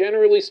level. And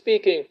generally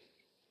speaking,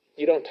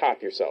 you don't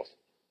top yourself.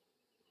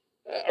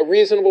 A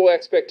reasonable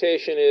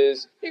expectation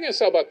is you're going to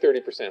sell about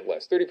 30%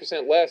 less.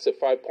 30% less at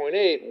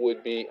 5.8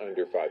 would be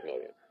under 5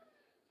 million.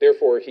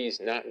 Therefore, he's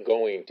not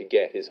going to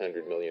get his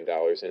 $100 million.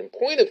 And in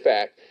point of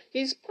fact,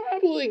 he's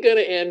probably going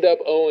to end up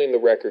owing the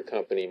record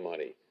company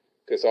money,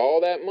 because all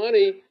that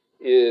money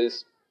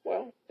is,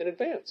 well, in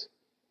advance.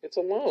 It's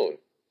a loan.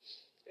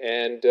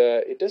 And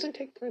it doesn't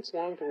take Prince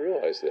long to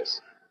realize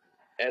this.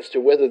 As to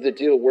whether the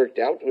deal worked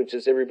out, which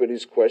is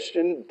everybody's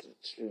question,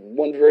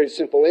 one very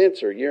simple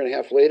answer. A year and a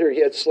half later,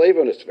 he had Slave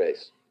on his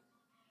face.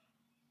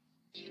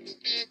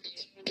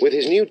 With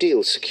his new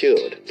deal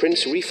secured,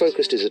 Prince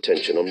refocused his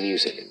attention on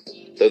music,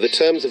 though the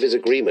terms of his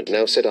agreement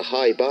now set a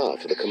high bar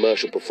for the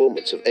commercial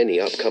performance of any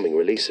upcoming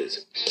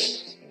releases.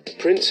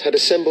 Prince had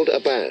assembled a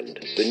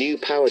band, the New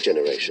Power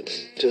Generation,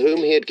 to whom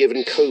he had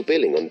given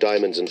co-billing on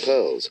Diamonds and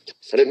Pearls,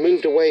 and had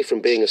moved away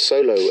from being a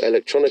solo,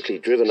 electronically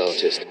driven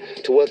artist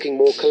to working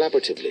more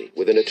collaboratively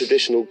within a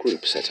traditional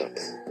group setup.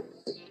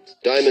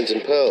 Diamonds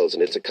and Pearls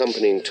and its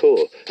accompanying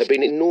tour had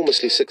been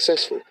enormously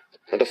successful,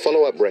 and a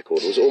follow-up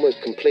record was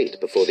almost complete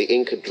before the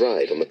ink had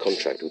dried on the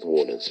contract with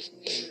Warner's.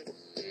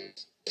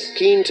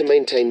 Keen to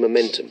maintain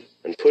momentum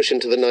and push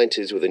into the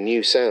 90s with a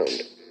new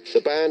sound, the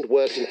band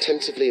worked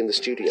intensively in the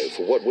studio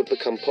for what would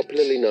become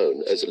popularly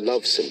known as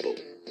Love Symbol,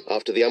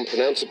 after the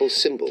unpronounceable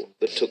symbol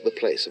that took the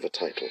place of a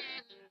title.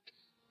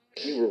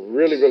 We were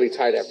really, really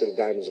tight after the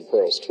Diamonds and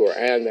Pearls tour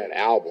and that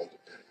album.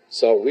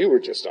 So we were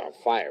just on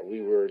fire.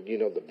 We were,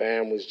 the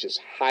band was just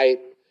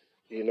hype,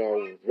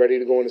 ready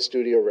to go in the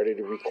studio, ready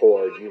to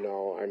record,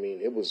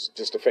 it was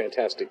just a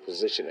fantastic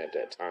position at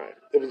that time.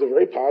 It was a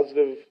very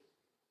positive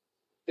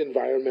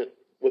environment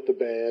with the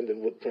band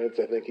and with Prince.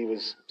 I think he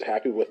was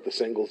happy with the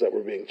singles that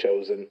were being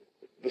chosen.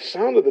 The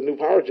sound of the New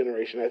Power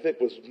Generation, I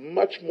think, was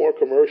much more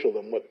commercial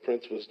than what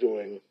Prince was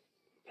doing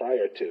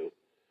prior to.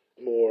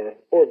 More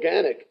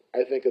organic,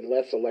 I think, and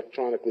less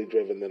electronically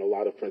driven than a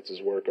lot of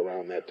Prince's work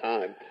around that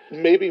time.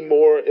 Maybe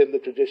more in the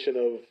tradition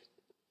of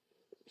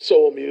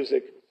soul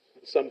music,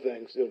 some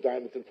things,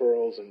 Diamonds and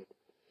Pearls, and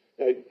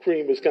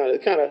Cream was kind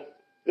of,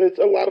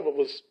 a lot of it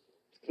was,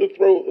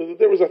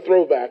 there was a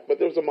throwback, but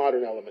there was a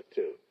modern element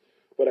too.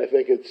 But I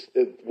think it's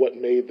what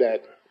made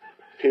that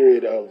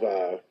period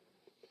of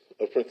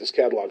Prince's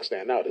catalog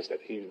stand out is that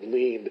he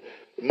leaned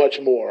much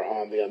more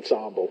on the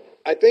ensemble.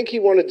 I think he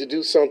wanted to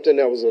do something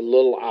that was a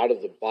little out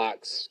of the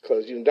box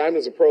because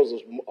Diamonds and Pearls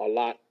was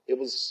it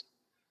was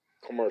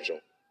commercial,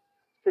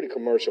 pretty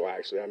commercial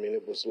actually.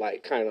 It was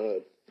like kind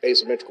of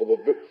asymmetrical,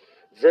 but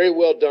very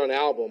well done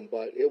album.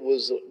 But it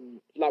was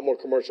a lot more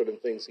commercial than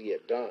things he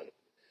had done.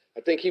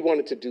 I think he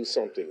wanted to do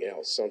something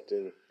else,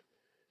 something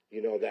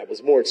that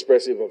was more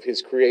expressive of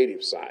his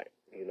creative side.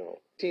 you know.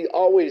 He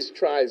always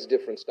tries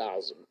different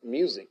styles of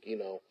music, you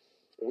know.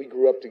 We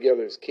grew up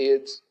together as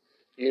kids.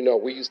 You know,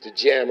 we used to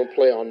jam and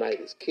play all night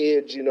as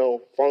kids, you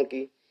know,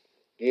 funky,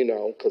 you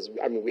know, because,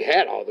 I mean, we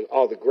had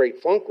all the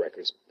great funk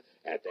records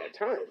at that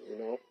time, you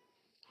know.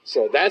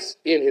 So that's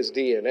in his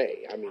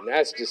DNA. I mean,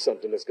 that's just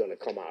something that's going to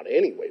come out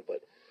anyway.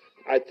 But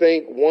I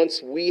think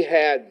once we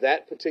had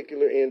that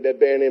particular that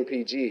band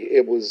MPG,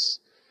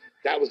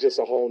 that was just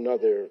a whole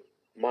nother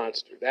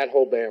monster. That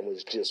whole band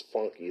was just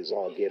funky as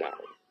all get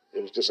out.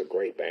 It was just a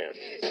great band.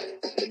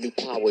 The new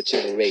power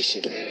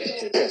generation,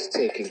 just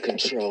taking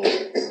control.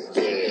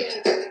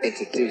 Yeah,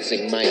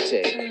 introducing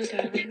Mighty.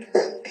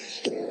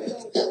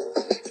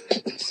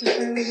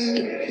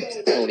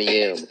 Tony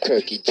M,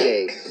 Kirky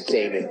J,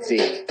 Damon D.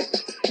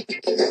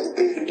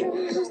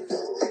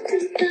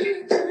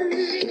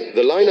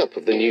 The lineup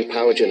of the new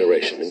power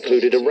generation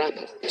included a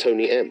rapper,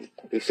 Tony M,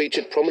 who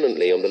featured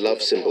prominently on the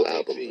Love Symbol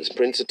album as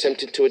Prince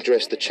attempted to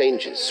address the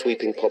changes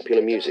sweeping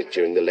popular music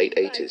during the late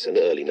 80s and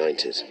early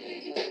 90s.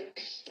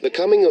 The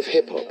coming of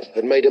hip-hop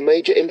had made a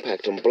major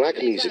impact on black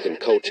music and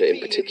culture in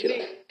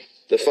particular.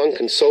 The funk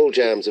and soul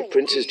jams of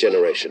Prince's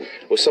generation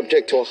were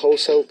subject to a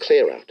wholesale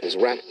clear-out as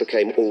rap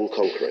became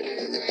all-conquering.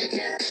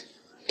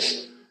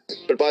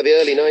 But by the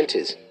early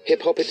 90s,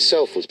 hip-hop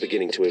itself was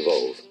beginning to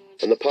evolve,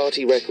 and the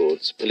party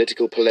records,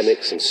 political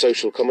polemics and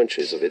social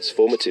commentaries of its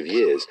formative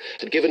years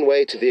had given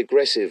way to the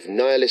aggressive,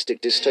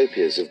 nihilistic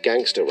dystopias of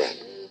gangster rap,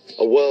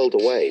 a world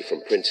away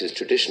from Prince's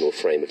traditional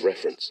frame of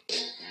reference.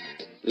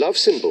 Love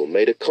Symbol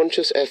made a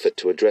conscious effort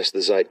to address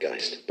the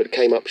zeitgeist, but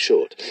came up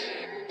short.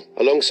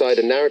 Alongside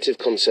a narrative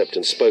concept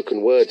and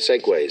spoken word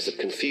segues that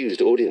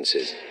confused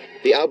audiences,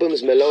 the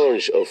album's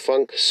melange of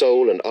funk,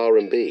 soul and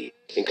R&B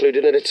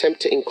included an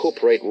attempt to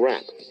incorporate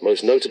rap,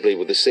 most notably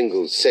with the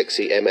singles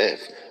Sexy MF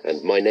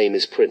and My Name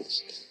is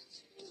Prince.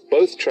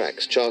 Both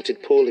tracks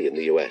charted poorly in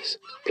the US,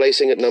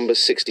 placing at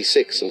numbers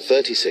 66 and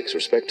 36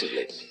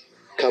 respectively.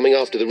 Coming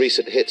after the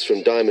recent hits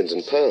from Diamonds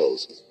and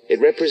Pearls, it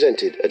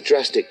represented a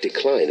drastic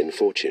decline in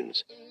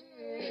fortunes.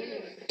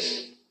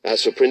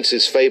 As for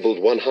Prince's fabled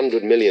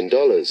 $100 million,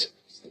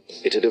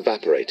 it had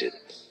evaporated.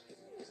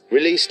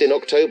 Released in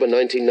October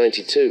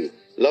 1992,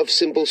 Love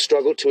Symbol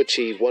struggled to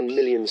achieve 1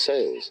 million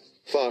sales,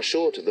 far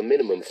short of the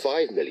minimum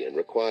 5 million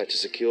required to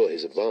secure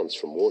his advance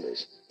from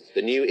Warner's.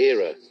 The new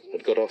era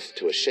had got off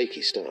to a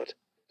shaky start.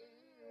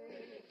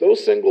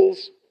 Those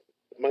singles,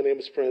 My Name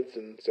is Prince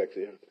and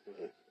Sexy,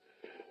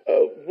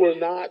 were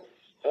not,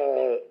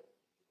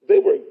 they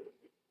were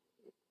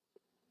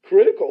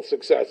critical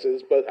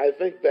successes, but I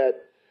think that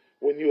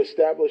when you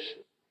establish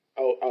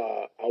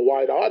a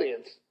wide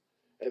audience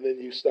and then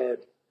you start,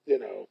 you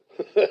know,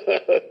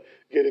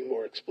 getting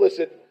more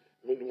explicit,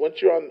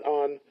 once you're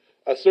on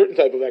a certain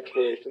type of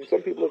exploration,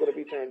 some people are going to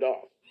be turned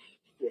off,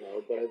 you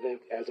know, but I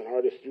think as an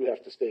artist, you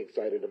have to stay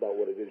excited about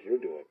what it is you're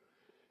doing.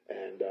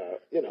 And,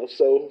 you know,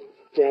 so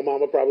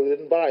Grandmama probably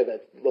didn't buy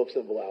that Love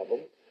Symbol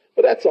album,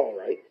 but that's all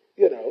right.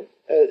 You know,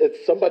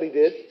 somebody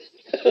did.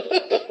 Beginning,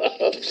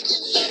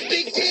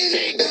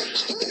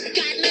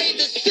 God made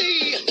the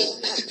sea,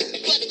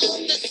 but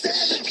on the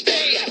seventh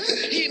day,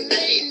 He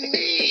made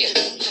me.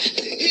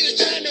 He was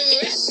trying to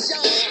rest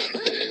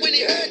on when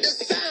He heard the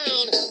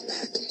sound.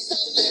 So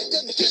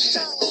let the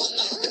guitar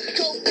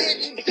go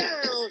getting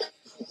down.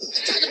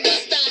 Tried to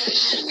bust a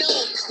high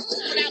note,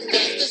 but I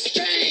bust the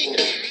string.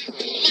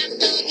 My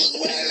dog was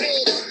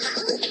worried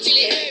till he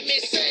heard me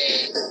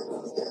say,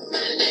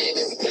 my name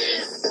is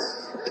Prince.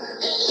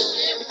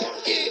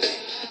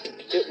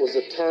 It was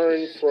a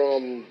turn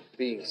from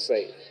being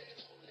safe.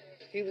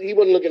 He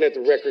wasn't looking at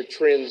the record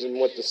trends and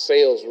what the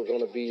sales were going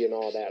to be and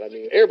all that. I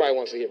mean, everybody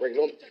wants to hit records.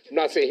 I'm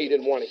not saying he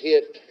didn't want to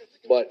hit,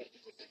 but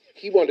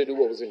he wanted to do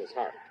what was in his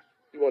heart.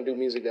 He wanted to do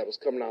music that was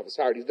coming out of his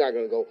heart. He's not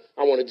going to go,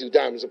 I want to do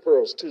Diamonds and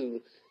Pearls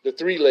too. The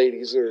Three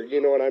Ladies, or,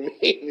 you know what I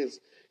mean?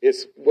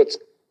 It's what's,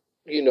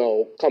 you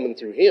know, coming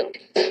through him.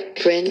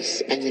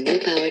 Prince and the new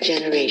power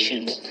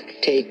generation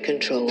take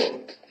control.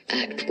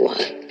 Act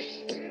 1.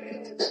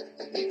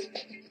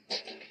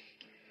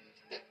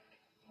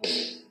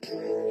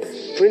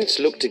 Prince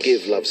looked to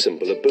give Love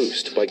Symbol a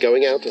boost by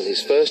going out on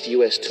his first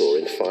US tour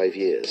in 5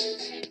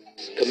 years.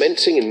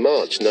 Commencing in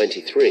March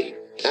 '93,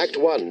 Act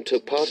 1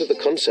 took part of the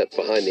concept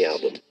behind the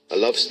album, a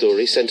love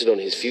story centered on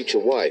his future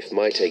wife,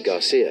 Maite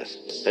Garcia,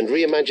 and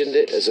reimagined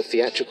it as a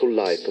theatrical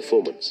live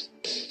performance.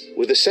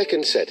 With a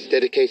second set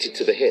dedicated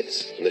to the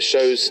hits and the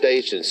shows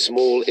staged in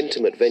small,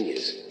 intimate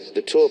venues,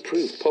 the tour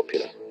proved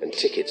popular and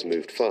tickets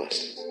moved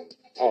fast.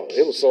 Oh,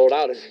 it was sold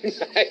out every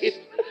night.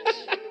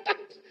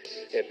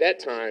 At that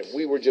time,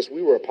 we were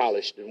a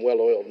polished and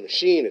well-oiled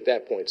machine at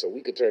that point, so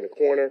we could turn a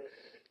corner,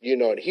 you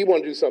know, and he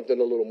wanted to do something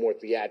a little more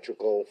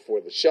theatrical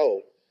for the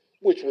show,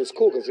 which was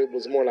cool because it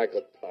was more like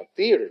a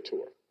theater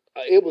tour.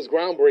 It was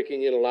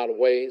groundbreaking in a lot of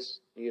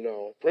ways, you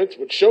know. Prince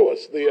would show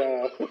us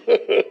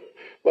the,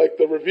 like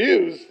the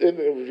reviews, and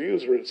the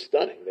reviews were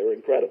stunning. They were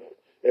incredible.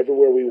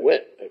 Everywhere we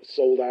went, it was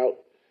sold out,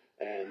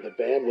 and the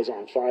band was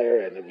on fire,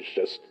 and it was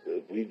just,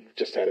 we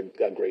just had a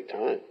great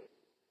time.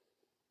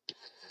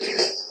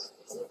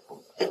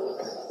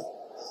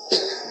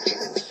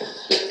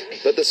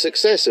 But the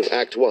success of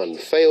Act One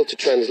failed to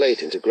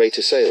translate into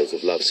greater sales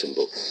of Love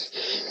Symbol.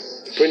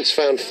 Prince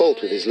found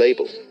fault with his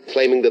label,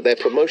 claiming that their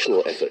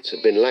promotional efforts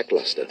had been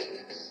lackluster.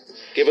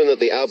 Given that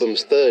the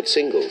album's third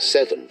single,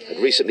 Seven, had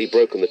recently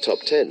broken the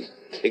top 10,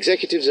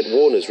 executives at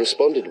Warner's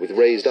responded with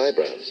raised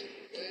eyebrows.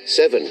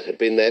 Seven had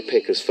been their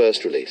pick as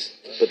first release,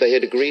 but they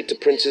had agreed to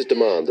Prince's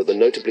demand that the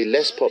notably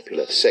less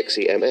popular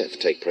Sexy MF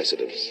take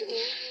precedence.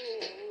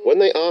 When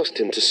they asked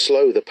him to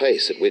slow the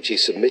pace at which he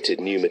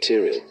submitted new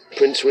material,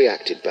 Prince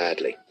reacted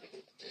badly,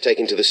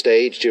 taking to the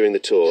stage during the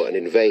tour and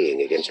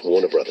inveighing against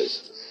Warner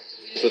Brothers.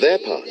 For their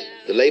part,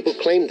 the label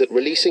claimed that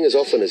releasing as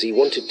often as he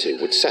wanted to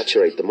would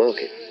saturate the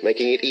market,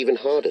 making it even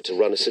harder to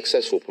run a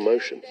successful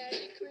promotion.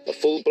 A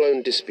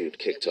full-blown dispute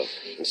kicked off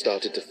and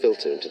started to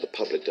filter into the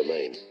public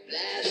domain.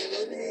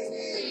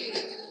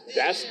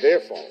 That's their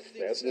fault.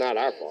 That's not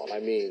our fault. I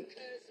mean,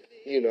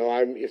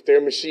 if their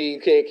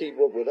machine can't keep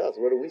up with us,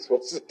 what are we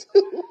supposed to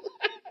do?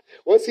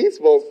 What's he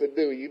supposed to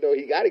do?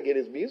 He got to get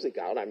his music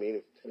out. I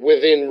mean,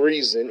 within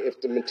reason, if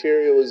the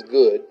material is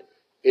good,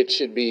 it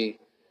should be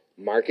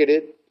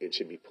marketed. It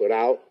should be put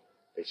out.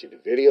 They should do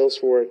videos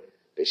for it.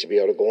 They should be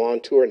able to go on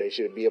tour, and they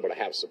should be able to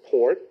have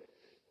support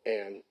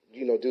and,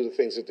 do the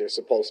things that they're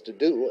supposed to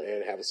do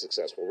and have a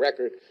successful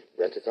record.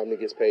 Record company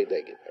gets paid,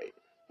 they get paid.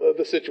 Well,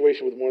 the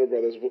situation with Warner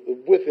Brothers,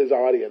 with his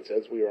audience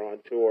as we were on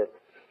tour,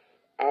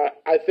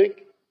 I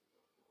think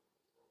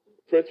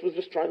Prince was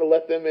just trying to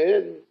let them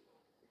in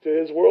to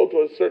his world to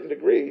a certain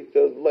degree,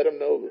 to let them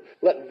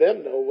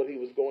know what he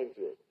was going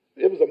through.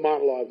 It was a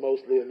monologue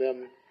mostly, and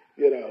them,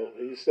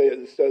 he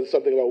says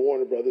something about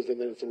Warner Brothers, and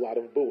then it's a lot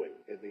of booing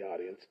in the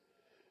audience.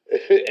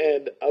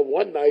 And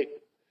one night,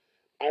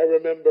 I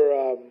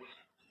remember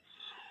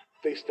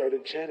they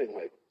started chanting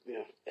like,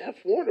 F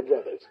Warner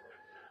Brothers.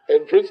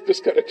 And Prince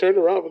just kind of turned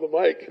around with the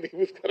mic, and he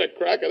was kind of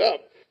cracking up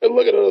and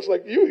looking at us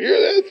like, you hear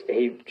this?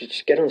 He'd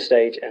just get on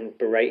stage and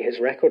berate his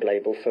record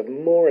label for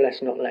more or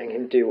less not letting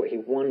him do what he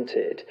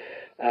wanted,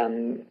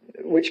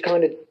 which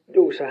kind of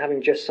also,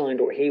 having just signed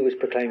what he was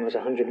proclaiming was a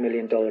 $100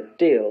 million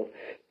deal,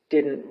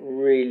 didn't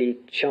really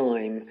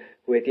chime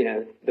with,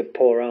 the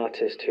poor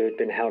artist who had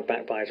been held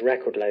back by his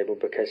record label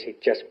because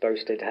he'd just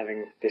boasted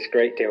having this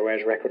great deal where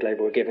his record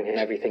label were giving him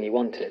everything he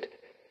wanted.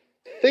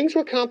 Things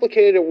were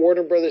complicated at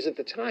Warner Brothers at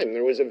the time.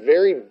 There was a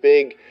very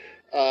big,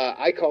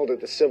 I called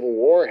it the Civil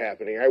War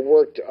happening. I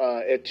worked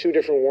at two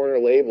different Warner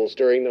labels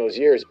during those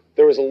years.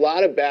 There was a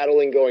lot of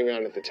battling going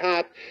on at the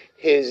top.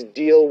 His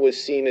deal was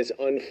seen as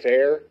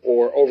unfair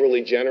or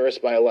overly generous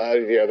by a lot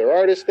of the other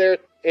artists there.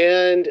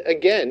 And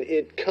again,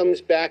 it comes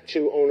back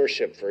to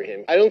ownership for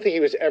him. I don't think he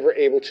was ever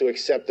able to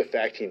accept the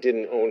fact he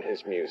didn't own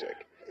his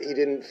music. He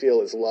didn't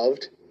feel as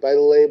loved by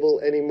the label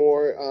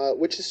anymore,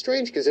 which is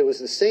strange because it was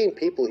the same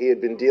people he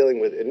had been dealing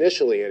with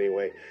initially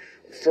anyway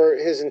for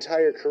his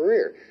entire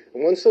career.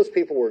 And once those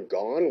people were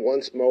gone,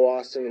 once Mo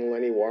Austin and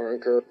Lenny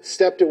Waronker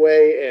stepped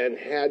away and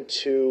had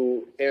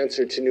to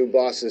answer to new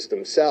bosses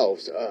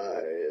themselves,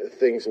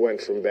 things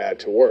went from bad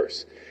to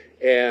worse.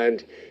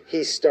 And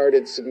he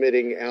started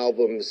submitting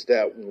albums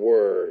that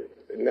were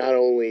not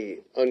only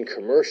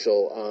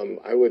uncommercial,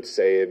 I would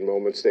say in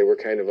moments they were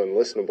kind of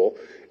unlistenable,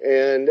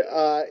 and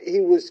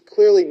he was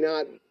clearly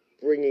not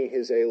bringing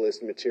his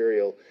A-list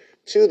material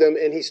to them,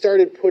 and he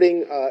started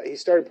putting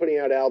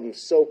out albums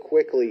so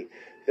quickly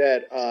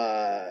that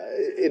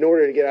in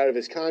order to get out of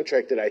his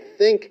contract, that I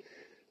think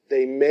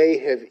they may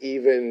have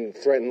even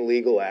threatened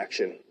legal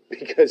action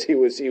because he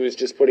was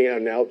just putting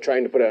out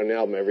trying to put out an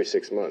album every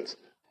 6 months.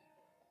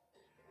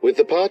 With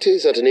the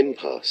parties at an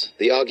impasse,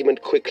 the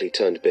argument quickly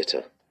turned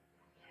bitter.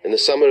 In the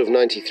summer of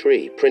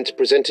 '93, Prince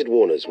presented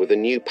Warner's with a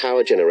new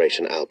Power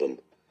Generation album,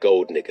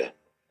 Gold Nigger.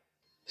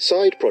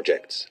 Side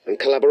projects and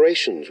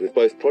collaborations with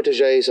both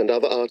protégés and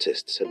other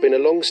artists had been a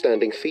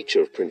long-standing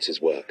feature of Prince's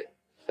work,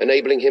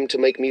 enabling him to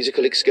make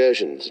musical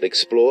excursions and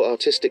explore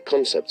artistic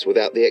concepts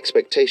without the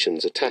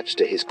expectations attached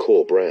to his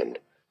core brand.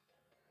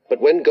 But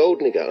when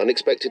Gold Nigger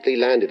unexpectedly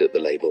landed at the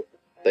label,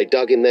 they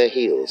dug in their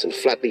heels and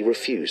flatly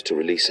refused to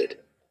release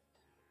it.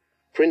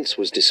 Prince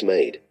was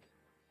dismayed.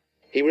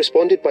 He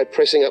responded by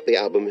pressing up the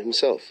album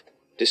himself,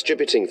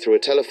 distributing through a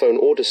telephone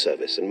order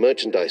service and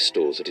merchandise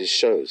stores at his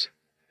shows.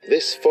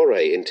 This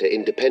foray into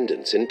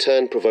independence in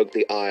turn provoked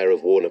the ire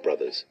of Warner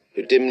Brothers,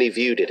 who dimly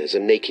viewed it as a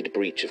naked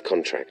breach of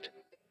contract.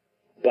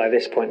 By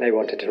this point, they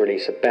wanted to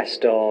release a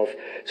best of,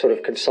 sort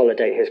of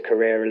consolidate his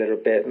career a little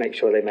bit, make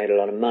sure they made a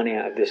lot of money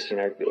out of this,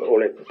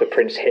 all of the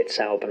Prince hits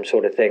album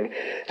sort of thing.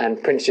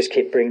 And Prince just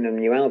kept bringing them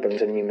new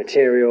albums and new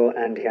material,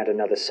 and he had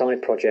another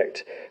side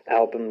project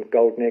album,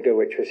 Gold Nigger,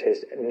 which was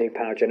his new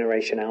Power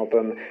Generation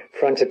album,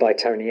 fronted by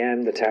Tony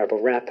M, the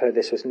terrible rapper.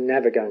 This was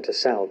never going to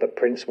sell, but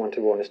Prince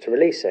wanted Warner to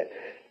release it.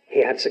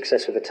 He had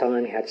success with The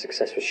Time, he had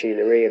success with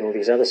Sheila E. and all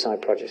these other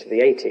side projects of the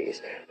 80s.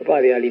 But by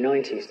the early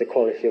 90s, the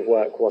quality of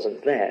work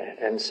wasn't there.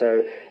 And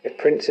so if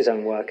Prince's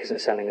own work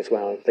isn't selling as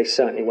well, they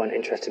certainly weren't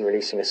interested in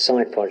releasing a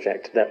side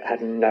project that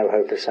had no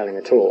hope of selling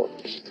at all.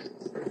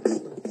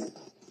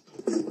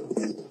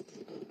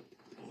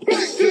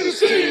 Back to the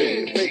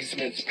scene.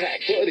 Basement's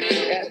packed, but if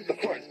you at the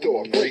front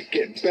door,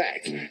 breaking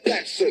backs.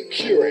 That's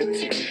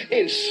security,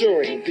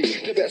 ensuring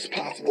the best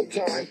possible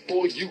time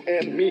for you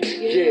and me.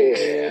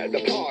 Yeah,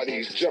 the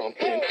party's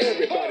jumping,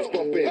 everybody's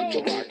bumping to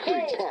Rock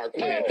Creek Park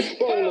when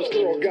Bonus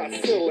Girl got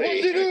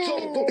silly.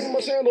 Jumped on my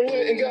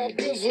chandelier and got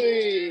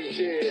busy.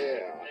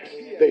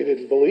 Yeah. They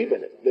didn't believe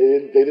in it.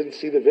 They didn't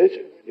see the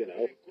vision, you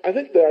know. I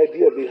think the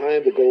idea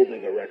behind the Gold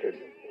Digger record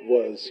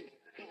was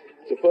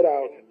to put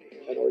out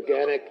an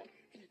organic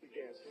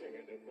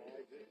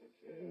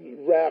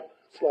rap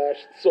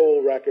 /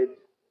 soul record,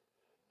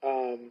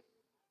 you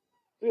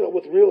know,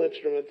 with real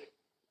instruments,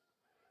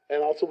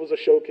 and also was a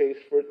showcase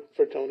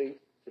for Tony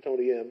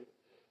M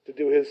to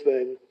do his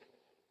thing.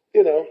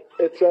 You know,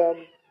 it's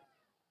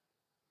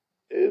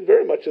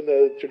very much in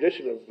the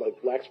tradition of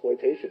like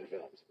blaxploitation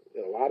films,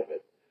 in a lot of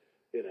it.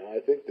 You know, I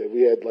think that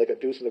we had like a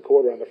deuce and a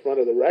quarter on the front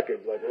of the record.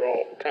 Like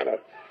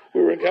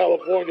we were in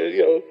California,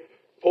 you know,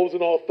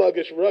 posing all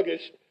thuggish,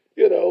 ruggish,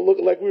 you know,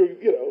 looking like we were,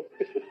 you know,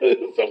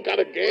 some kind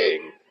of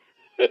gang.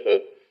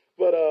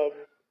 But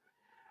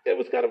it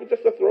was kind of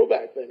just a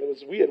throwback thing.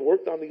 We had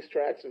worked on these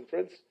tracks, and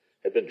Prince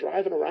had been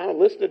driving around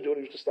listening to it.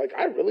 He was just like,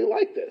 I really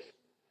like this.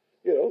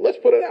 You know, let's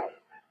put it out.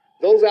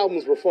 Those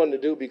albums were fun to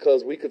do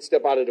because we could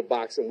step out of the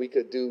box and we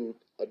could do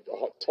a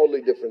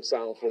totally different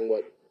sound from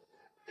what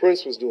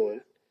Prince was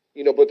doing.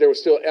 You know, but there were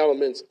still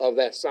elements of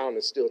that sound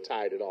that still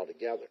tied it all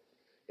together.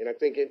 And I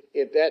think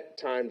at that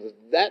time,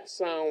 that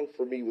sound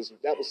for me was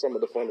some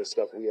of the funnest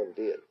stuff we ever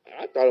did.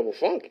 I thought it was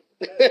funky.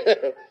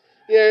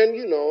 Yeah, and,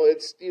 you know,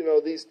 it's, you know,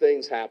 these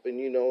things happen,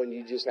 you know, and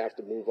you just have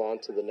to move on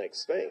to the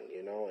next thing,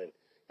 you know. And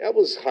that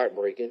was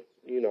heartbreaking,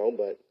 you know,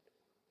 but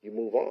you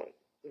move on.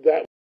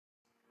 That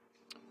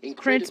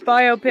Prince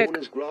biopic.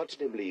 Warner's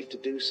granted him leave to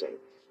do so.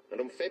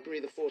 And on February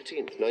the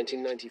 14th,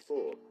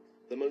 1994,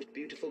 The Most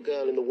Beautiful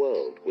Girl in the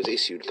World was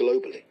issued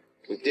globally,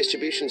 with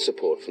distribution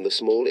support from the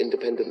small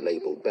independent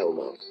label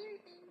Belmont.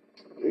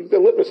 The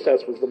litmus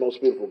test was The Most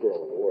Beautiful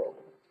Girl in the World.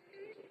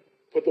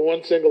 Put the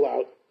one single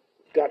out,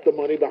 got the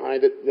money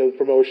behind it, the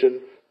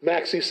promotion,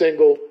 maxi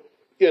single,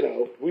 you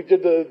know, we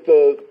did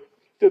the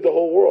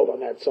whole world on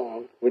that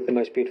song. With The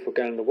Most Beautiful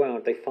Girl in the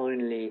World, they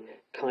finally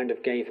kind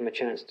of gave him a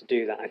chance to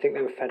do that. I think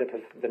they were fed up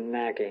of the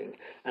nagging,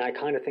 and I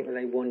kind of think that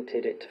they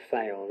wanted it to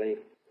fail.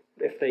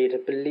 If they'd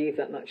have believed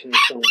that much in the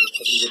song, they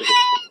probably would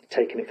have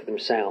taken it for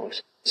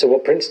themselves. So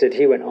what Prince did,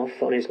 he went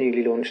off on his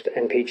newly launched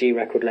NPG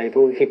record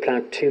label. He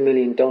plowed $2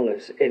 million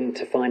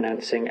into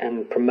financing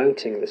and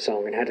promoting the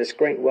song and had this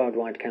great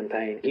worldwide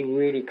campaign. He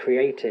really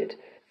created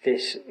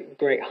this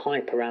great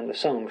hype around the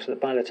song so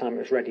that by the time it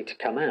was ready to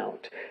come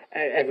out,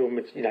 everyone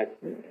would, you know,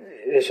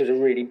 this was a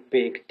really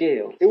big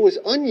deal. It was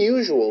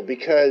unusual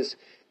because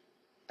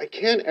I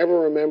can't ever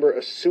remember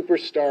a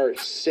superstar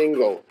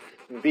single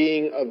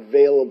being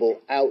available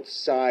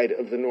outside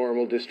of the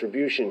normal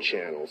distribution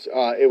channels.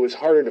 It was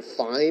harder to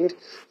find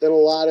than a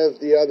lot of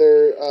the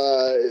other,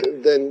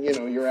 than, you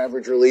know, your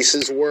average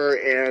releases were,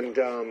 and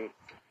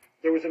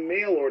there was a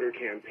mail order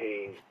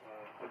campaign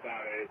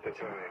about it at the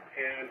time,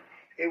 and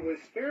it was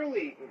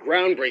fairly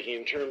groundbreaking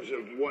in terms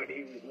of what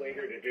he was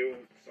later to do,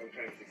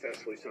 sometimes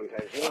successfully,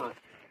 sometimes not,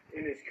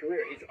 in his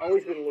career. He's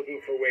always been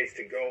looking for ways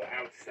to go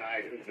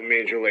outside of the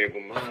major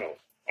label model.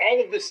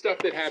 All of this stuff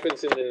that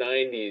happens in the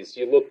 90s,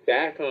 you look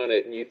back on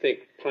it and you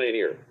think,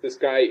 pioneer. This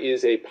guy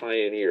is a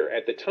pioneer.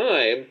 At the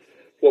time,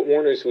 what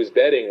Warner's was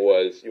betting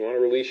was, you want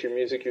to release your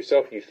music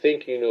yourself? You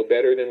think you know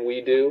better than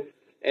we do?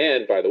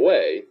 And, by the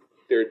way,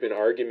 there had been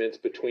arguments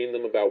between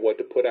them about what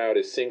to put out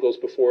as singles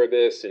before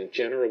this, and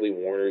generally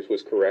Warner's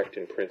was correct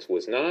and Prince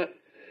was not.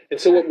 And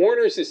so what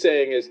Warner's is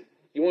saying is,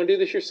 you want to do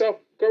this yourself?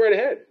 Go right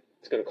ahead.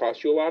 It's going to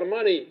cost you a lot of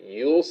money.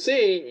 You'll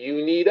see.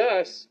 You need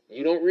us.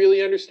 You don't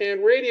really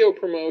understand radio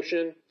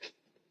promotion.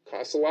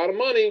 Costs a lot of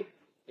money.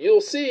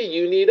 You'll see.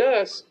 You need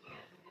us.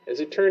 As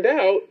it turned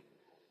out,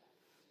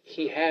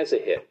 he has a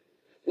hit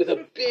with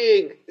a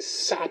big,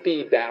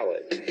 soppy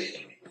ballad.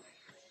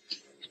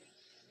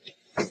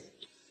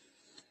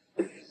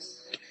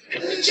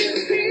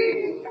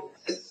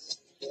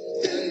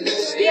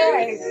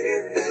 Yeah, he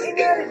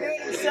got to do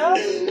it himself.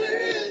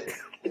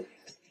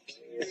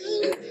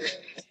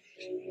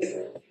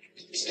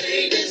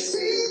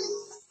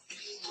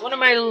 One of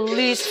my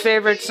least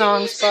favorite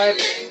songs by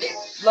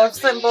Love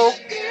Symbol.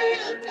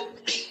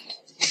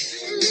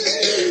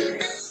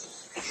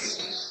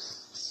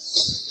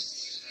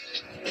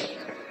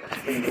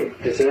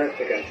 It deserved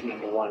to go to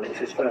 #1. It's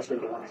his first #1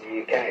 in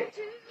the UK.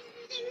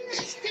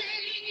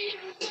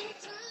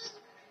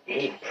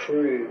 He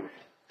proved,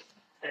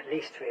 at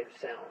least to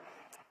himself,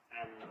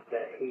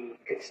 that he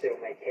could still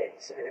make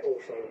hits, and it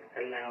also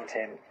allowed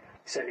him,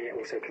 certainly it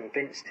also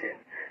convinced him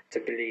to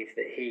believe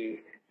that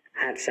he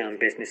had sound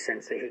business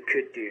sense, that he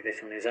could do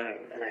this on his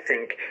own. And I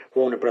think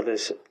Warner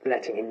Brothers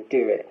letting him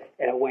do it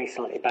in a way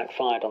slightly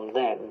backfired on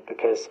them,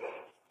 because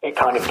it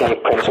kind of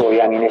gave Prince all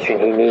the ammunition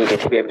he needed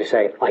to be able to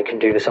say, I can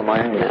do this on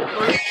my own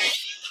now.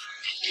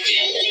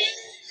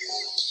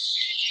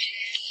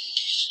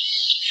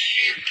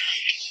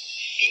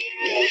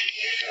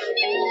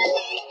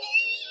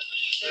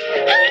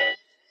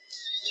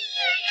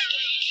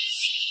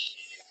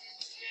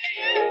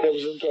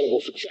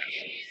 success.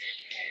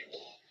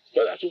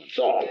 But that's one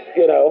song,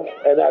 you know,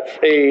 and that's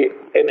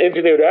an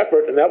engineered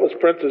effort, and that was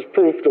Prince's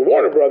proof to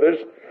Warner Brothers,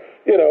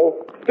 you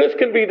know, this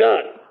can be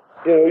done.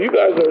 You know, you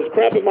guys are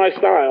cramping my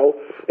style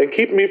and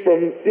keeping me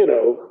from, you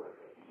know,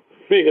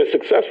 being as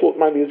successful with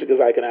my music as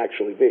I can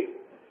actually be.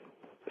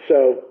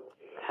 So,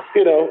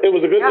 you know, it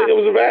was a good thing, it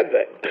was a bad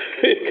thing.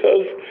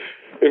 Because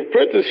if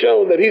Prince has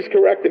shown that he's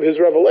correct in his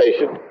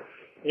revelation,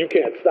 you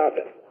can't stop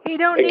him. You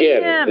don't need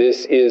Again, him.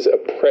 this is a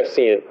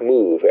prescient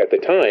move. At the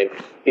time,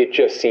 it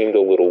just seemed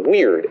a little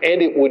weird,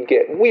 and it would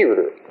get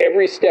weirder.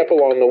 Every step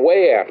along the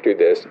way after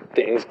this,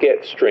 things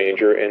get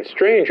stranger and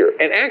stranger,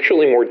 and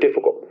actually more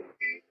difficult.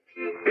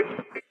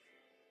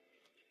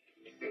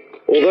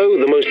 Although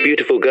The Most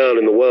Beautiful Girl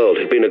in the World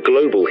had been a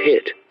global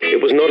hit,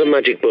 it was not a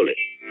magic bullet,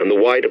 and the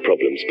wider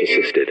problems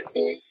persisted.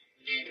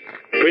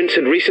 Prince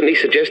had recently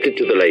suggested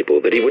to the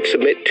label that he would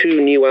submit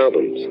 2 new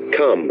albums,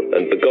 Come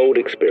and The Gold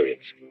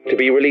Experience, to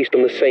be released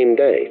on the same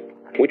day,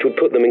 which would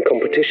put them in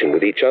competition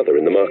with each other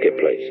in the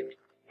marketplace.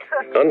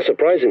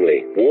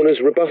 Unsurprisingly,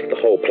 Warner's rebuffed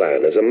the whole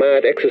plan as a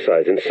mad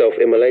exercise in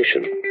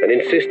self-immolation and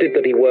insisted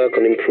that he work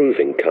on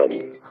improving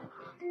Come.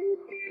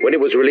 When it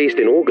was released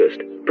in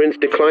August, Prince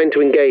declined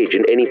to engage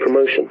in any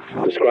promotion,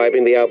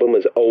 describing the album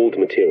as old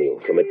material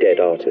from a dead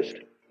artist.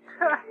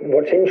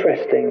 What's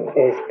interesting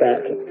is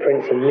that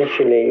Prince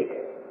initially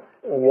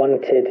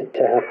wanted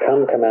to have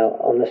come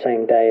out on the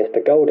same day as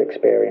the Gold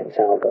Experience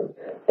album,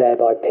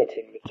 thereby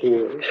pitting the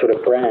two sort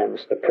of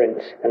brands, the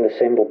Prince and the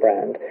Symbol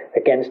brand,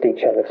 against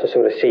each other to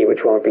sort of see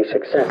which one would be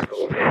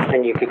successful.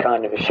 And you could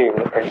kind of assume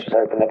that Prince was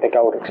hoping that the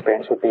Gold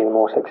Experience would be the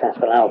more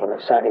successful album.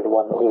 It's certainly the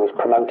one that he was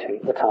promoting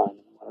at the time.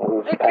 He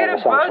was playing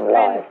the songs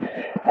live.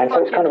 And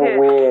so it's kind of a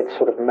weird,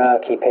 sort of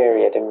murky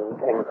period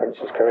in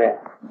Prince's career.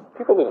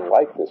 People didn't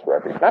like this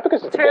record. Not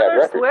because it's a bad Taylor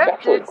record. Swift it's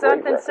actually did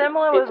something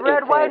similar with it's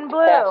Red, White, and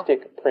Blue.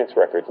 Fantastic Prince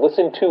record.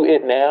 Listen to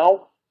it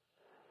now.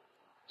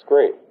 It's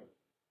great.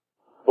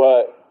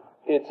 But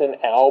it's an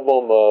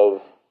album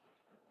of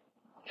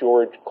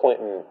George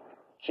Clinton,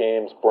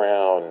 James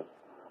Brown,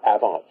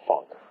 avant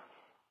funk.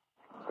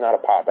 It's not a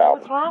pop album.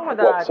 What's wrong with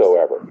that?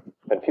 Whatsoever.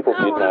 And people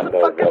did not There's a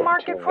know fucking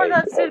market for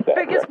that. It's the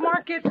biggest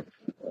record. market.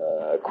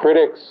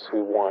 Critics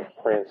who want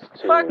Prince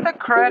to Fuck the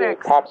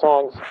critics. pop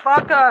songs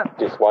Fuck up.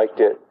 disliked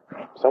it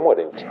somewhat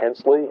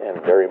intensely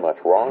and very much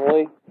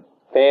wrongly.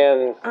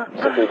 Fans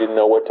simply didn't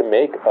know what to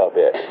make of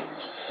it.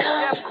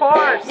 Yeah, of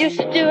course. You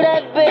should do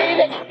that,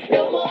 baby.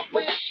 No more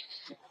ways.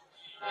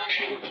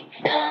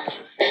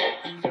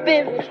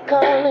 Spirits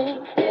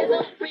calling. There's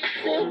a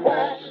reason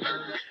why.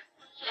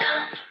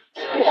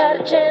 You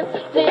had a chance to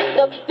see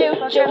the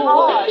future.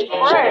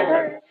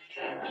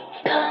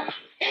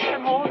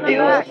 You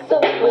were so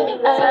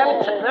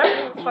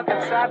they're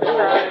fucking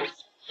saboteurs.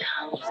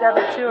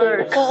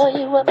 Saboteurs. Call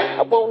you up,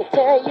 I won't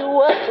tell you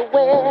what to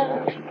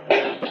wear.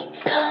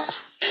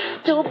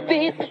 Don't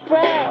be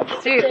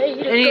surprised. Dude,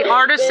 any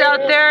artists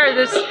out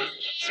there?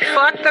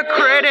 Fuck the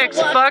critics.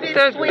 Fuck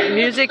the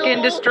music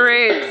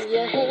industry. It's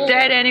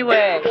dead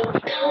anyway.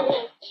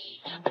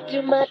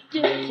 Do my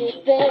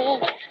duty there.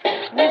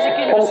 Music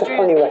It's industry a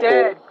funny is record.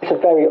 dead. It's a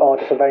very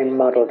odd, it's a very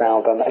muddled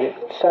album, and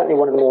it's certainly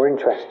one of the more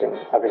interesting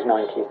of his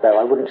 90s, though.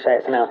 I wouldn't say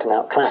it's an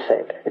out-and-out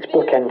classic. It's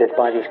bookended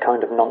by these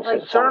kind of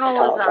nonsense songs,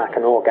 Title Track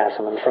and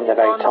Orgasm, and from the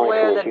very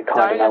titles you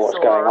kind of know what's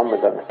going on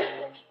with them.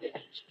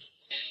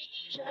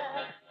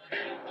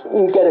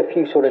 You get a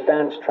few sort of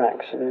dance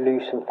tracks,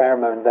 Loose and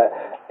Pheromone, that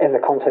in the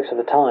context of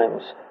the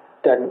times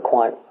didn't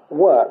quite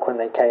work when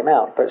they came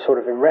out, but sort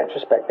of in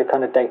retrospect they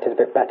kind of dated a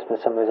bit better than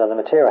some of his other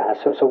material has,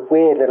 so it's a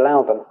weird little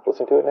album.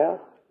 Listen to it now.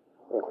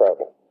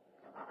 Incredible.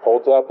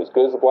 Holds up as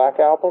good as the Black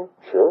Album?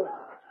 Sure.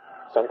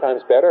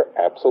 Sometimes better?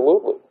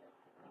 Absolutely.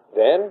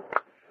 Then,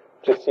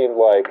 just seemed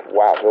like,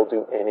 wow, he'll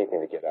do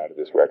anything to get out of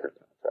this record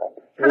contract.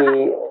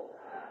 The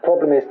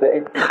problem is that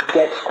it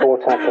gets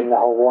caught up in the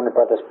whole Warner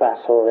Brothers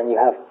battle, and you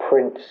have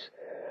Prince.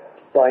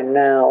 By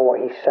now, what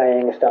he's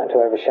saying is starting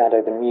to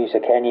overshadow the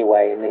music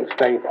anyway, and it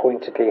very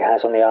pointedly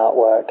has on the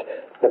artwork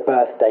the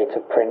birth date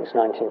of Prince,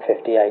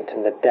 1958,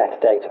 and the death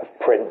date of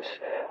Prince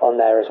on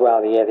there as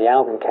well, the year the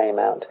album came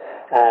out.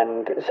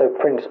 And so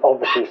Prince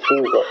obviously sees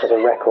it as a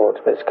record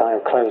that's kind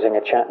of closing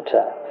a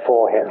chapter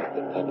for him.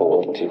 Papa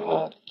worked too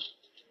hard.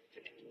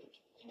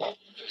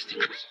 First he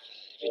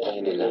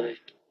crucified me alive.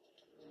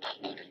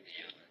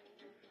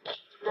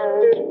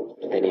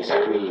 Then he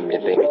screamed a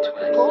baby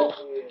twice.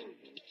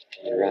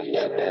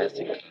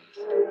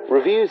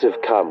 Reviews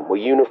of Come were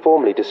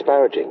uniformly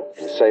disparaging,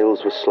 and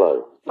sales were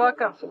slow.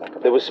 Fuck 'em.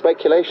 There was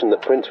speculation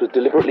that Prince was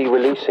deliberately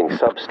releasing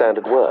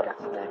substandard work,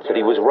 that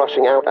he was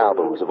rushing out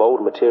albums of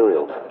old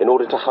material in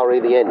order to hurry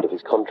the end of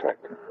his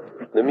contract.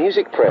 The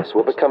music press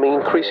were becoming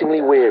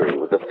increasingly weary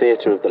with the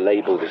theatre of the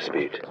label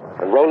dispute,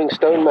 and Rolling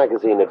Stone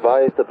magazine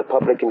advised that the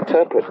public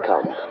interpret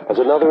Come as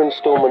another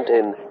installment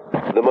in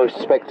the most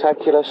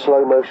spectacular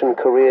slow-motion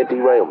career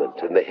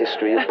derailment in the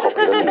history of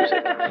popular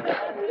music.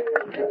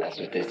 That's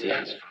what this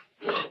is.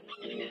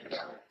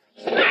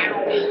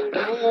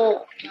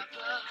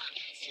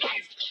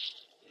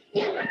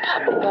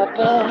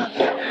 Papa,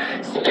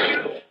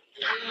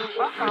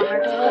 The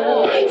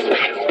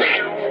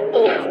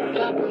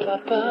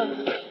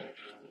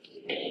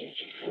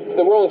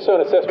Rolling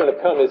Stone assessment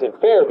of Come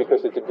isn't fair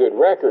because it's a good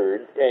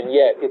record, and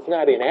yet it's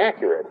not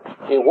inaccurate.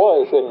 It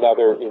was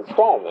another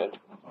installment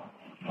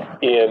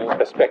in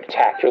a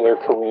spectacular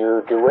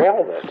career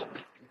derailment.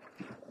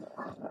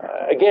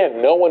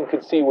 Again, no one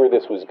could see where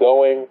this was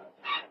going.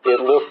 It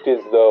looked as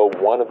though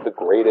one of the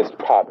greatest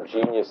pop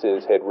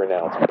geniuses had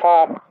renounced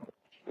pop.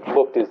 It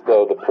looked as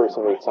though the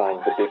person who had signed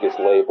the biggest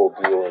label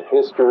deal in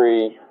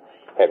history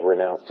had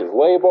renounced his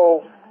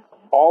label.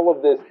 All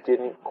of this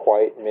didn't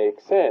quite make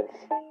sense.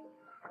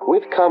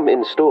 With Come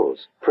in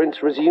stores,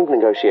 Prince resumed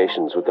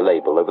negotiations with the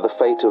label over the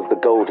fate of the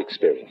Gold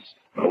Experience,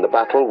 and the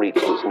battle reached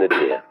its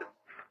nadir.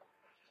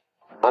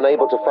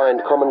 Unable to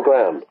find common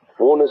ground,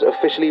 Warner's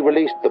officially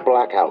released the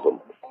Black Album,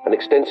 an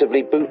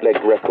extensively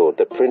bootlegged record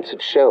that Prince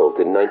had shelved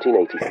in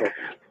 1987.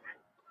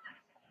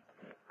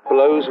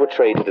 Blows were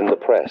traded in the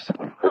press,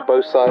 with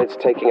both sides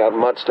taking out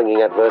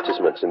mudslinging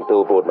advertisements in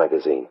Billboard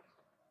magazine.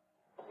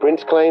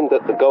 Prince claimed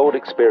that the Gold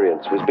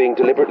Experience was being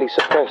deliberately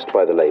suppressed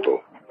by the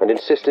label, and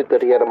insisted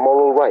that he had a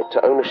moral right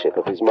to ownership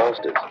of his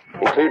masters,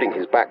 including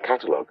his back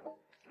catalogue.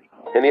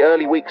 In the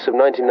early weeks of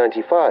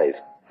 1995,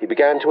 he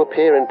began to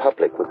appear in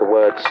public with the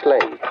word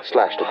slave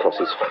slashed across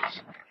his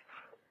face.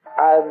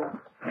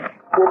 I'm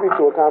privy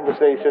to a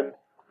conversation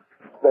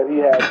that he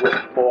had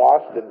with Mo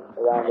Austin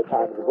around the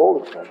time of the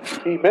Gold Experience.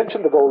 He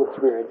mentioned the Gold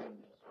Experience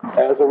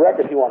as a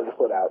record he wanted to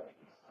put out.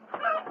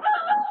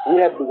 We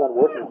hadn't begun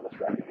working on this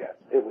record yet.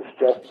 It was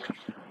just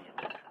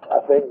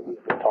a thing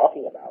we've been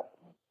talking about.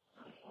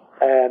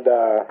 And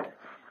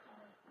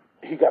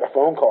he got a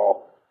phone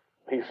call.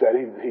 He said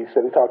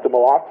he talked to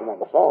Mo Austin on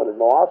the phone, and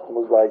Mo Austin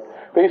was like,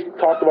 they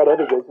talked about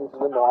other businesses,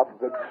 and Mo Austin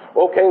said,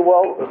 okay,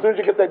 well, as soon as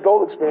you get that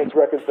Gold Experience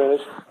record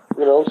finished,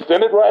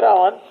 send it right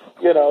on,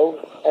 and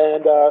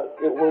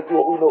we'll do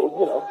what we know,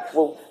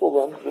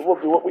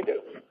 we'll do what we do.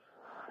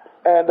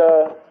 And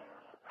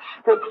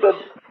Prince said,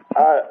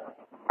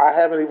 I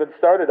haven't even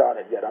started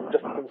on it yet. I'm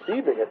just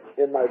conceiving it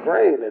in my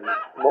brain. And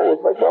Mo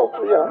was like, well,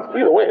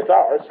 either way, it's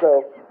ours.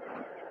 So,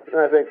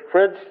 and I think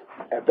Prince,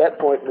 at that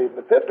point, made an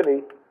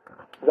epiphany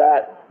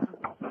that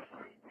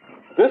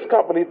this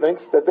company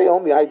thinks that they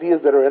own the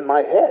ideas that are in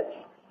my head.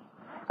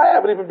 I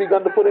haven't even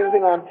begun to put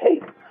anything on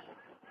tape.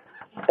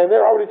 And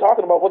they're already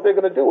talking about what they're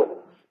going to do with it.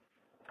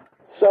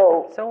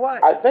 So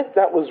what? I think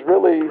that was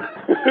really...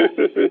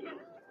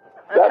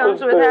 that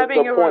comes with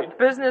having a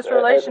business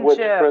relationship.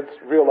 At which Prince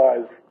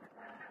realized,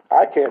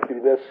 I can't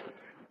do this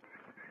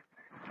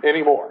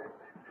anymore.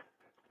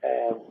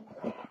 And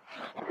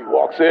he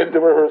walks into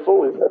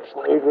rehearsal, he's got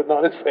slave written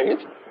on his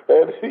face,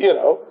 and,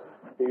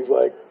 he's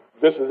like,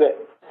 this is it.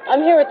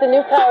 I'm here with the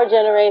New Power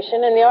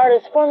Generation, and the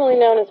artist formerly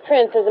known as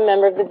Prince is a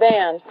member of the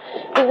band.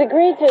 He's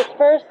agreed to his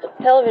first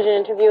television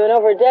interview in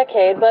over a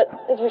decade, but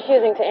is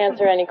refusing to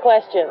answer any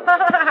questions.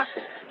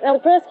 Now, the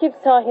press keeps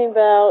talking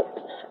about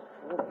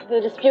the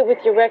dispute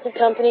with your record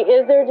company.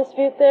 Is there a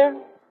dispute there?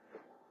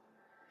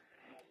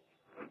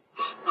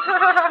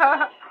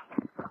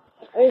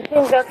 You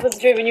think that's what's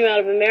driven you out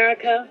of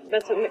America?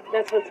 That's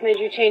what's made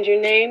you change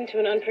your name to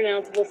an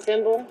unpronounceable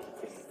symbol?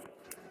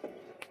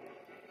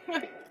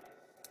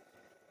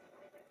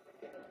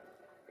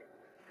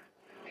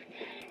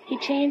 He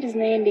changed his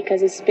name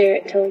because his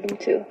spirit told him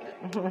to.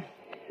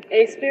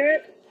 A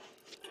spirit?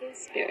 His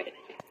spirit.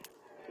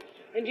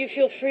 And do you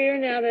feel freer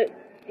now that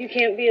you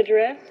can't be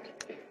addressed?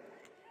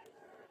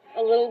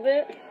 A little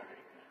bit?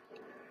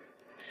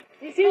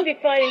 You seem to be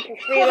fighting for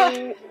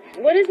freedom.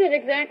 What is it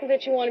exactly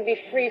that you want to be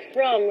free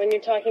from when you're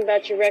talking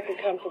about your record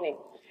company?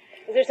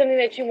 Is there something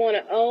that you want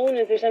to own?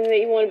 Is there something that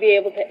you want to be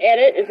able to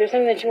edit? Is there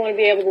something that you want to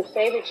be able to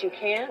say that you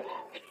can't?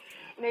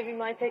 Maybe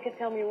Mike could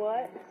tell me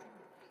what?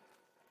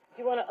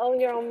 Do you want to own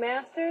your own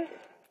masters?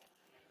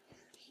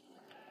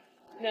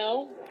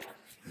 No?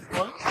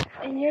 What?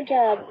 In your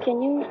job,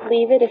 can you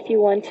leave it if you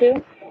want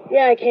to?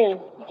 Yeah, I can.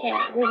 You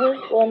can't?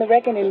 Mm-hmm. Well, in the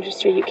record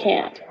industry, you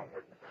can't.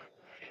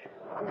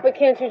 But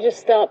can't you just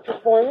stop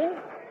performing?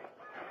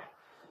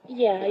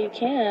 Yeah, you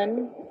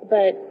can,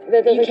 but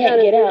that doesn't you can't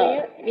count get as out.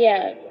 it?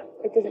 Yeah,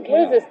 it doesn't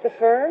count. What is this, the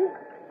firm?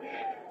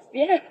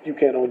 Yeah. You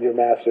can't own your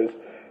masters.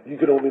 You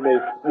can only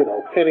make,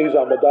 pennies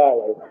on the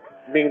dollar.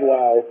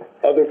 Meanwhile,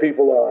 other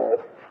people are,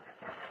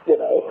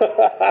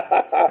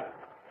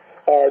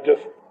 are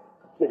just,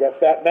 they got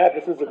fat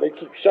mattresses and they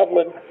keep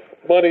shoveling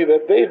money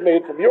that they've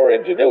made from your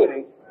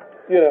ingenuity,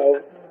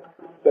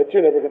 that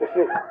you're never going to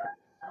see.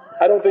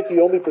 I don't think he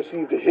only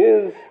perceived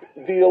his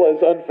deal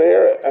as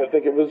unfair. I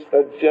think it was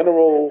a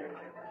general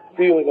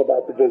feeling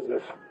about the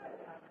business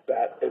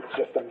that it's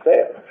just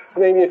unfair.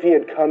 Maybe if he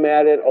had come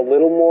at it a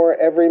little more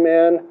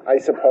everyman, I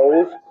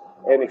suppose,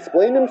 and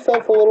explained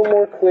himself a little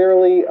more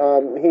clearly,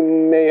 he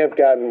may have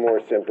gotten more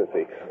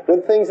sympathy.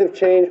 Would things have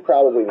changed?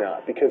 Probably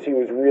not, because he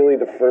was really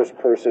the first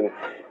person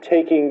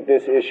taking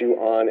this issue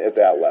on at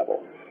that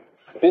level.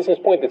 A business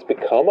point that's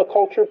become a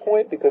culture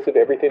point because of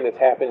everything that's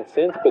happened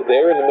since, but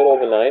there in the middle of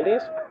the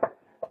 90s,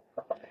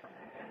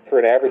 for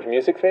an average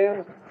music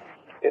fan,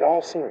 it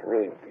all seemed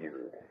really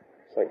weird.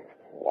 It's like,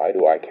 why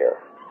do I care?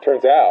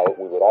 Turns out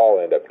we would all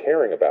end up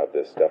caring about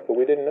this stuff, but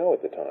we didn't know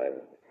at the time.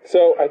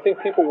 So I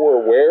think people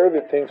were aware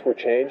that things were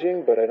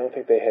changing, but I don't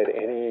think they had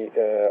any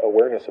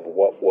awareness of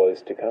what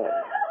was to come.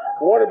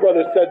 Warner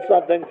Brothers said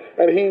something,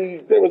 and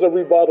there was a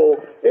rebuttal.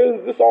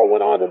 This all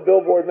went on in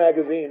Billboard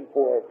magazine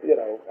for,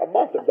 a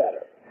month or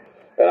better.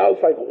 And I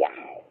was like,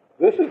 wow,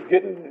 this is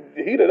getting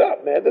heated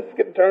up, man. This is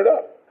getting turned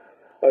up.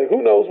 Like,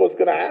 who knows what's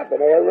going to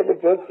happen? And I remember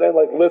Prince saying,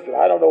 like, listen,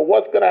 I don't know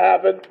what's going to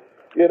happen.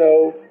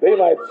 They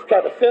might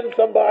try to send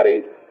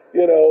somebody.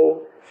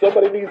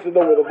 Somebody needs to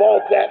know where the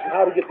vault's at and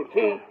how to get the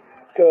key.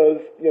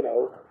 Because,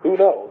 who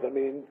knows? I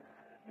mean,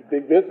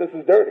 big business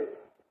is dirty.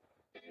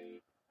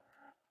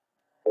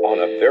 On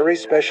a very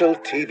special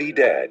TV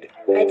Dad.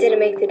 I didn't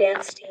make the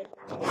dance team.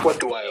 What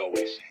do I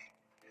always say?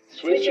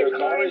 Switch your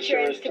car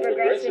insurance to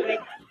Progressive.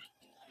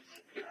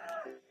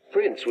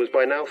 Prince was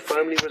by now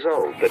firmly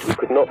resolved that he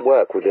could not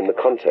work within the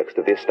context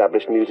of the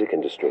established music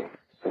industry,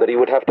 and that he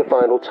would have to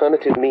find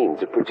alternative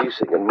means of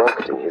producing and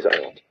marketing his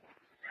art.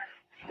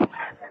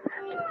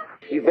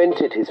 He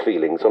vented his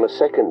feelings on a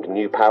second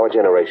New Power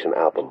Generation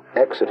album,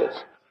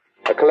 Exodus,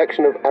 a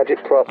collection of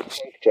agitprop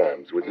funk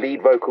jams with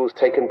lead vocals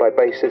taken by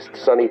bassist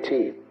Sonny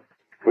T.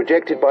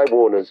 Rejected by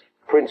Warner's,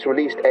 Prince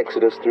released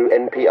Exodus through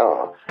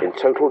NPR in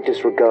total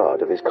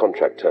disregard of his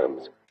contract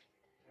terms.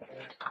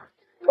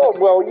 Oh,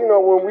 well,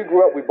 when we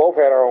grew up, we both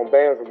had our own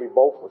bands and we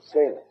both were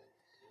singing.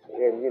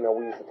 And, we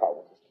used to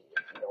talk.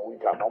 We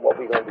talk about what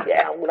we're going to do.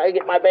 Yeah, when I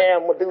get my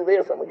band, I'm going to do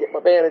this. I'm going to get my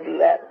band to do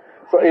that.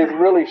 So it's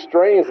really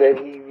strange that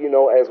he,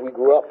 as we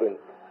grew up and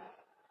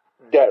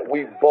that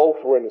we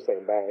both were in the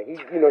same band. He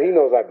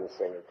knows I've been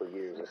singing for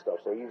years and stuff.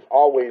 So he's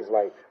always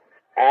like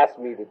asked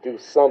me to do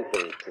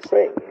something to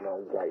sing.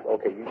 He's like,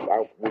 okay,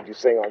 would you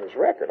sing on this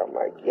record? I'm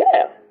like,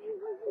 yeah.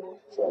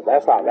 So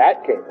that's how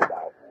that came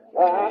about.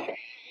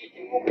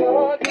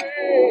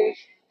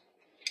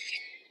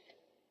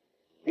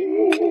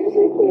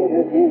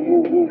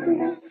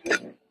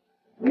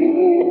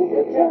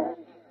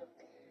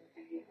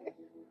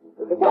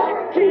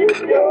 Keep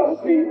your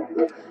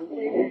secrets.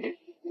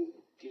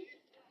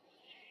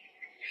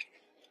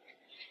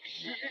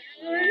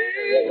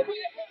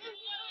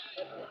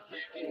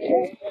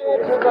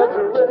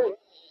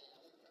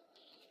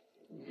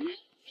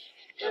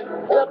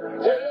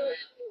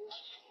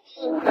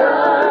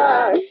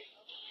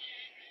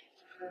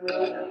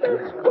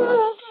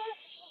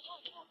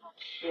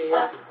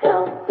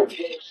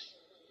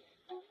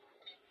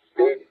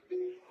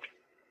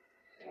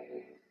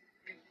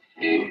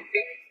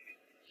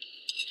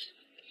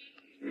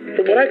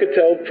 From what I could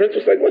tell, Prince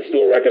was like, let's do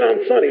a record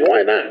on Sonny.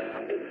 Why not?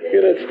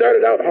 It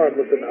started out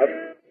harmless enough,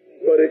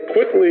 but it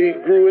quickly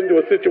grew into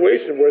a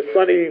situation where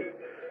Sonny,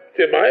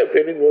 in my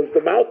opinion, was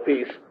the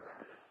mouthpiece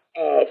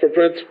for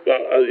Prince,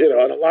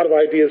 and a lot of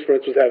ideas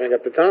Prince was having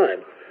at the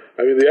time.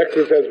 I mean, the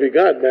Exodus has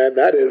begun, man.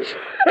 That is,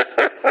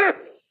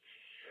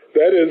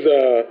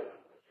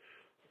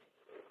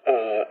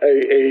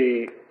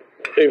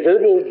 a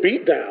verbal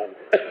beatdown,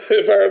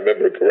 if I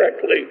remember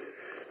correctly.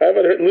 I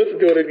haven't listened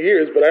to it in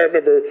years, but I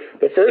remember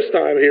the first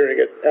time hearing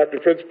it after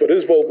Prince put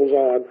his vocals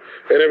on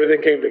and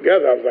everything came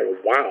together. I was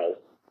like, wow.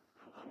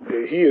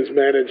 He has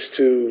managed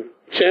to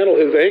channel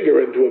his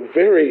anger into a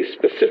very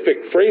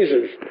specific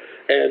phrases,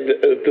 and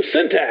the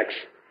syntax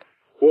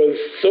was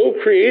so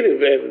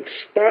creative and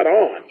spot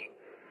on.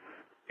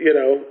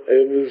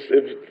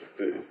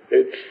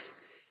 It's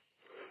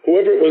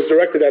whoever it was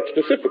directed at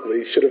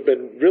specifically should have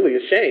been really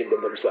ashamed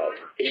of themselves.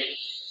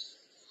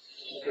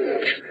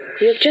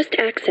 You've just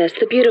accessed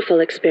the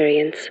beautiful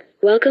experience.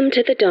 Welcome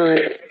to the dawn.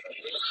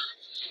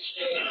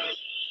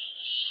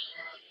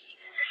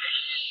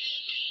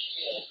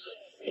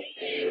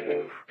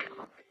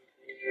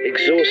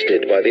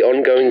 Exhausted by the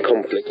ongoing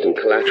conflict and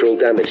collateral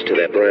damage to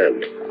their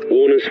brand,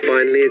 Warner's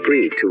finally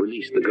agreed to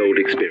release the Gold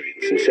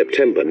Experience in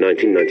September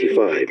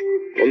 1995,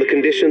 on the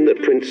condition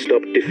that Prince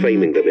stopped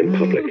defaming them in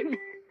public.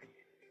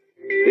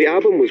 The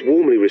album was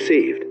warmly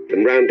received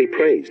and roundly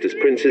praised as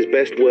Prince's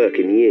best work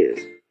in years.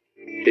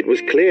 It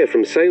was clear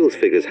from sales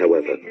figures,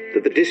 however,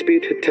 that the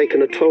dispute had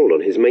taken a toll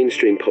on his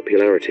mainstream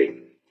popularity.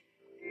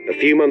 A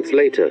few months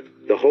later,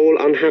 the whole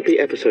unhappy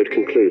episode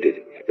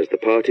concluded as the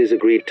parties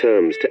agreed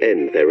terms to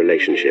end their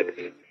relationship.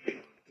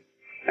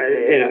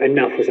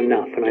 Enough was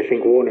enough, and I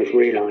think Warner's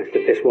realised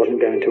that this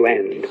wasn't going to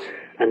end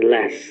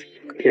unless,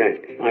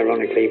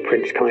 ironically,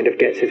 Prince kind of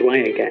gets his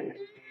way again.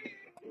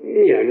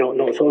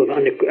 Not sort of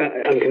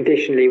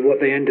unconditionally. What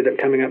they ended up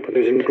coming up with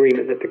was an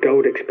agreement that the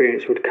Gold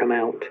Experience would come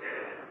out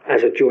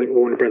as a joint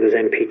Warner Brothers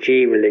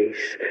MPG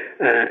release,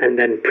 and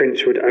then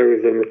Prince would owe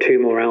them 2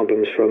 more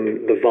albums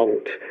from The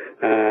Vault,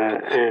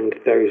 and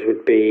those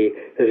would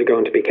go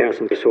on to be Chaos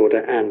and Disorder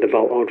and The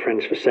Vault Old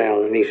Friends for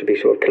Sale, and these would be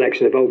sort of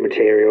collections of old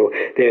material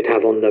they would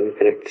have on them,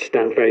 and it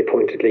stands very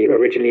pointedly,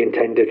 originally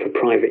intended for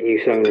private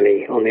use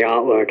only, on the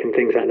artwork and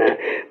things like that,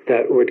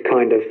 that would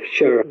kind of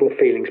show what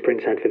feelings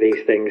Prince had for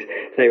these things.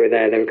 They were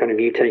there, they were kind of,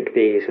 you take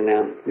these and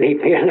now leave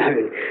me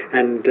alone,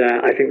 and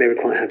I think they were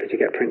quite happy to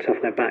get Prince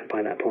off their back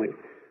by that point.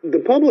 The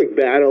public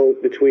battle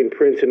between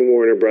Prince and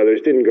Warner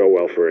Brothers didn't go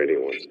well for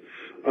anyone.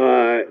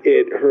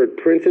 It hurt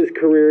Prince's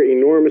career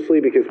enormously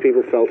because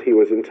people felt he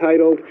was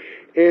entitled,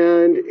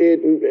 and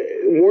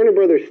Warner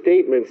Brothers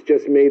statements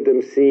just made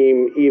them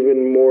seem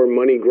even more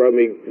money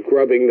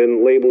grubbing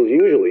than labels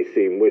usually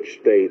seem,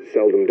 which they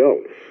seldom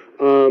don't.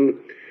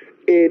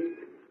 It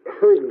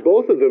hurt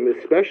both of them,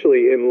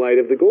 especially in light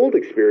of the Gold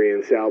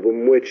Experience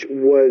album, which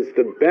was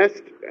the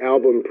best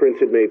album Prince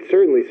had made,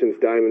 certainly since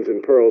Diamonds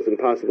and Pearls, and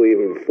possibly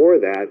even before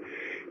that.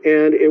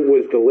 And it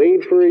was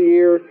delayed for a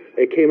year.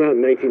 It came out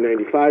in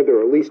 1995. There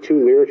were at least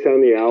 2 lyrics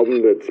on the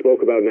album that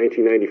spoke about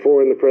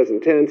 1994 in the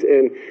present tense,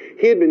 and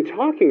he had been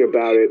talking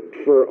about it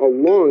for a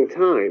long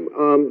time.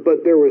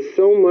 But there was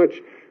so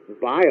much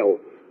bile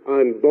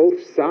on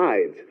both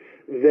sides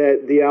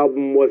that the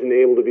album wasn't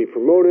able to be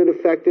promoted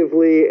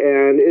effectively,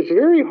 and it's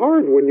very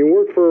hard when you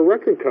work for a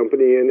record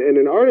company and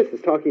an artist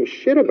is talking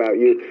shit about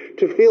you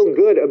to feel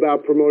good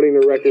about promoting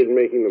the record and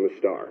making them a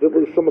star. It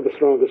was some of the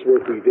strongest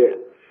work we did,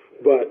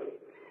 but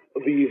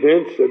the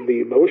events and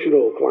the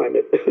emotional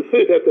climate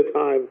at the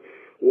time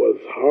was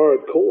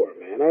hardcore,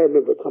 man. I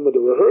remember coming to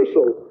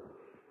rehearsal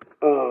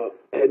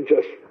and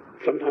just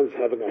sometimes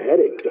having a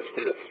headache just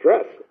from the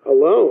stress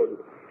alone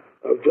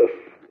of just,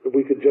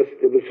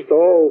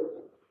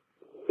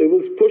 it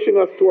was pushing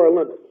us to our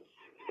limit.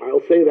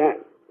 I'll say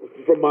that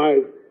from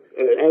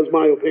as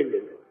my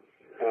opinion.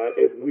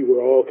 We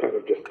were all kind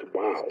of just,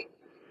 wow,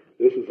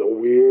 this is a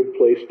weird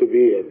place to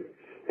be in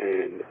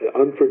and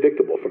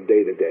unpredictable from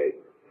day to day.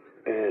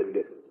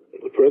 And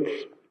Prince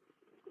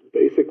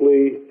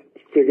basically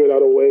figured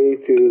out a way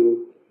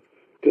to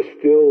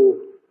distill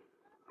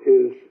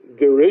his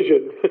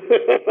derision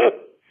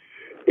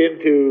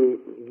into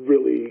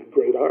really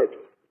great art.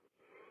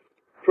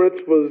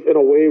 Prince was, in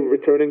a way,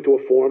 returning to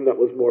a form that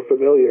was more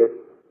familiar.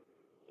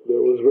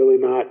 There was really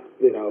not,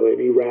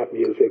 any rap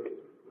music,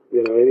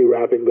 any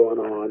rapping going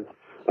on.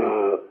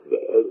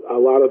 A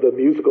lot of the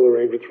musical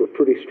arrangements were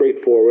pretty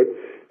straightforward.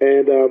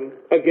 And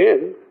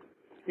again,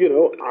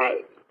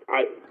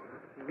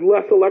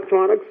 less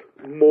electronics,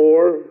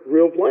 more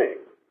real playing.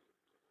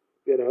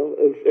 In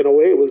a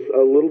way, it was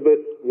a little bit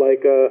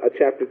like a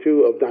chapter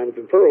 2 of Diamonds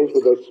and Pearls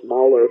with a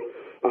smaller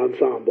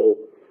ensemble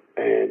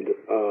and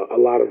a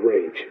lot of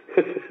rage.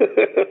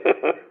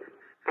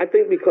 I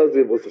think because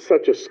it was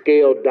such a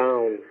scaled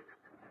down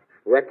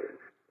record.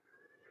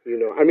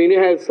 It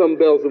had some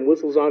bells and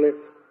whistles on it,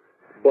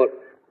 but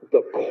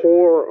the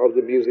core of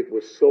the music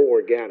was so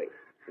organic,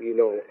 and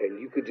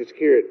you could just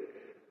hear it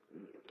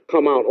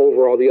come out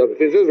over all the other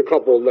things. There's a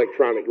couple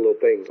electronic little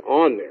things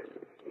on there,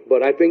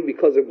 but I think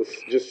because it was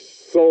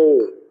just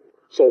so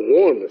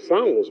warm, the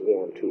sound was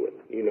warm to it,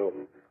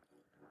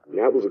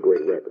 That was a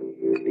great record.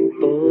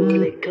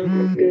 Only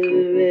conquer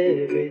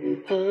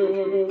every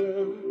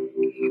heart.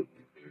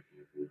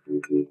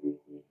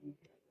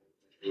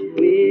 If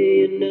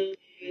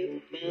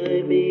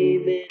find me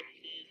bending the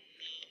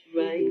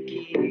right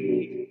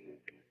key,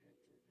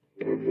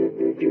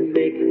 you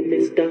make me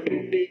stop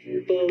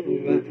before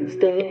I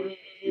start.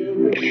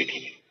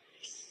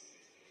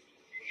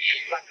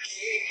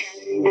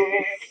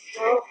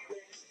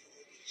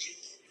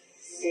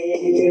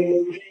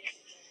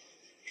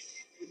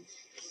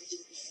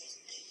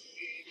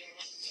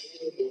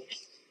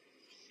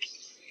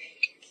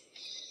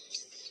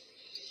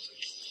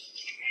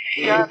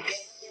 Yeah.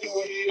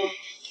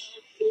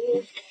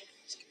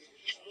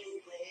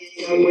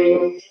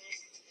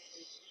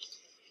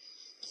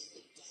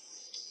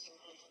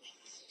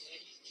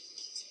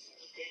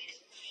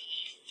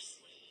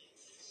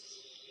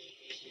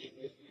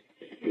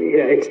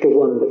 Yeah, it's the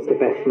one that's the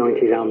best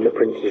 90s album that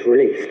Prince has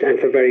released, and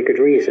for very good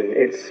reason.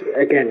 It's,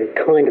 again,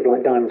 kind of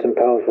like Diamonds and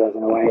Pearls was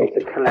in a way.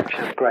 It's a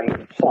collection of great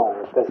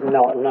songs. There's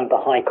none of the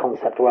high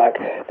concept work.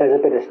 There's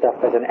a bit of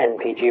stuff, there's an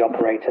NPG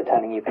operator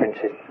telling you Prince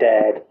is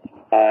dead.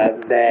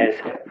 There's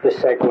the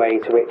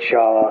segues which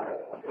are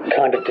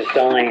kind of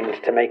designed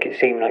to make it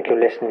seem like you're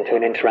listening to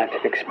an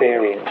interactive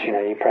experience.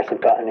 You press a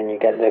button and you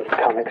get the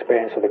Come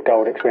experience or the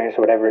Gold experience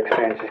or whatever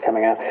experience is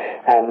coming out.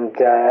 And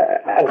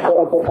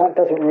so, but that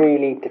doesn't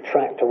really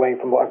detract away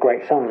from what a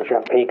great song is. You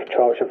have Peak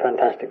Control, which is a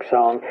fantastic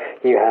song.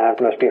 You have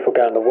Most Beautiful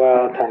Girl in the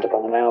World, turned up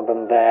on an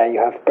album there.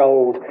 You have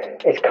Gold.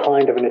 It's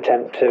kind of an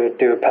attempt to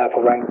do a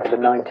Purple Rain for the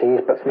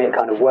 90s, but for me it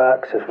kind of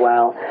works as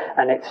well.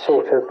 And it's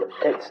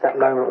that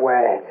moment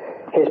where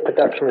his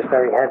production is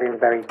very heavy and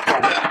very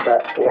dense,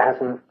 but it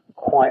hasn't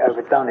quite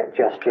overdone it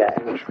just yet,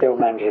 and he still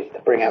manages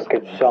to bring out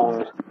good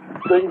songs.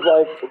 Things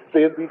like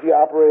the NPG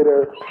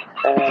operator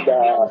and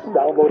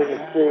downloading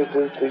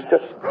experiences, we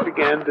just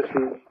began to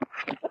see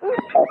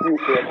a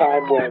future, a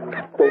time when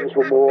things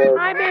were more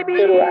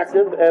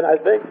interactive, and I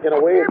think, in a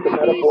way, it's a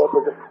metaphor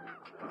for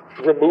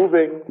just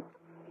removing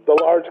the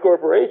large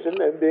corporation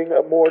and being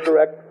a more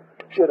direct,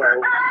 source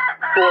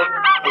for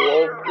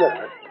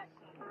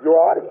your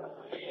audience.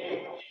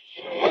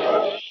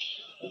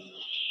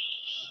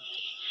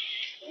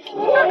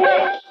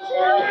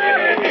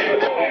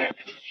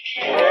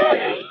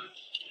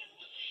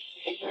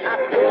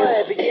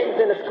 It begins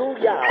in a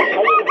schoolyard. A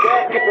little girl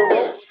skipping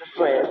rope with a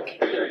friend.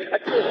 A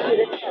kid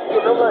getting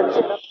no lunch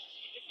in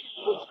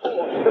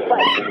the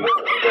fight.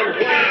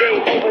 day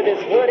over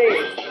this hoodie.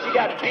 She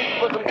got beat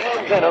for some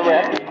clothes and a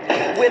rep.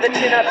 With a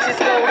chin up, she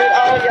sold it.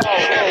 All y'all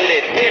sold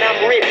it. When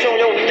I'm rich on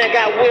your neck,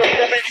 I will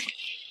step it.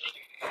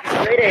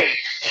 Ready.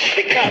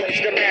 The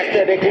college, the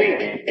master degree.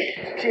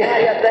 She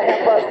hired the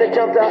helpers that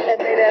jumped out and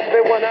made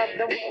everyone of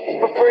them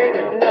for free.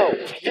 No.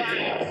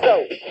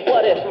 So,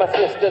 what if my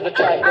sister's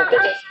attractive? They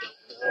just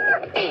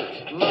mama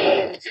didn't tell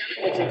me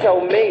when she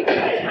told me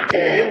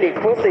you need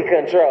pussy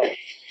control.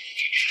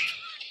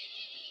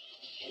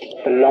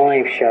 The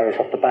live shows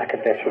off the back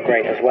of this were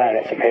great as well.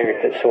 It's a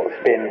period that's sort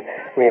of been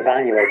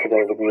reevaluated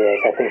over the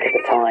years. I think at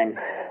the time,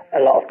 a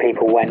lot of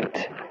people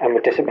went and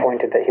were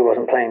disappointed that he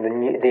wasn't playing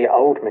the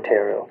old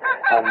material,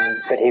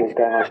 but he was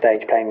going on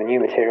stage playing the new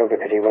material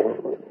because he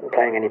wasn't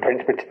playing any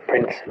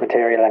Prince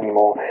material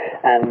anymore.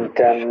 And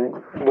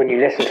when you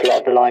listen to a lot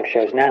of the live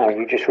shows now,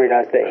 you just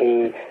realise that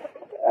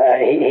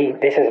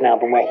this is an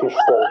album where he's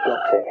still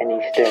got it and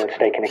he's still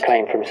staking a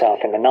claim for himself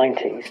in the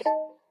 90s.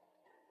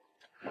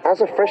 As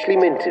a freshly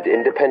minted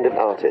independent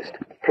artist,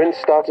 Prince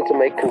started to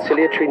make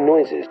conciliatory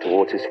noises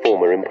towards his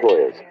former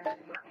employers.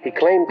 He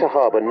claimed to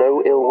harbour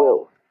no ill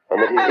will,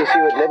 and that his issue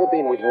had never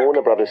been with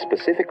Warner Brothers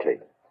specifically,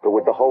 but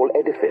with the whole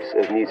edifice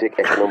of music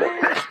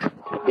economics.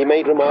 He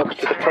made remarks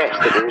to the press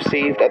that were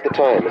received at the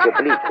time as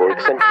oblique or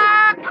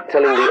eccentric,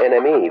 telling the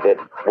NME that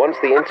once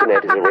the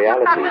internet is a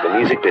reality, the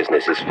music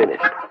business is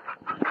finished.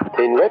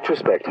 In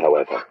retrospect,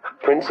 however,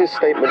 Prince's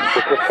statements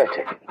were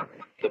prophetic.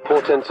 The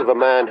portents of a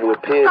man who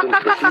appeared into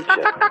the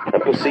future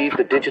and perceived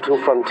the digital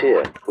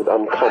frontier with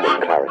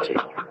uncommon clarity.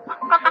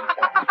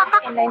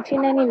 In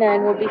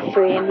 1999, we'll be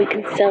free and we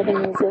can sell the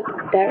music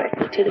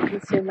directly to the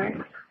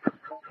consumer.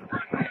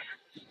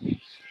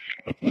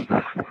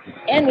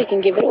 And we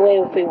can give it away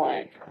if we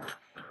want.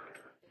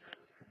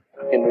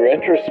 In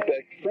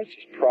retrospect,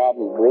 Prince's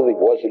problem really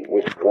wasn't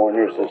with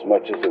Warner's as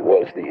much as it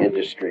was the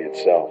industry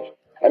itself.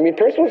 I mean,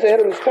 Prince was ahead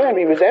of his time.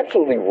 He was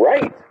absolutely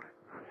right.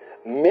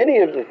 Many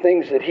of the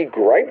things that he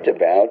griped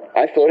about,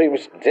 I thought he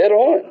was dead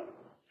on.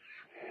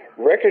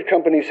 Record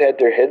companies had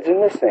their heads in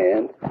the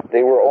sand.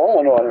 They were all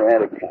on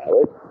automatic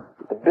pilot.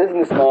 The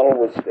business model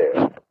was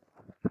there.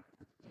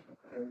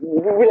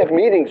 We would have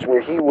meetings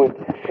where he would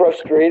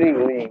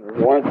frustratingly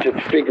want to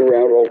figure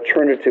out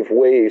alternative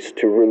ways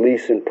to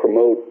release and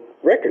promote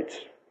records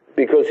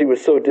because he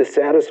was so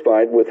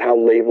dissatisfied with how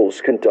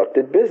labels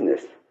conducted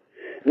business.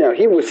 Now,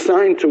 he was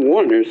signed to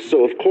Warner's,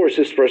 so of course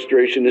his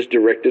frustration is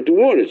directed to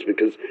Warner's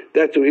because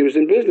that's who he was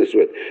in business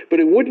with.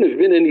 But it wouldn't have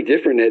been any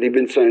different had he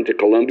been signed to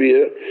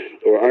Columbia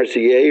or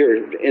RCA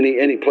or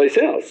any place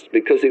else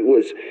because it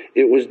was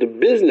the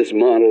business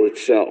model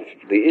itself,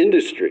 the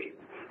industry,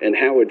 and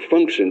how it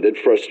functioned that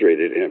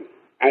frustrated him.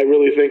 I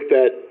really think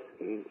that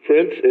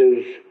Prince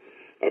is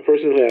a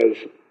person who has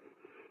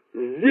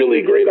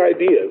really great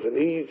ideas, and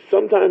he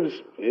sometimes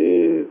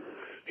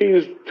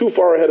he's too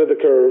far ahead of the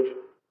curve.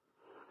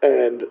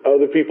 And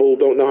other people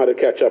don't know how to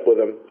catch up with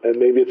him. And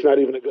maybe it's not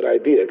even a good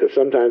idea, because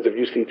sometimes if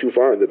you see too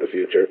far into the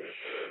future,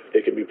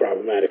 it can be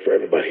problematic for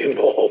everybody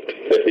involved.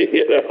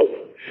 You know,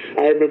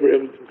 I remember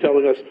him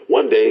telling us,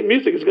 one day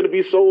music is going to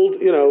be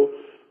sold, you know,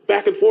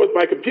 back and forth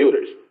by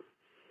computers.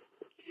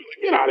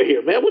 Get out of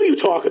here, man. What are you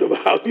talking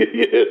about?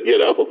 You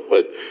know,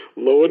 but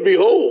lo and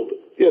behold,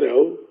 you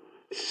know.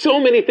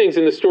 So many things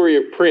in the story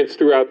of Prince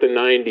throughout the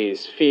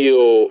 90s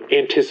feel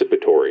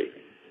anticipatory.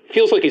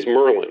 Feels like he's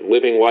Merlin,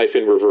 living life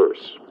in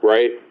reverse,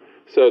 right?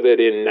 So that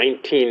in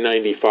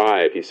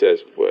 1995, he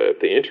says, well, if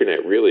the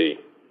internet really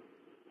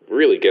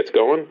gets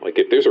going, like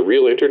if there's a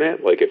real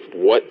internet, like if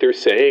what they're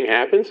saying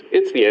happens,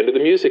 it's the end of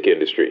the music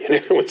industry. And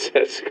everyone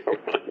says, come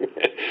on,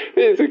 man,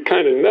 this is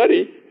kind of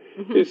nutty.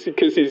 It's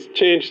because he's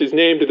changed his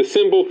name to the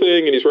symbol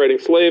thing, and he's writing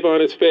slave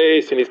on his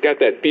face, and he's got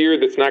that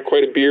beard that's not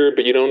quite a beard,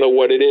 but you don't know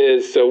what it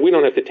is, so we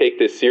don't have to take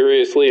this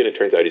seriously, and it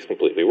turns out he's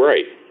completely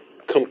right.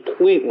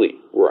 Completely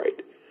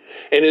right.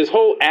 And his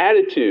whole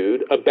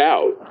attitude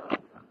about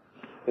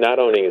not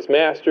owning his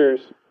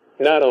masters,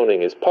 not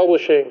owning his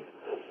publishing,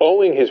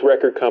 owing his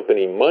record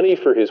company money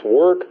for his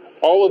work,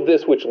 all of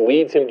this which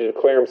leads him to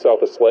declare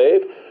himself a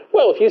slave.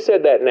 Well, if you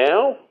said that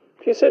now,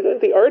 if you said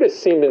that the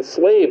artist seemed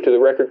enslaved to the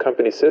record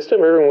company system,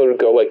 everyone would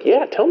go like,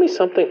 yeah, tell me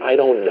something I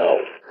don't know.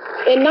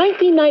 In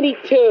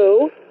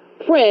 1992,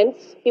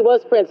 Prince, he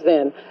was Prince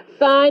then,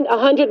 signed a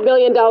 $100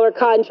 million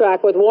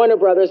contract with Warner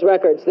Brothers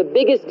Records, the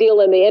biggest deal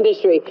in the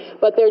industry.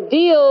 But their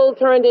deal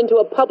turned into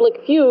a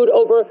public feud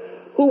over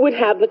who would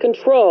have the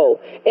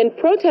control. In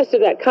protest of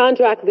that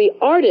contract, the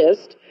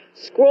artist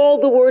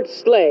scrawled the word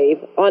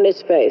slave on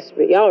his face.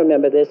 Y'all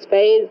remember this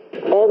phase?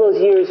 All those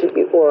years,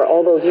 or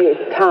all those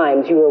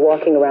times you were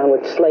walking around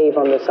with slave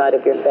on the side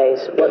of your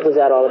face. What was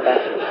that all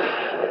about?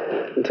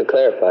 To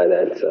clarify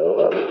that,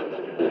 so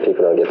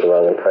people don't get the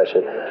wrong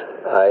impression,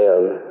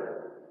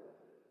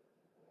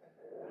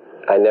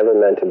 I never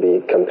meant to be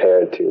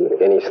compared to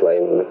any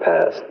slave of the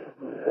past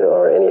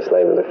or any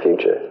slave of the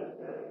future.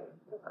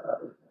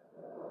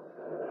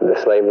 The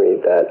slavery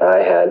that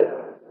I had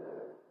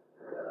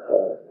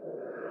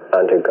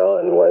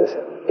undergone was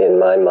in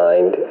my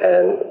mind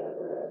and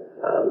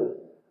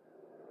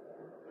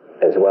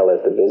as well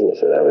as the business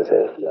that I was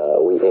in.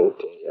 We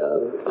inked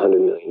a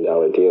 $100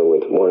 million deal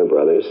with Warner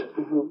Brothers,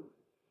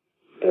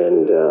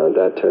 and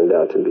that turned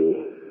out to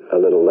be a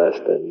little less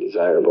than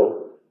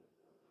desirable.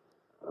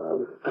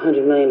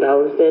 $100 million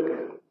did?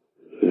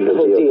 The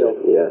whole deal?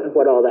 Yeah.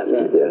 What all that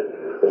meant? Yeah.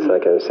 It's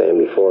like I was saying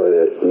before,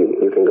 that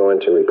you can go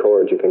into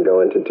record, you can go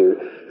in to do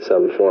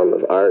some form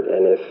of art,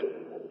 and if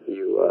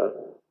you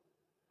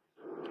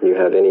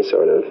have any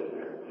sort of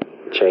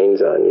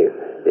chains on you,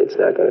 it's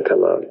not going to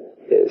come out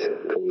as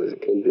cool as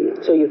it could be.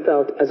 So you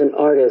felt, as an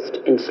artist,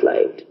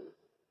 enslaved?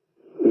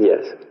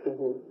 Yes.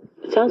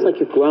 It sounds like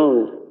you've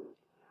grown.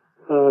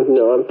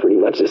 No, I'm pretty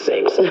much the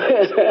same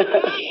size.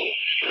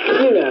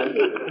 You know.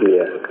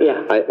 Yeah.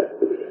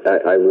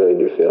 I really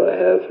do feel I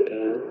have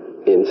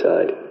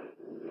inside.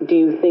 Do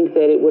you think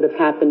that it would have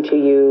happened to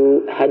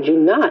you had you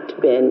not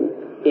been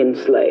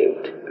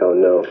enslaved? Oh,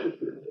 no.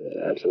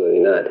 Absolutely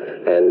not.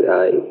 And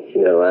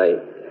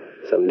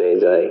some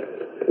days I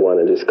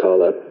want to just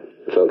call up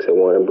folks at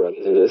Warner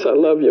Brothers and just, I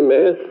love you,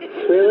 man.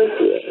 Really?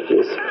 Yeah,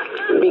 just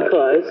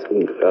because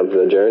of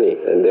the journey,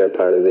 and they're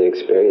part of the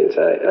experience.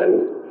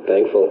 I'm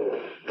thankful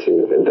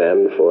to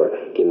them for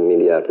giving me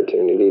the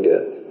opportunity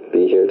to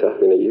be here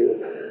talking to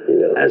you.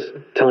 As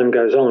time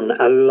goes on,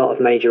 a lot of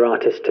major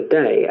artists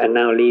today are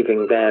now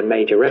leaving their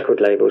major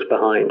record labels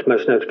behind.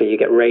 Most notably, you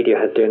get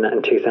Radiohead doing that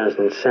in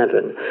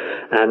 2007,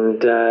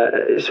 and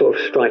sort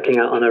of striking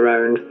out on their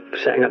own,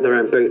 setting up their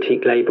own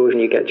boutique labels, and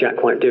you get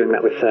Jack White doing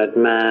that with Third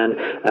Man.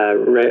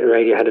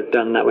 Radiohead had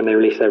done that when they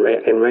released their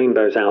In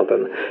Rainbows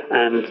album.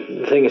 And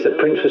the thing is that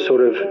Prince was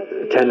sort of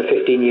 10,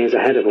 15 years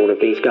ahead of all of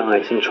these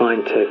guys in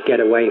trying to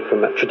get away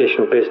from a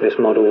traditional business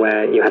model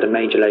where you had a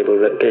major label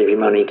that gave you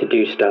money to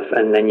do stuff,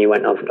 and then you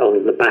went off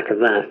on the back of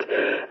that,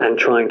 and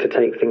trying to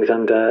take things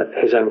under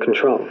his own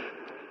control.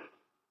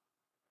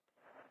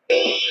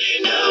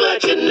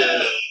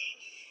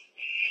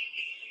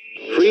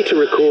 Free to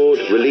record,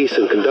 release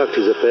and conduct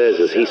his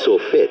affairs as he saw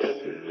fit,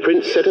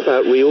 Prince set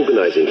about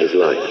reorganizing his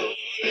life.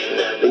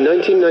 In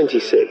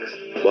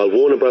 1996, while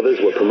Warner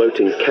Brothers were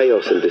promoting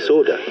Chaos and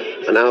Disorder,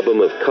 an album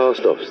of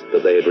cast-offs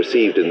that they had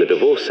received in the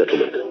divorce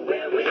settlement,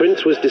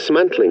 Prince was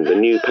dismantling the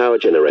new power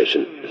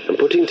generation and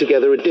putting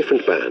together a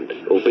different band,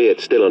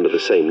 albeit still under the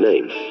same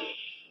name.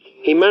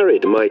 He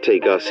married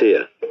Maite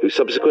Garcia, who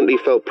subsequently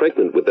fell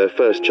pregnant with their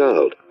first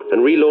child,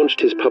 and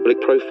relaunched his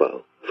public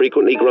profile,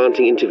 frequently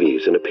granting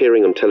interviews and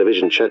appearing on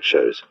television chat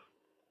shows.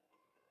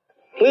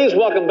 Please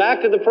welcome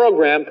back to the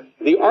program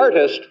the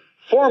artist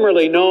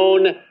formerly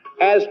known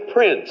as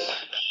Prince.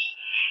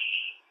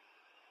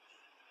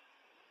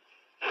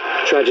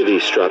 Tragedy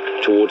struck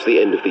towards the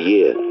end of the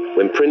year,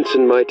 when Prince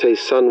and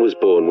Maite's son was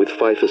born with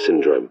Pfeiffer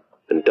syndrome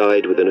and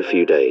died within a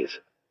few days.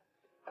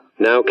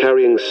 Now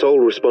carrying sole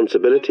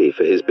responsibility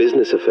for his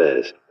business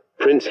affairs,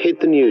 Prince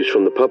hid the news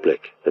from the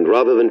public, and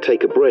rather than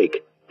take a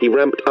break, he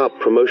ramped up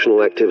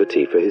promotional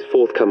activity for his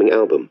forthcoming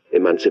album,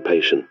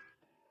 Emancipation.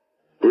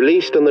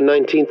 Released on the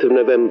 19th of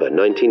November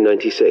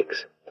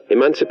 1996,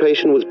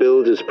 Emancipation was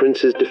billed as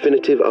Prince's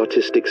definitive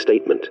artistic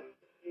statement.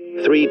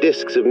 3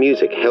 discs of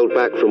music held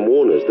back from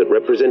Warner's that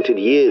represented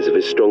years of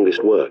his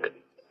strongest work.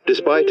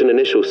 Despite an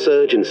initial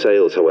surge in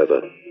sales,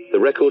 however, the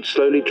record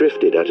slowly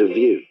drifted out of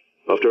view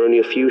after only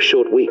a few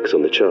short weeks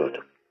on the chart.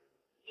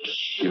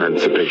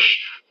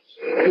 Emancipation.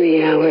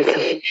 3 hours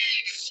of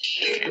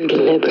and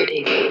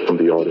liberty. From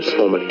the artist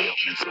formerly known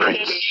as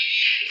Prince.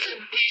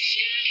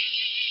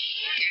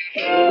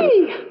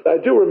 I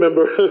do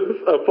remember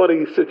a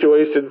funny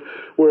situation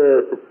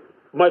where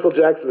Michael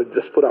Jackson had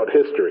just put out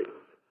History,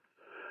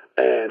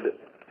 and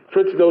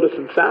Prince noticed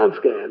in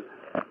SoundScan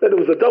that it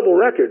was a double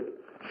record,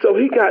 so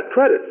he got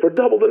credit for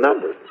double the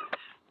numbers.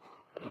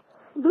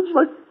 It's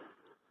like,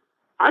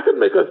 I could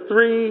make a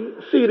 3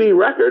 CD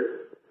record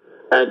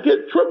and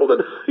get triple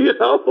the,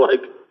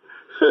 like,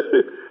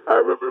 I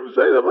remember him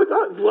saying that. I'm like,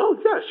 oh, well,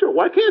 yeah, sure,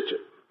 why can't you?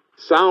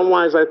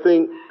 Sound-wise, I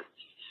think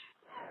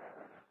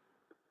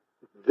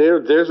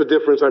there's a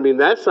difference. I mean,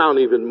 that sound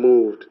even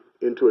moved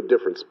into a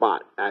different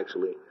spot,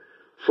 actually,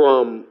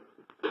 from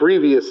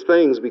previous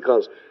things,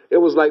 because it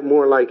was like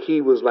more like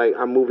he was like,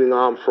 I'm moving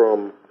on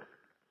from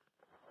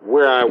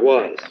where I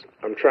was.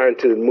 I'm trying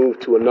to move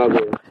to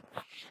another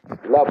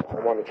level. I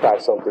want to try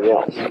something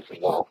else.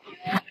 Wow.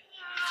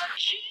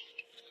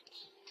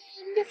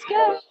 Let's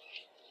go.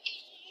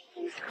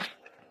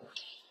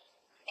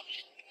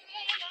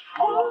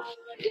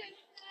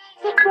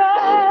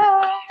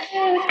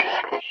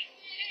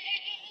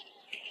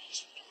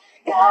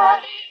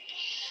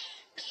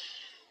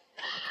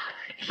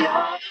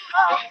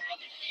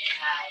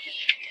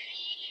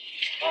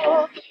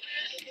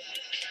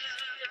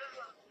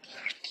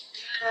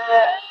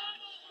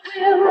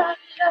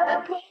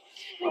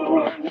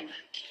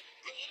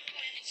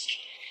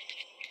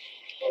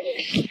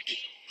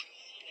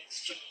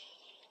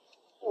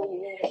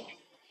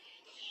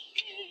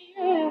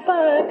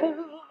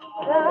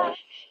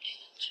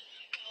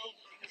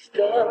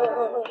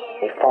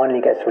 He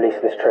finally gets to release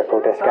this triple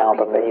disc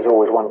album that he's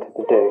always wanted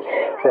to do.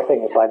 The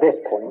thing is, by this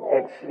point,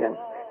 it's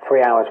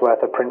 3 hours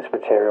worth of Prince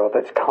material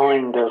that's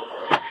kind of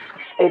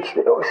It's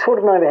sort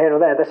of neither here nor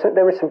there.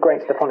 There is some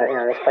great stuff on it.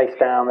 There's Face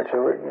Down, which is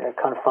a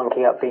kind of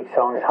funky, upbeat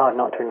song. It's hard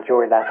not to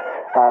enjoy that.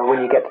 When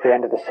you get to the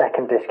end of the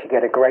second disc, you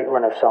get a great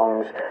run of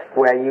songs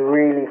where you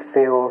really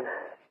feel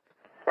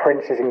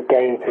Prince is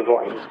engaged with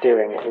what he's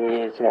doing.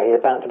 He's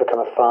about to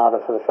become a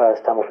father for the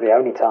first time or for the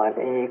only time,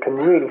 and you can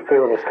really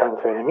feel this coming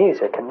through in the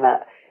music, and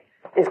that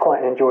is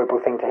quite an enjoyable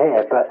thing to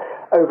hear. But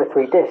over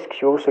 3 discs,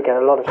 you also get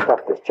a lot of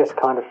stuff that's just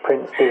kind of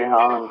Prince doing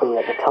R&B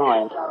at the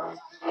time.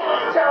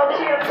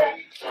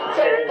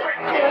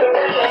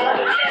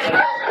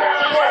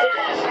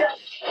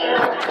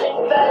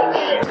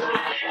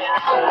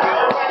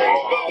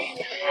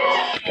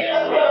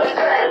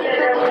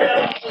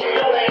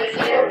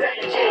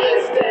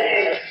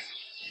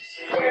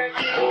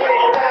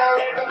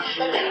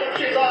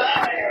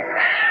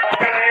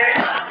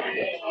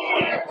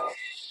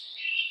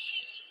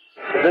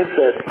 I think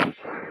that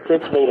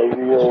Prince made a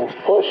real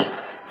push,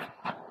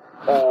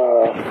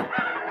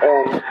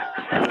 and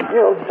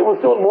was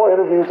doing more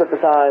interviews at the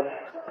time.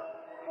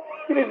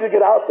 He needed to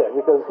get out there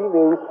because he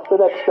knew the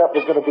next step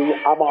was going to be,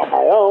 I'm on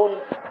my own.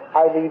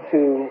 I need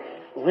to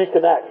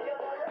reconnect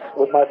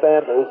with my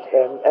fan base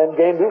and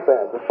gain new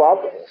fans if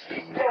possible.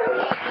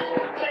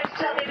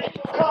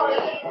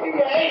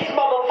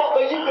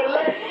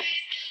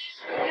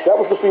 That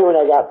was the feeling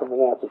I got from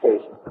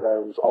Emancipation. It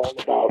was all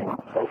about,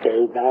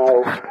 okay,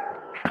 now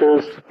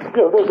there's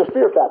a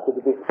fear factor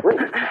to being free.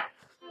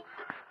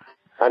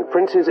 And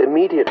Prince's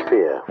immediate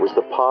fear was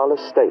the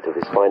parlous state of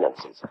his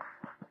finances.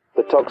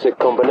 The toxic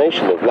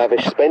combination of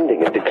lavish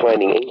spending and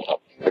declining income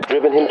had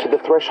driven him to the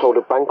threshold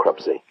of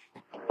bankruptcy,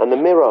 and the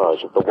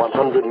mirage of the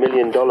 $100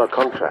 million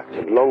contract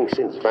had long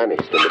since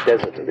vanished in the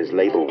desert of his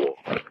label war.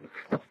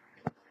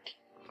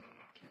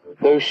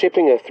 Though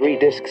shipping a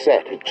 3-disc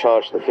set had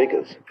charged the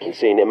figures and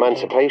seen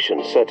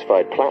Emancipation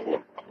certified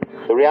platinum,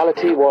 the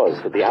reality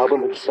was that the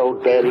album had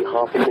sold barely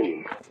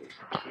 500,000 copies.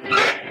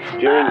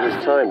 During his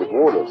time with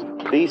Warner's,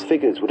 these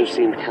figures would have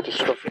seemed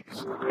catastrophic,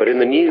 but in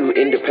the new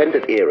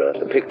independent era,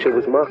 the picture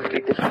was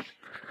markedly different.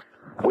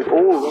 With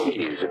all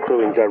royalties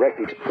accruing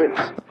directly to Prince,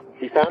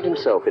 he found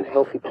himself in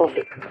healthy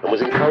profit and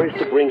was encouraged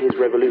to bring his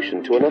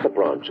revolution to another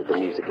branch of the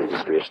music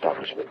industry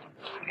establishment.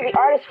 The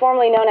artist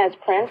formerly known as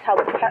Prince held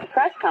a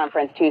press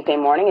conference Tuesday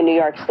morning in New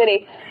York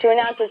City to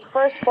announce his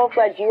first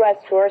full-fledged U.S.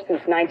 tour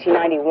since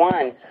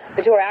 1991.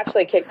 The tour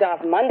actually kicked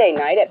off Monday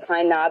night at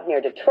Pine Knob near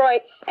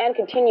Detroit and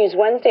continues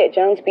Wednesday at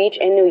Jones Beach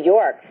in New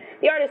York.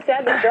 The artist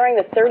said that during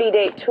the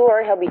 30-day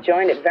tour, he'll be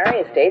joined at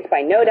various dates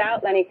by No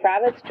Doubt, Lenny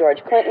Kravitz,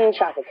 George Clinton,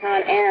 Chaka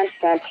Khan, and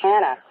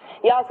Santana.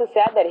 He also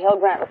said that he'll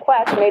grant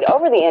requests made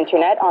over the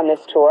internet on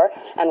this tour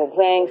and will be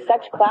playing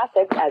such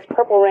classics as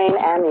Purple Rain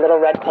and Little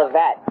Red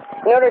Corvette.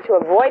 In order to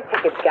avoid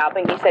ticket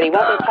scalping, he said he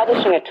won't be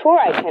publishing a tour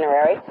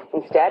itinerary.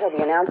 Instead, he'll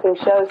be announcing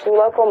shows through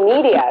local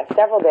media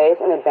several days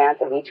in advance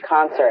of each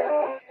concert.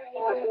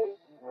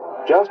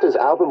 Just as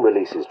album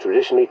releases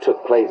traditionally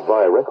took place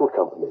via record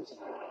companies,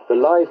 the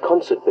live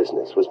concert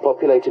business was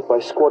populated by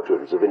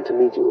squadrons of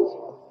intermediaries,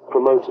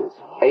 promoters,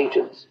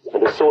 agents,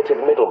 and assorted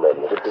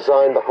middlemen that had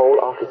designed the whole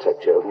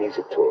architecture of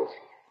music tours.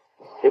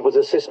 It was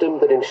a system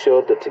that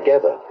ensured that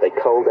together they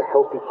culled a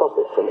healthy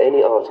profit from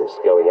any artist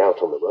going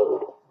out on the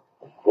road.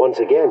 Once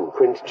again,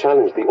 Prince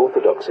challenged the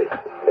orthodoxy,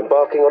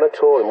 embarking on a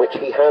tour in which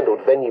he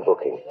handled venue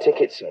booking,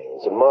 ticket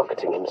sales, and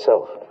marketing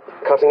himself,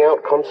 cutting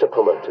out concert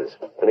promoters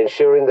and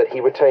ensuring that he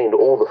retained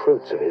all the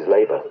fruits of his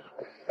labor.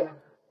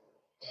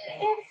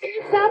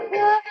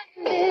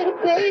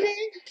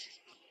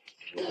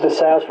 The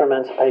sales for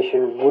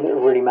Emancipation wouldn't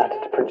have really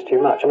mattered to Prince too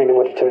much. I mean, it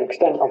would to an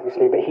extent,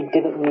 obviously, but he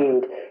didn't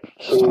need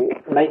to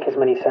make as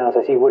many sales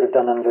as he would have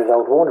done under his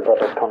old Warner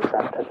Brothers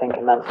contract. I think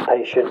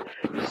Emancipation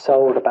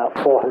sold about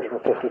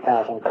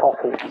 450,000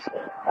 copies,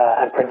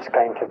 and Prince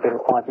claimed to have been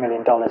 $5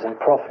 million in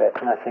profit.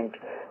 And I think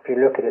if you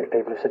look at it,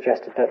 people have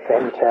suggested that for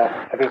him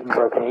to have even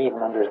broken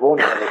even under his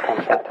Warner Brothers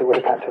contract, it would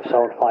have had to have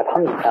sold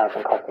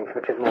 500,000 copies,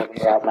 which is more than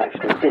the album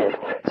actually did.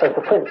 So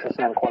for Prince, it's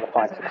an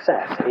unqualified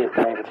success. He has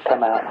been able to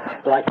come out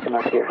like the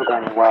most beautiful guy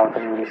in the world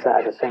and release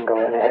that as a single,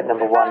 and it hit #1,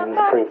 and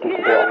he's proved he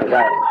can do it on his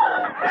own.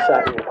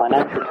 Certainly in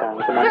financial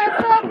terms, Emancipation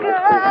has proven to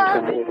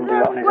him that he can do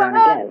it on his own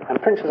again.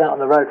 And Prince was out on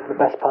the road for the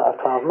best part of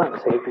 12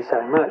 months, so he'd be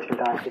selling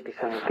merchandise, he'd be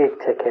selling gig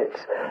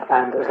tickets,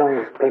 and as long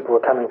as people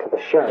were coming to the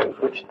shows,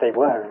 which they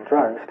were in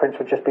droves, Prince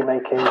would just be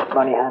making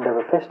money hand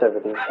over fist over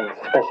these things,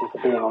 especially for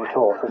being on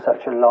tour for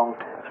such a long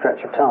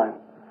stretch of time.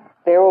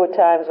 There were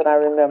times when I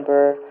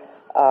remember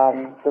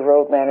the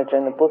road manager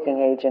and the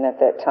booking agent at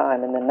that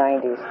time in the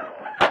 90s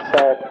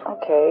said,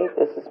 okay,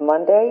 this is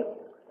Monday.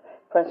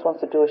 Prince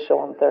wants to do a show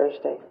on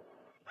Thursday.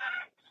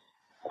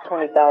 A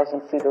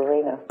 20,000-seat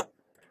arena.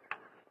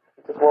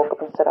 He just woke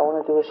up and said, I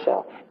want to do a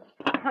show.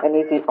 And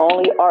he's the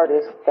only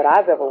artist that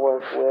I've ever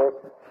worked with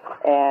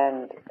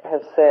and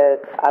have said,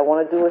 I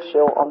want to do a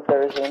show on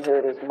Thursday, and here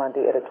it is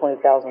Monday at a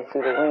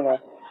 20,000-seat arena. And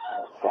it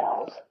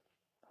sells.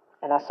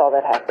 And I saw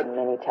that happen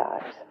many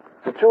times.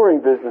 The touring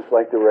business,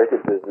 like the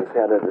record business,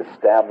 had an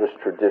established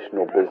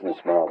traditional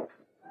business model.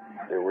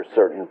 There were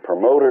certain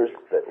promoters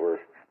that were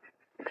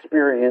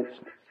experienced,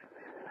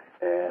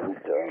 and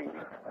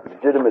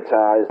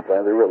legitimatized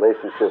by their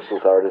relationships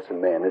with artists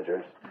and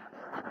managers,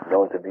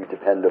 known to be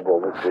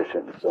dependable,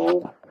 efficient, and so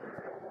on.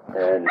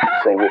 And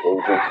same with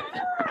agents.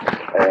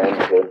 And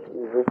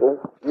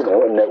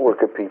a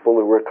network of people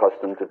who were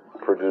accustomed to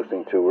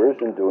producing tours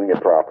and doing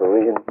it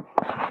properly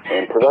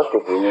and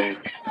productively and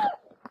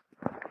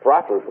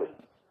profitably.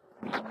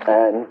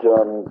 And,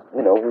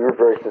 we were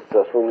very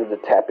successful in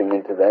tapping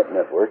into that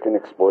network and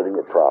exploiting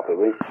it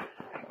properly.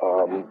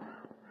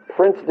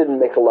 Prince didn't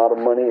make a lot of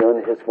money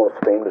on his most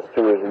famous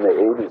tours in the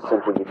 80s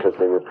simply because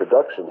they were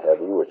production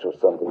heavy, which was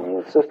something he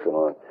insisted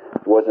on.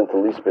 He wasn't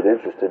the least bit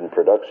interested in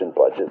production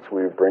budgets.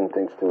 We would bring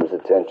things to his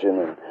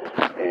attention,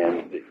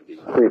 and the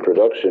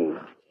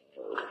pre-production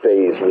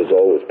phase was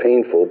always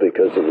painful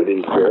because it would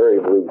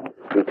invariably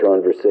be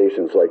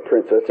conversations like,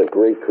 Prince, that's a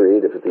great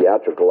creative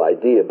theatrical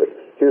idea, but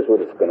here's what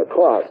it's going to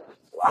cost.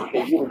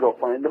 Okay, you can go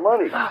find the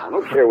money. I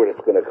don't care what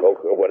it's going to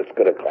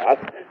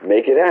cost.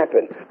 Make it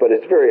happen. But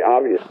it's very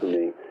obvious to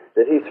me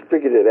that he's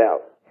figured it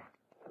out.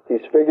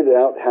 He's figured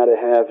out how to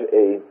have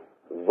a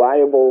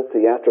viable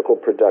theatrical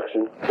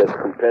production that's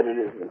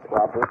competitive and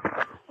proper,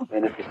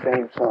 and at the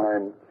same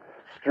time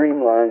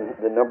streamline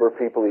the number of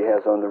people he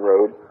has on the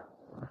road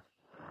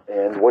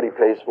and what he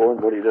pays for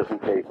and what he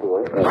doesn't pay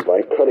for. And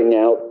by cutting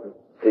out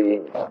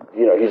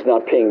he's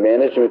not paying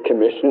management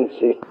commissions.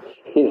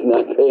 He's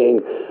not paying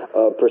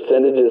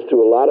percentages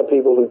to a lot of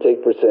people who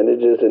take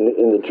percentages in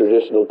the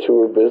traditional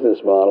tour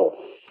business model.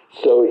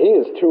 So he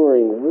is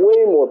touring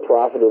way more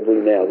profitably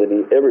now than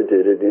he ever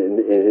did in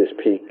his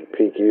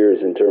peak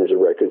years in terms of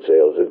record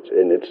sales.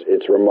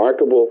 It's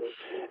remarkable,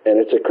 and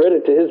it's a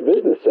credit to his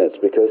business sense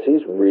because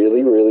he's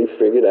really, really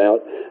figured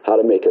out how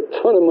to make a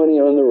ton of money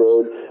on the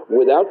road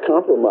without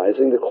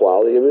compromising the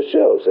quality of his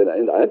shows.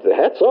 And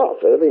hats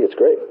off. I think it's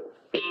great.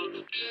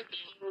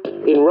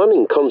 In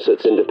running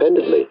concerts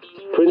independently,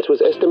 Prince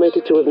was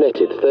estimated to have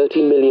netted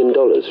 $30 million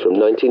from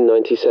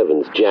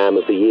 1997's Jam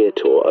of the Year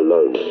tour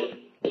alone.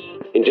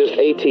 In just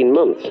 18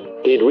 months,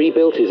 he had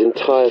rebuilt his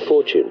entire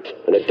fortune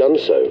and had done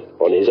so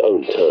on his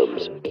own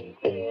terms.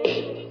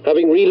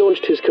 Having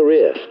relaunched his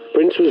career,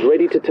 Prince was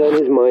ready to turn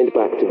his mind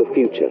back to the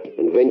future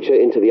and venture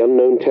into the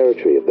unknown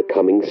territory of the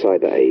coming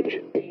cyber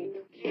age.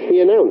 He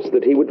announced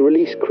that he would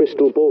release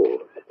Crystal Ball,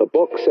 a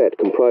box set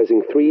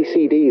comprising 3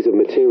 CDs of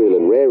material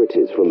and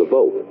rarities from the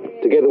vault,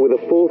 together with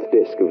a 4th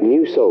disc of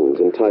new songs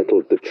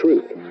entitled The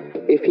Truth,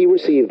 if he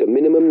received a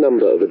minimum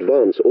number of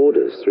advance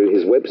orders through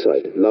his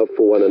website,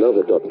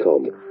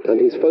 loveforonanother.com,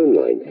 and his phone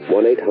line,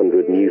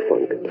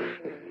 1-800-NEW-FUNK.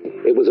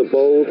 It was a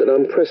bold and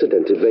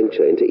unprecedented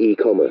venture into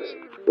e-commerce,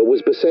 but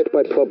was beset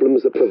by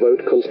problems that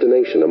provoked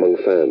consternation among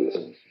fans.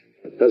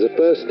 As a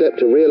first step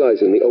to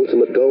realizing the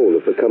ultimate goal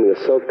of becoming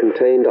a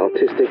self-contained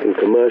artistic and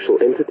commercial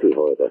entity,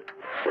 however,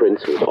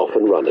 Prince was off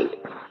and running.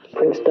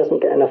 Prince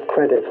doesn't get enough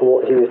credit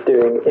for what he was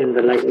doing in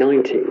the late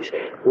 90s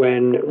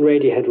when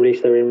Radiohead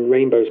released their In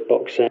Rainbows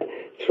box set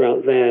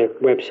throughout their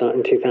website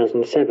in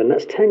 2007.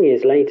 That's 10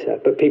 years later,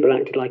 but people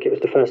acted like it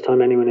was the first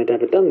time anyone had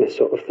ever done this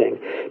sort of thing.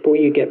 But what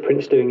you get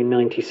Prince doing in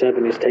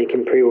 97 is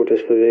taking pre-orders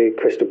for the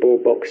Crystal Ball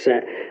box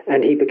set,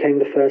 and he became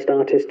the first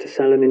artist to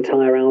sell an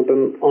entire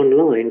album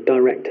online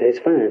direct to his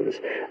fans.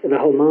 The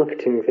whole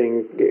marketing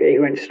thing, he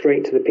went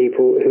straight to the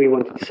people who he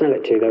wanted to sell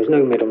it to. There was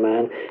no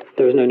middleman.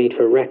 There was no need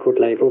for a record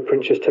label.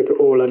 Prince just took it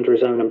all under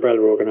his own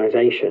umbrella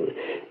organisation,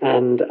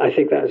 and I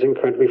think that was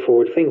incredibly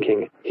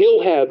forward-thinking.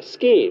 He'll have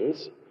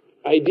schemes,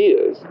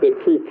 ideas that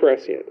prove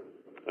prescient.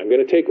 I'm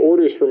going to take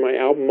orders for my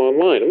album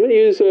online. I'm going to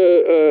use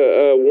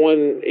a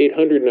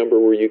 1-800 number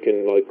where you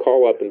can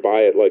call up and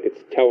buy it like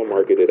it's a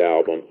telemarketed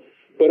album,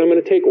 but I'm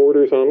going to take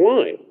orders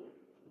online.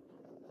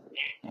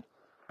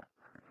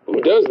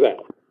 Who does that?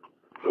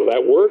 Will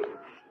that work?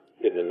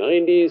 In the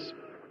 90s,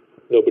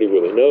 nobody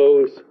really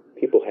knows.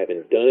 People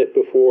haven't done it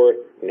before.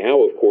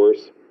 Now, of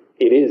course,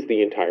 it is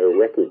the entire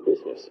record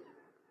business.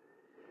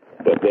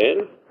 But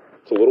then,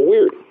 it's a little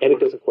weird, and it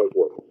doesn't quite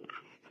work.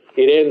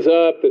 It ends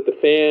up that the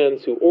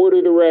fans who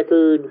order the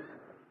record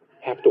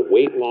have to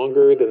wait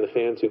longer than the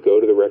fans who go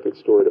to the record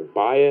store to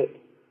buy it.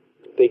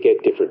 They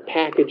get different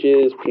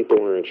packages.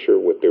 People aren't sure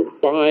what they're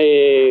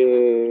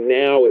buying.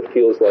 Now it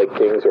feels like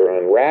things are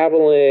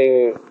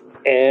unraveling.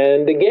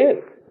 And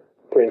again,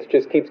 Prince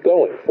just keeps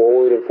going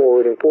forward and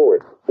forward and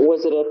forward.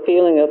 Was it a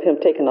feeling of him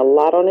taking a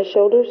lot on his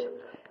shoulders?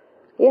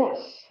 Yes,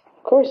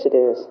 of course it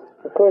is.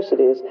 Of course it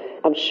is.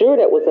 I'm sure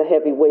that was a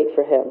heavy weight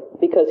for him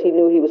because he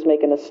knew he was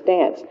making a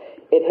stance.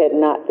 It had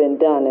not been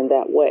done in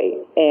that way.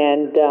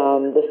 And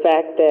the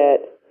fact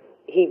that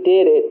he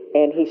did it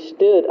and he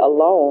stood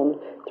alone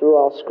through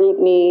all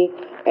scrutiny,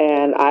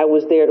 and I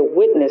was there to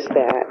witness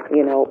that,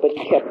 but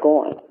he kept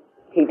going.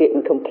 He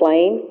didn't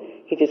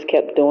complain. He just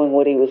kept doing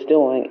what he was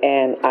doing.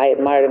 And I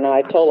admired him. And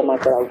I told him, I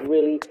said, I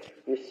really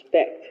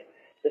respect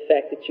the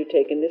fact that you're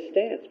taking this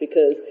stance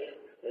because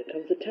there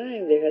comes a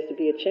time there has to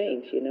be a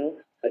change,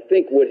 I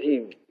think what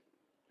he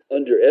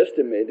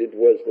underestimated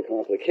was the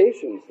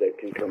complications that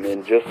can come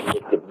in just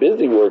with the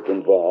busy work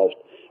involved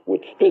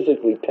with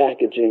physically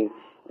packaging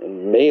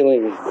and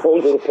mailing,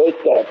 going to the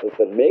post office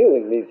and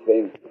mailing these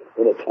things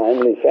in a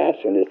timely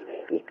fashion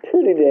is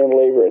pretty damn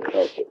labor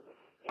intensive.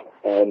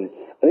 I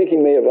think he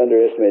may have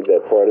underestimated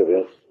that part of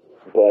it.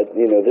 But,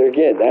 you know, there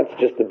again, that's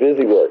just the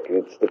busy work.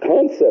 It's the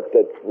concept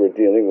that we're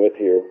dealing with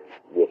here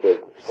with a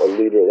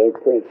leader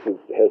like Prince who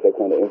has that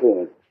kind of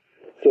influence.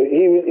 So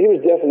he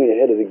was definitely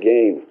ahead of the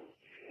game.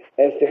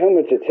 As to how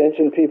much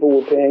attention people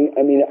were paying,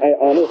 I mean, I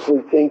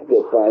honestly think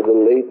that by the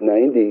late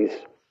 90s,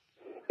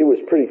 it was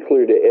pretty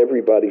clear to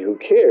everybody who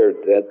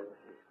cared that,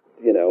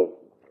 you know,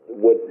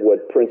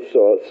 what Prince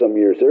saw some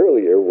years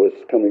earlier was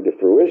coming to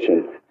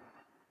fruition.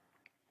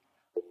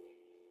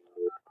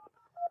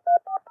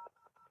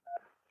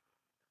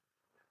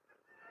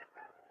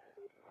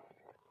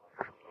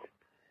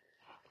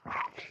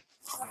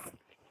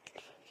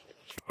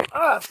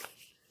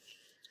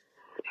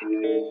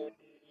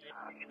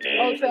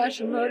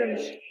 Old-fashioned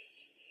modems.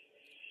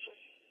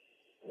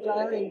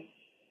 Dialing.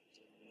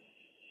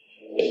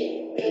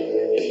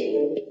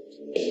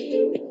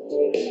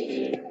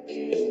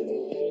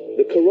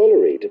 The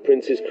corollary to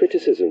Prince's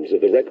criticisms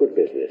of the record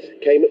business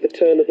came at the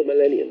turn of the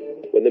millennium,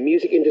 when the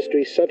music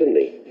industry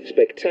suddenly,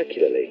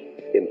 spectacularly,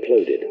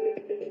 imploded.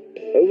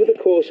 Over the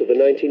course of the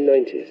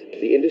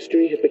 1990s, the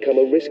industry had become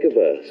a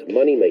risk-averse,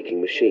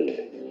 money-making machine,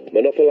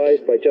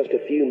 monopolized by just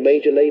a few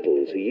major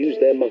labels who used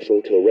their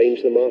muscle to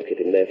arrange the market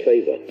in their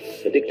favor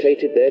and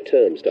dictated their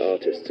terms to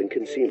artists and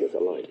consumers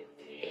alike.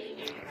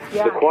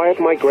 Yeah. The quiet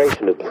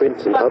migration of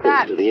Prince and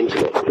others to the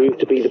internet proved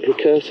to be the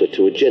precursor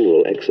to a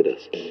general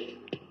exodus.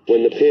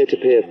 When the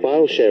peer-to-peer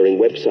file-sharing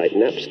website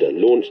Napster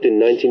launched in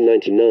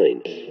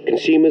 1999,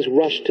 consumers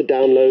rushed to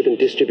download and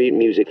distribute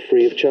music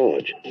free of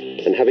charge,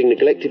 and having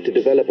neglected to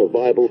develop a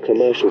viable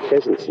commercial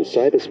presence in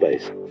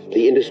cyberspace,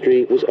 the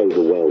industry was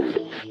overwhelmed.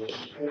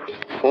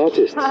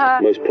 Artists,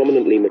 most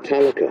prominently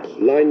Metallica,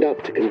 lined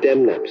up to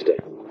condemn Napster,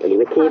 and the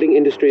Recording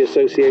Industry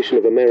Association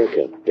of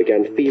America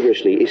began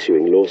feverishly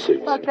issuing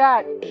lawsuits. Fuck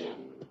that.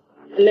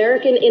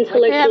 American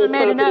intellectual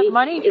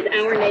money is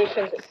our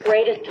nation's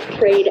greatest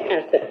trade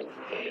asset.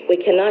 We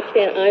cannot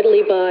stand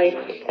idly by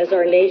as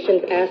our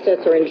nation's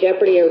assets are in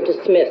jeopardy or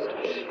dismissed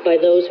by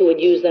those who would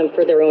use them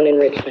for their own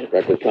enrichment.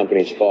 Record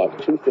companies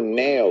fought tooth and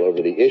nail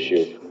over the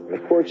issue, and the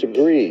courts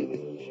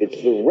agreed.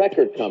 It's the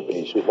record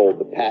companies who hold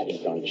the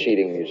patent on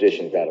cheating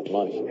musicians out of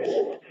money.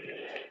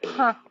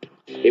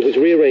 It was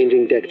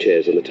rearranging deck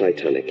chairs on the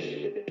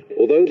Titanic.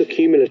 Although the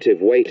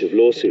cumulative weight of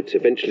lawsuits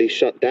eventually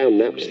shut down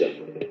Napster,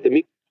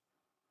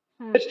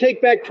 Let's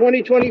take back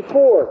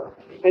 2024.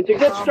 And to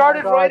get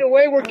started right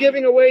away, we're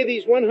giving away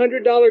these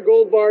 $100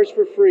 gold bars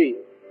for free.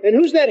 And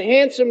who's that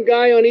handsome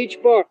guy on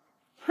each bar?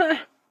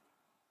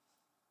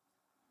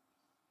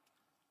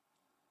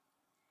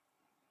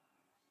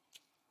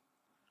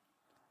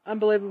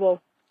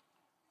 Unbelievable.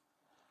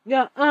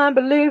 Yeah,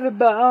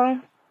 unbelievable.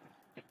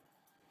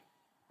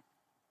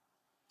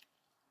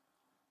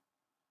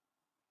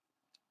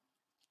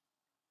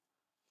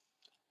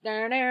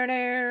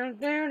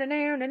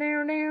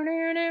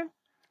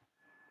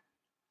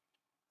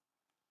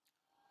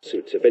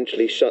 Lawsuits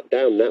eventually shut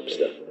down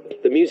Napster.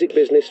 The music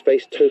business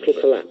faced total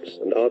collapse,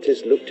 and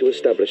artists looked to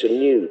establish a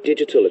new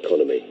digital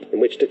economy in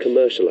which to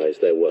commercialize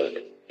their work.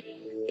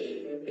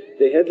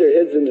 They had their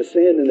heads in the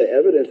sand, and the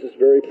evidence is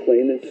very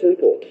plain and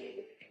simple.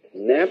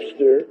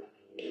 Napster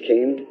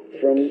came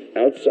from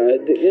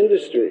outside the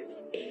industry.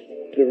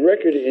 The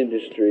record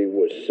industry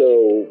was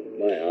so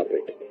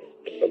myopic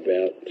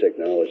about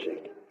technology.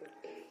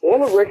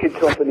 All a record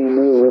company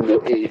knew in the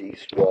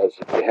 80s was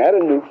if you had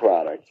a new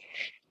product,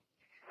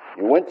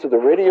 you went to the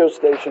radio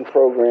station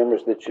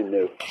programmers that you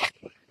knew.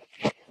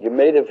 You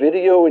made a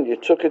video and you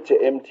took it to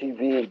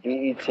MTV and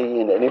BET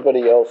and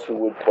anybody else who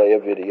would play a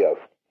video.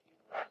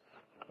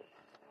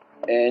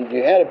 And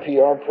you had a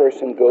PR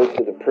person go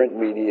to the print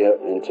media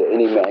and to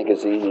any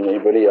magazine and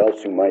anybody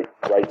else who might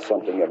write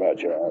something about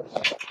your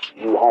art.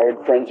 You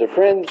hired friends of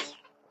friends.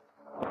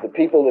 The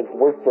people that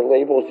worked for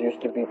labels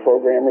used to be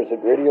programmers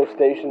at radio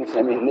stations.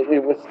 I mean,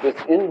 it was this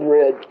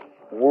inbred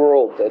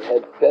world that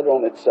had fed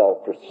on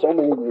itself for so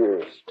many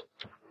years.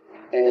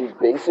 And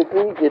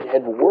basically, it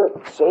had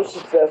worked so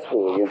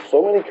successfully, and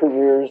so many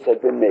careers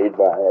had been made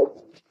by it,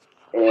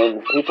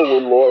 and people were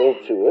loyal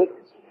to it,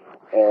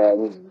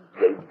 and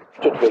they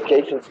took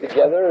vacations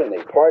together, and they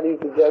partied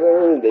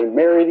together, and they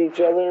married each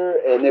other,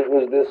 and it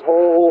was this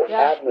whole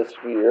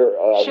atmosphere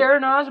of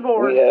Sharon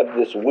Osbourne. we have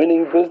this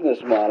winning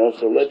business model,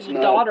 so let's She's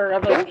not daughter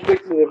of a don't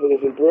fix it if it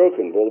isn't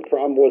broken. Well, the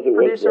problem was it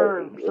was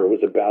broken, or it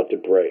was about to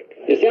break.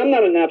 You see, I'm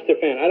not a Napster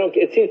fan.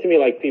 It seems to me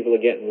like people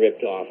are getting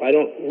ripped off. I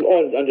don't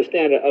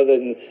understand it other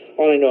than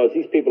all I know is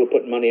these people are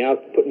putting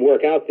putting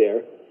work out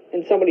there,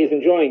 and somebody's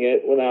enjoying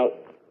it without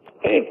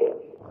paying for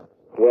it.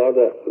 Well,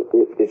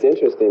 it's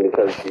interesting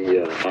because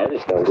the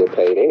artists don't get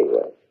paid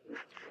anyway.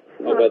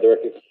 How about the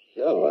record?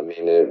 No, I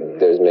mean,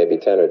 there's maybe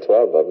 10 or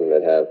 12 of them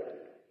that have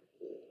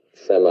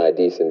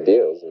semi-decent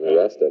deals, and the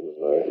rest of them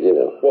are, you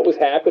know. What was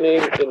happening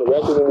in the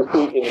record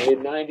industry in the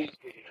mid-90s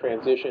was a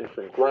transition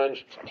from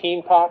grunge to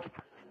teen pop.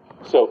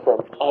 So from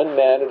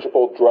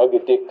unmanageable,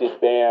 drug-addicted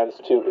bands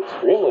to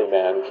extremely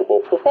manageable,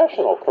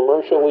 professional,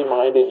 commercially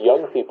minded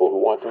young people who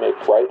want to make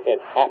bright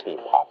and happy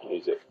pop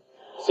music.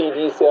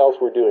 CD sales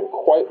were doing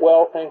quite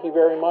well, thank you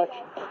very much.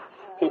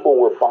 People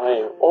were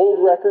buying old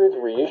records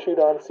reissued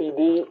on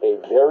CD, a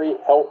very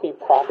healthy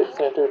profit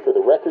center for the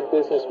record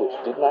business, which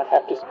did not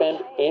have to spend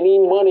any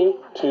money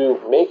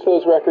to make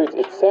those records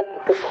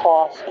except the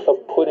cost of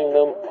putting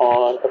them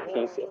on a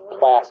piece of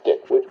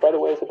plastic, which, by the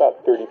way, is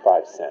about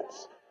 35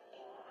 cents.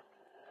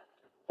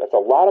 That's a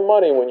lot of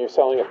money when you're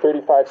selling a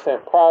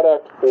 35-cent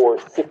product for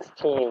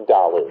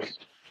 $16.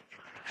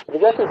 The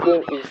record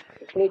business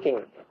is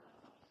making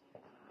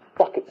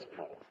buckets of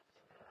money.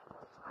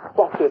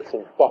 Buckets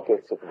and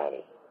buckets of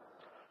money.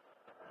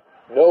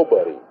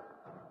 Nobody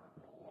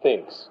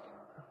thinks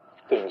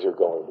things are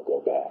going to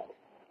go bad.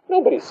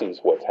 Nobody sees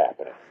what's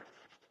happening.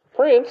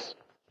 Prince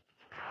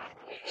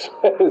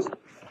says,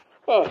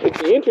 oh, if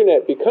the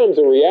internet becomes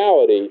a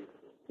reality,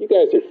 you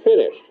guys are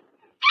finished.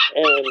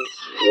 And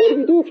what do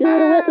you do if you're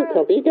at a record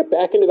company? You get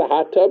back into the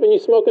hot tub and you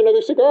smoke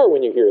another cigar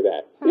when you hear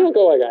that. You don't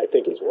go like, I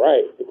think he's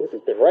right, because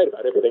he's been right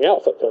about everything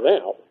else up till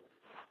now.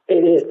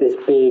 It is this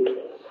big,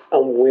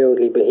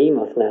 unwieldy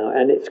behemoth now,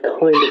 and it's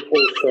kind of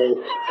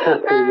also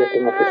happily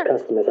ripping off its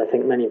customers. I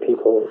think many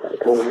people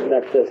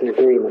that's an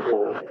agreement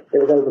now. It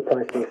was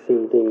overpricing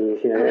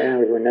CDs, now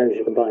everyone knows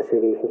you can buy a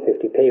CD for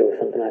 50p or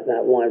something like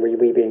that. Why were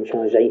we being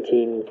charged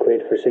 18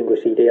 quid for a single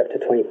CD up to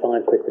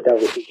 25 quid for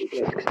double CD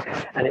discs?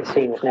 And it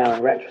seems now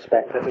in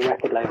retrospect that the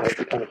record label has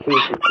become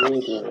hugely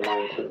greedy in the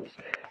 90s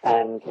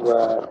and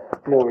were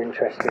more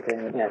interested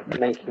in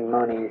making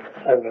money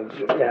over,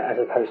 as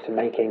opposed to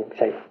making,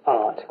 say,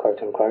 art,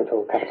 quote unquote,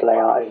 or capital A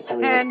art, as we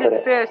would put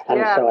it. Fist, and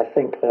yeah. so I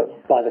think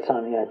that by the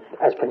time,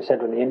 as Prince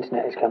said, when the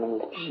internet is coming,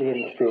 the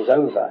industry is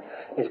over,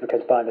 is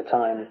because by the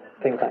time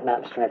things like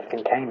Napster and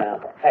everything came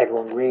out,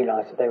 everyone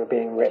realised that they were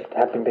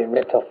had been being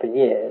ripped off for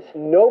years.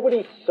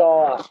 Nobody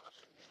saw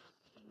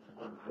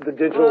the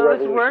digital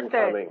revolution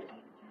coming.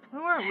 We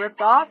weren't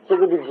ripped off. To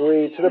the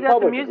degree, to the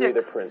public degree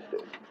that Prince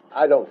did.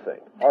 I don't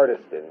think.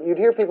 Artists didn't. You'd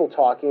hear people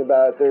talking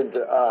about it.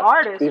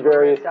 There'd be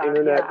various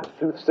internet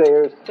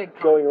soothsayers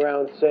going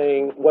around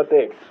saying what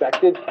they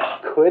expected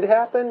could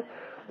happen.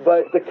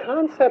 But the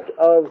concept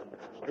of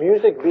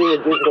music being a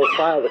digital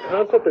file, the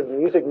concept of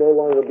music no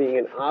longer being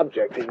an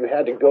object that you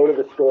had to go to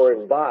the store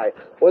and buy,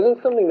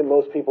 wasn't something that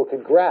most people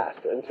could grasp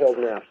until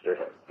Napster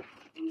hit.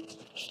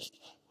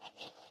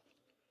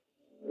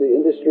 The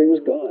industry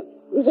was gone.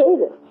 It was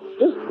over.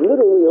 Just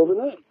literally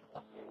overnight.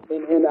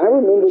 And I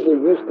remember there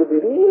used to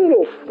be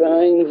little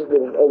signs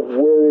of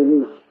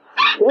worry.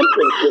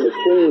 Something's going to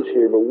change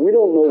here, but we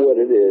don't know what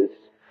it is.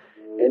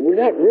 And we're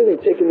not really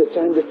taking the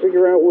time to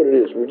figure out what it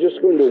is. We're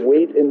just going to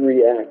wait and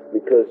react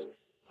because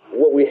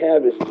what we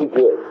have is too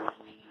good.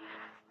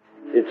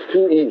 It's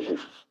too easy.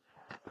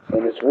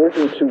 And it's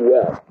working too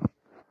well.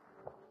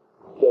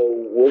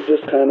 So we'll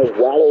just kind of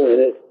wallow in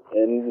it,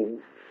 and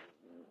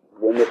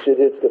when the shit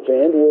hits the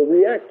fan, we'll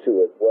react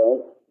to it.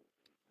 Well,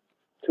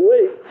 too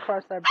late.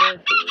 Cross that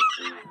bridge.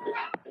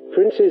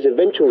 Prince's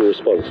eventual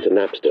response to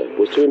Napster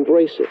was to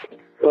embrace it,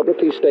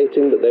 publicly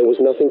stating that there was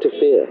nothing to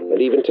fear,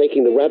 and even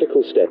taking the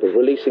radical step of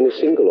releasing a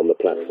single on the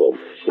platform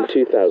in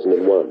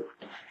 2001.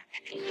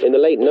 In the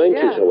late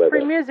 90s, however,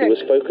 he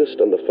was focused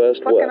on the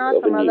first work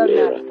of a new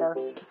era.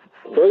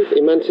 Both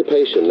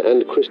Emancipation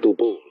and Crystal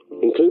Ball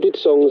included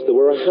songs that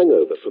were a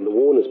hangover from the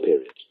Warner's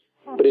period.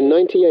 But in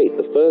 '98,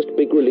 the first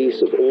big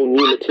release of all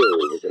new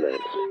material was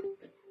announced.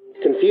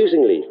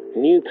 Confusingly,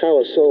 New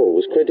Power Soul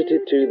was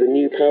credited to the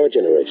New Power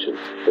generation,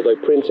 although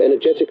Prince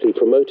energetically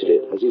promoted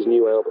it as his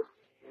new album.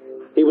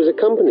 He was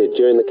accompanied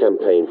during the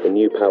campaign for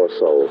New Power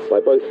Soul by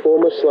both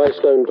former Sly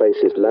Stone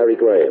bassist Larry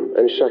Graham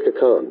and Shaka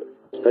Khan,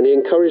 and he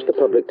encouraged the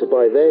public to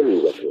buy their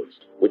new records,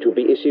 which would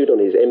be issued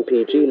on his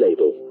MPG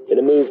label in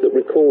a move that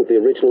recalled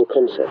the original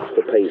concept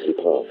for Paisley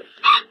Park.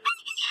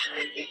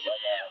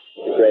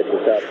 The great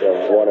success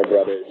of Warner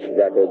Brothers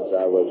Records,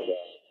 I was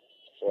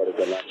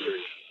afforded the luxury.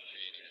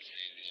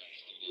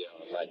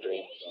 My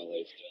dream was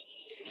always to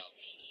help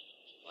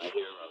my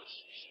heroes.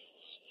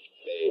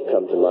 They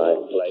come to my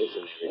place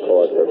and they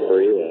record for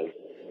free, and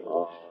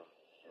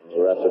the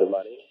rest of the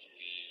money.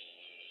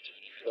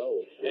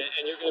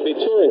 And you're going to be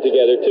touring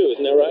together too,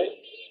 isn't that right?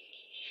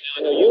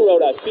 Now, I know you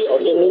wrote "I Feel"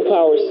 in New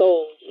Power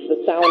Soul. The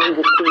sound he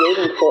was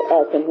creating for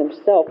us and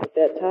himself at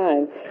that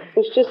time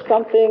was just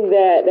something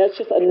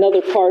that's just another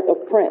part of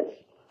Prince.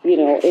 In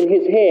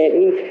his head,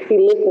 he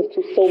listens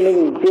to so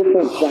many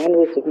different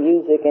genres of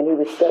music, and he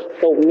respects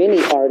so many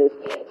artists.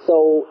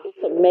 So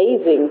it's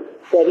amazing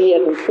that he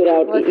hasn't put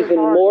out even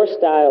more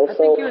styles.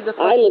 So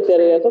I looked at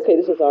it as, okay,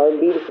 this is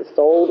R&B, this is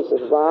soul, this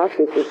is rock,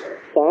 this is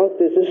funk,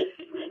 this is,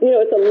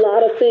 it's a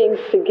lot of things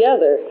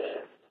together.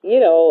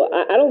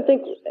 I don't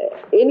think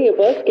any of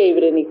us gave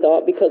it any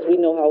thought because we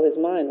know how his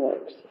mind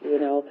works.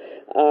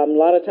 A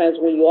lot of times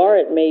when you are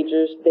at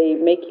majors, they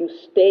make you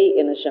stay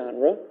in a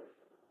genre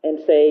and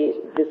say,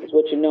 this is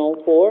what you're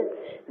known for,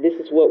 this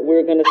is what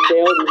we're going to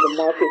sell, these are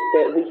markets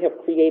that we have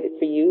created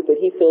for you. But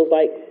he feels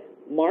like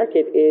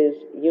market is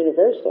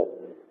universal.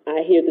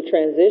 I hear the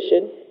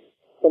transition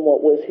from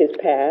what was his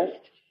past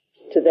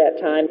to that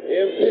time.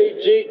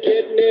 MPG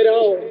getting it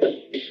on.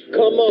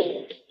 Come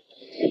on.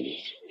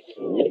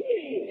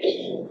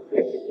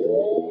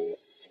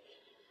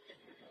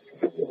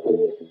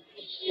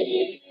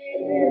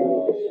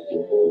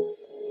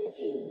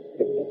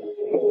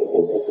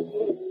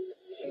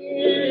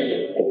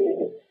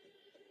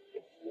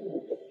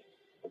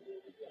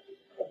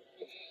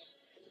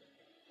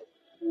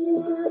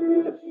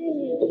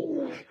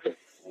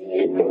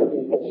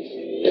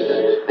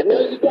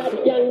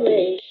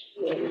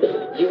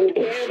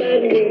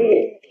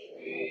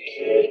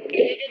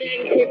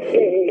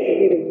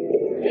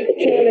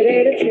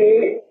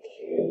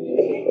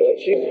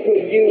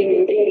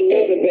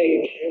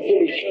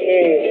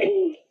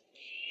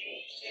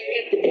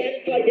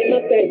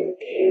 back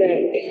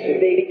tonight.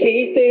 Baby, can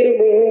you stay in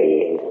the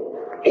room?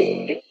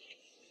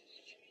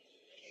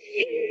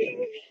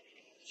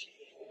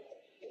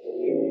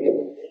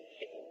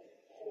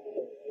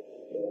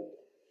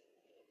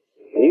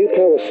 New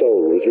Power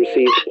Soul was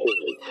received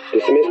poorly,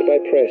 dismissed by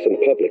press and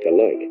public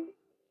alike.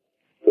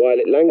 While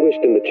it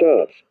languished in the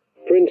charts,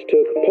 Prince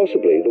took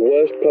possibly the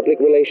worst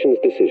public relations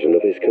decision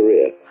of his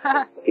career.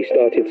 He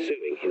started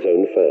suing his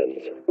own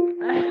fans.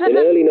 In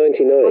early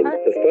 '99,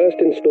 the first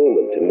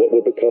installment in what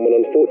would become an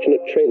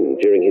unfortunate trend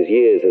during his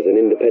years as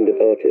an independent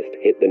artist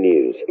hit the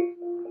news.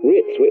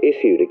 Writs were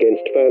issued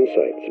against fan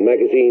sites,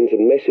 magazines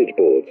and message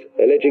boards,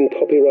 alleging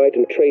copyright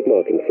and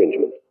trademark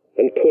infringement,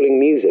 and pulling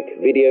music,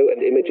 video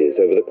and images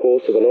over the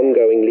course of an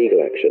ongoing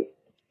legal action.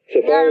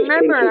 So far as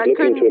Prince was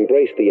looking to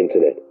embrace the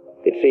internet,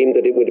 it seemed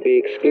that it would be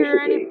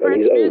exclusively on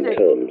his own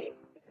terms.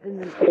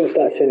 Prince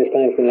started suing his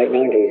fans in the late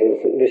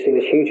 90s. This thing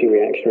is hugely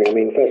reactionary. I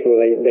mean, first of all,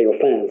 they're your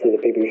fans. They're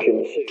the people who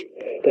shouldn't sue.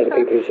 They're the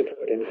people who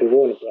supported him through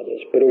Warner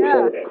Brothers. But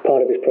also,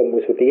 part of his problem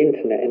was with the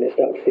internet, and it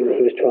started to seem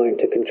that he was trying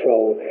to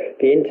control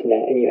the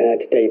internet. And you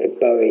had David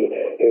Bowie,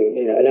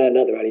 who,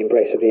 another early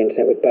embrace of the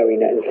internet with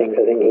BowieNet and things.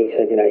 I think he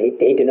said,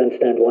 he didn't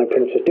understand why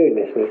Prince was doing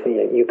this. And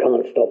he said, you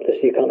can't stop this.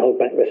 You can't hold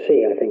back the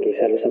sea, I think he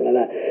said, or something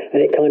like that.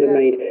 And it kind of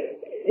made,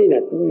 a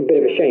bit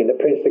of a shame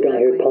that Prince, the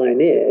guy who had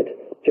pioneered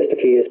just a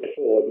few years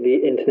before the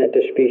internet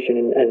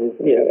distribution and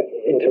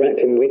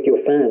interacting with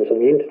your fans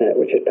on the internet,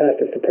 which is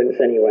perfect for Prince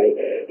anyway.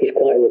 He's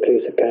quite a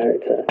reclusive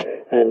character,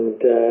 and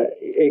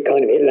it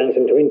allows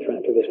him to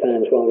interact with his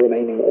fans while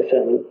remaining at a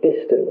certain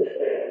distance.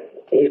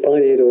 He's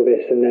pioneered all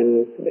this, and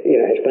then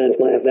his fans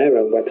might have their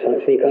own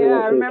websites, and he kind of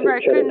wants them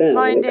to shut it down.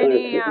 Find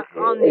any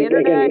on the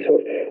internet. Again,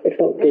 it's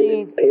not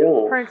good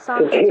PR. Prince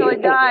songs until he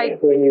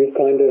died. When you've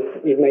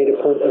made a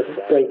point of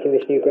breaking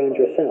this new ground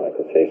yourself. I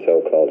could say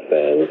so-called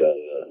fans on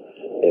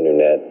the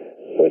internet,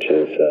 which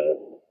is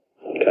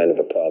kind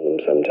of a problem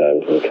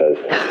sometimes, because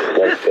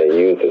once they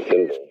use the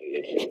symbol,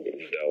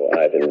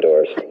 I've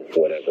endorsed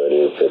whatever it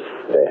is that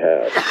they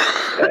have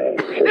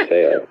for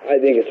sale. I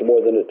think it's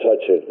more than a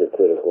touch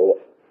hypocritical.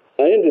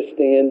 I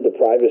understand the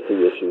privacy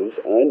issues.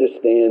 I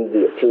understand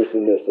the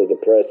obtrusiveness of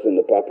the press and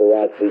the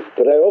paparazzi.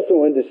 But I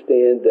also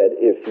understand that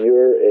if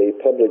you're a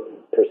public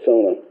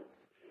persona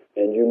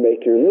and you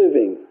make your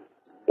living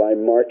by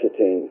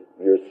marketing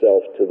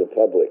yourself to the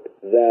public,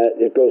 that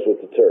it goes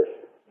with the turf.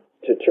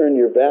 To turn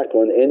your back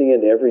on any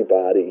and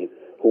everybody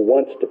who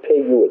wants to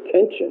pay you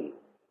attention,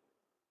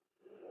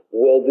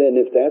 well then,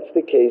 if that's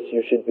the case,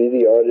 you should be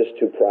the artist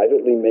who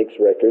privately makes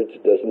records,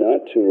 does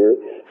not tour,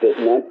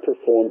 does not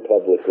perform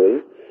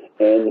publicly,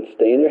 and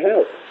stay in your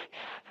house.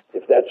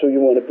 If that's who you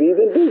want to be,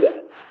 then do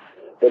that.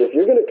 But if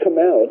you're going to come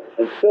out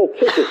and sell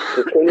tickets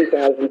to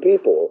 20,000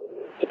 people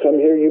to come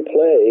hear you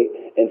play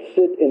and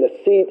sit in a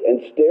seat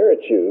and stare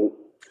at you,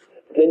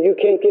 then you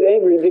can't get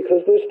angry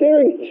because they're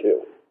staring at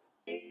you.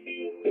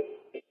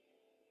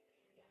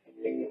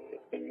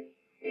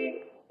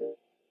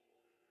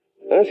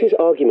 As his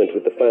argument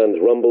with the fans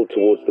rumbled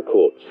towards the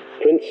courts,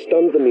 Prince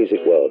stunned the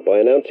music world by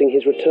announcing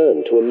his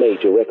return to a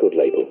major record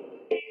label.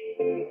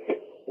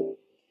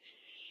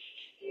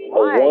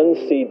 A one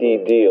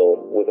CD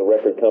deal with a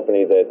record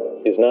company that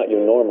is not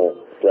your normal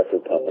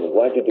record company.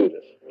 Why'd you do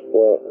this?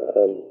 Well,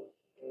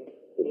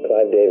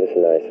 Clive Davis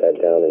and I sat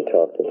down and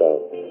talked about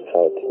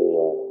how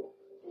to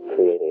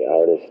create an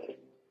artist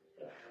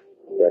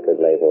record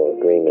label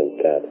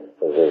agreement that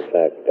was in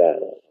fact that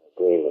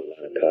agreement,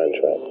 not a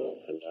contract,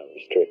 and not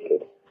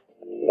restricted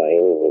by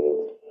any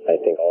means. I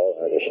think all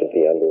artists should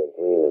be under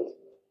agreements.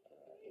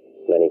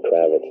 Lenny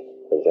Kravitz,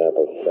 for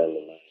example, a friend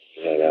of mine,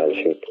 hang out and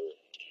shoot pool.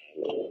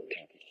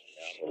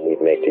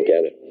 We'd make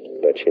together,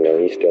 but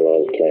he's still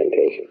on the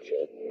plantation, so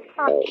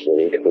when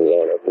he comes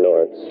on up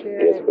north,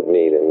 gets with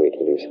me, then we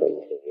can do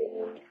something.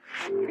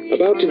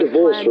 About to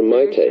divorce from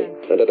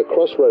Maite, and at a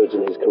crossroads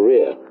in his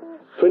career,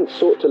 Prince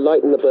sought to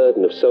lighten the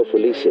burden of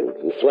self-releasing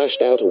and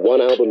thrashed out a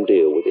one-album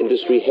deal with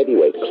industry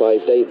heavyweight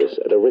Clive Davis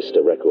at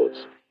Arista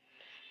Records.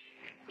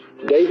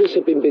 Davis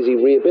had been busy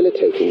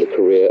rehabilitating the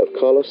career of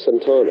Carlos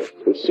Santana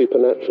with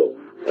Supernatural,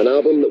 an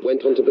album that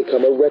went on to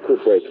become a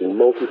record-breaking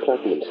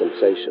multi-platinum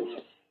sensation.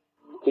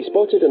 He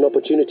spotted an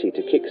opportunity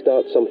to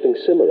kickstart something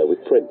similar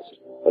with Prince,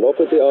 and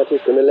offered the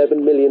artist an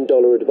 $11 million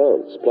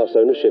advance, plus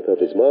ownership of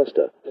his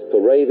master,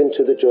 for Rave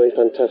Into the Joy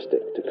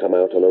Fantastic to come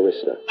out on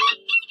Arista.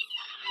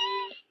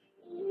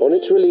 On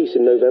its release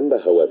in November,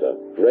 however,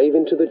 Rave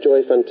Into the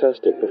Joy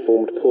Fantastic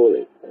performed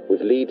poorly, with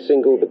lead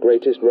single The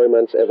Greatest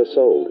Romance Ever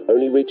Sold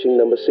only reaching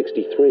number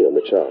 63 on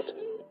the chart.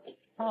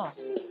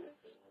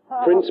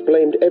 Prince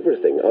blamed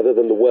everything other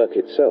than the work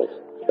itself,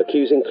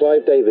 accusing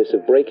Clive Davis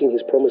of breaking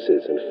his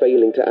promises and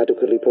failing to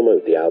adequately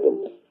promote the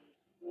album.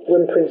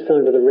 When Prince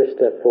signed with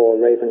Arista for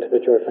Rave Into the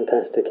Joy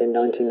Fantastic in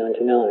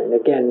 1999,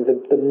 again,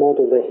 the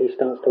model that he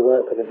starts to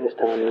work with at this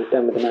time, he's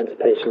done with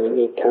Emancipation,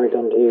 he carried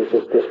on to use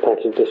this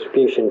package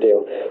distribution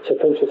deal. So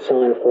Prince would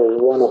sign for a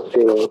one-off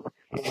deal,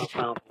 one-off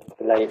album with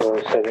the label,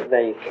 so that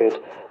they could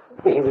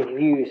he would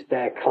use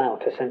their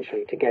clout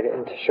essentially to get it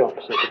into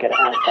shops and to get it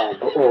out there,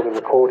 but all the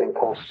recording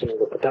costs and all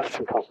the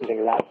production costs and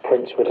things like that,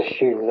 Prince would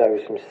assume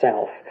those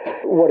himself.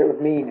 What it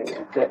would mean is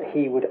that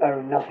he would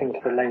owe nothing to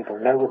the label,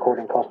 no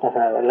recording costs,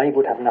 nothing. The label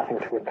would have nothing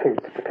to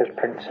recoup because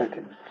Prince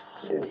had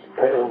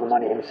put all the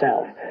money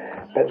himself,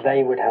 but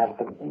they would have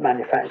the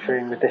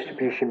manufacturing, the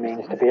distribution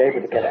means to be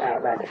able to get it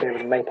out there, to be able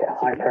to make it a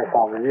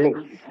high-profile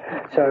release.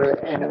 So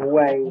in a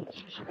way,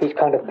 he's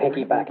kind of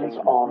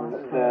piggybacking on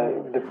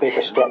the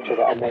bigger structure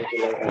that a major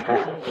label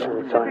has,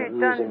 and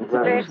kind of using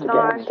those to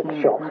get into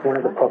the shops. One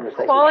of the problems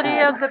that quality he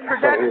had, of the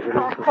production,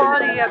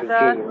 quality of the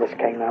and this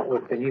came out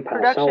with the New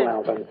Power Soul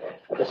album.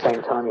 At the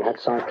same time, he had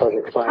side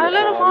projects by Hi,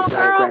 little Larry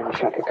girl. Graham and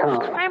Shaka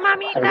Khan. Hi,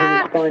 Mommy. And he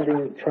was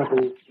finding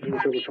trouble. He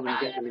was really trying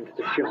to get them into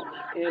the shop.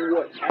 And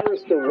what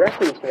Arista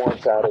Records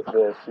wants out of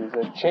this is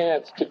a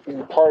chance to be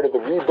part of the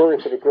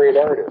rebirth of a great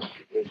artist.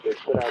 They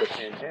put out a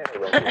Santana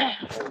record,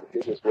 one of the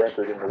biggest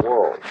record in the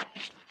world.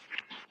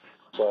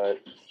 But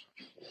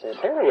the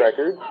Santana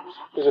record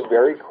was a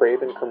very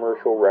Craven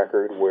commercial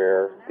record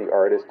where the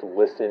artist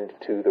listened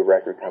to the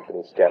record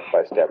company step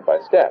by step by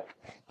step.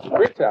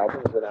 Prince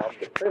album is an album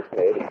that Prince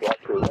made and brought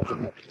to a record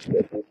company.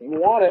 If you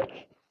want it,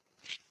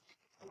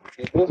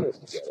 do business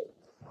together.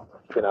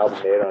 It's an album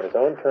made on his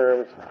own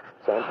terms,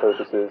 his own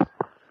purposes.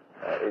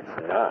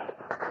 It's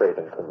not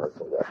Craven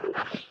commercial record.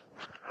 It's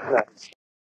not.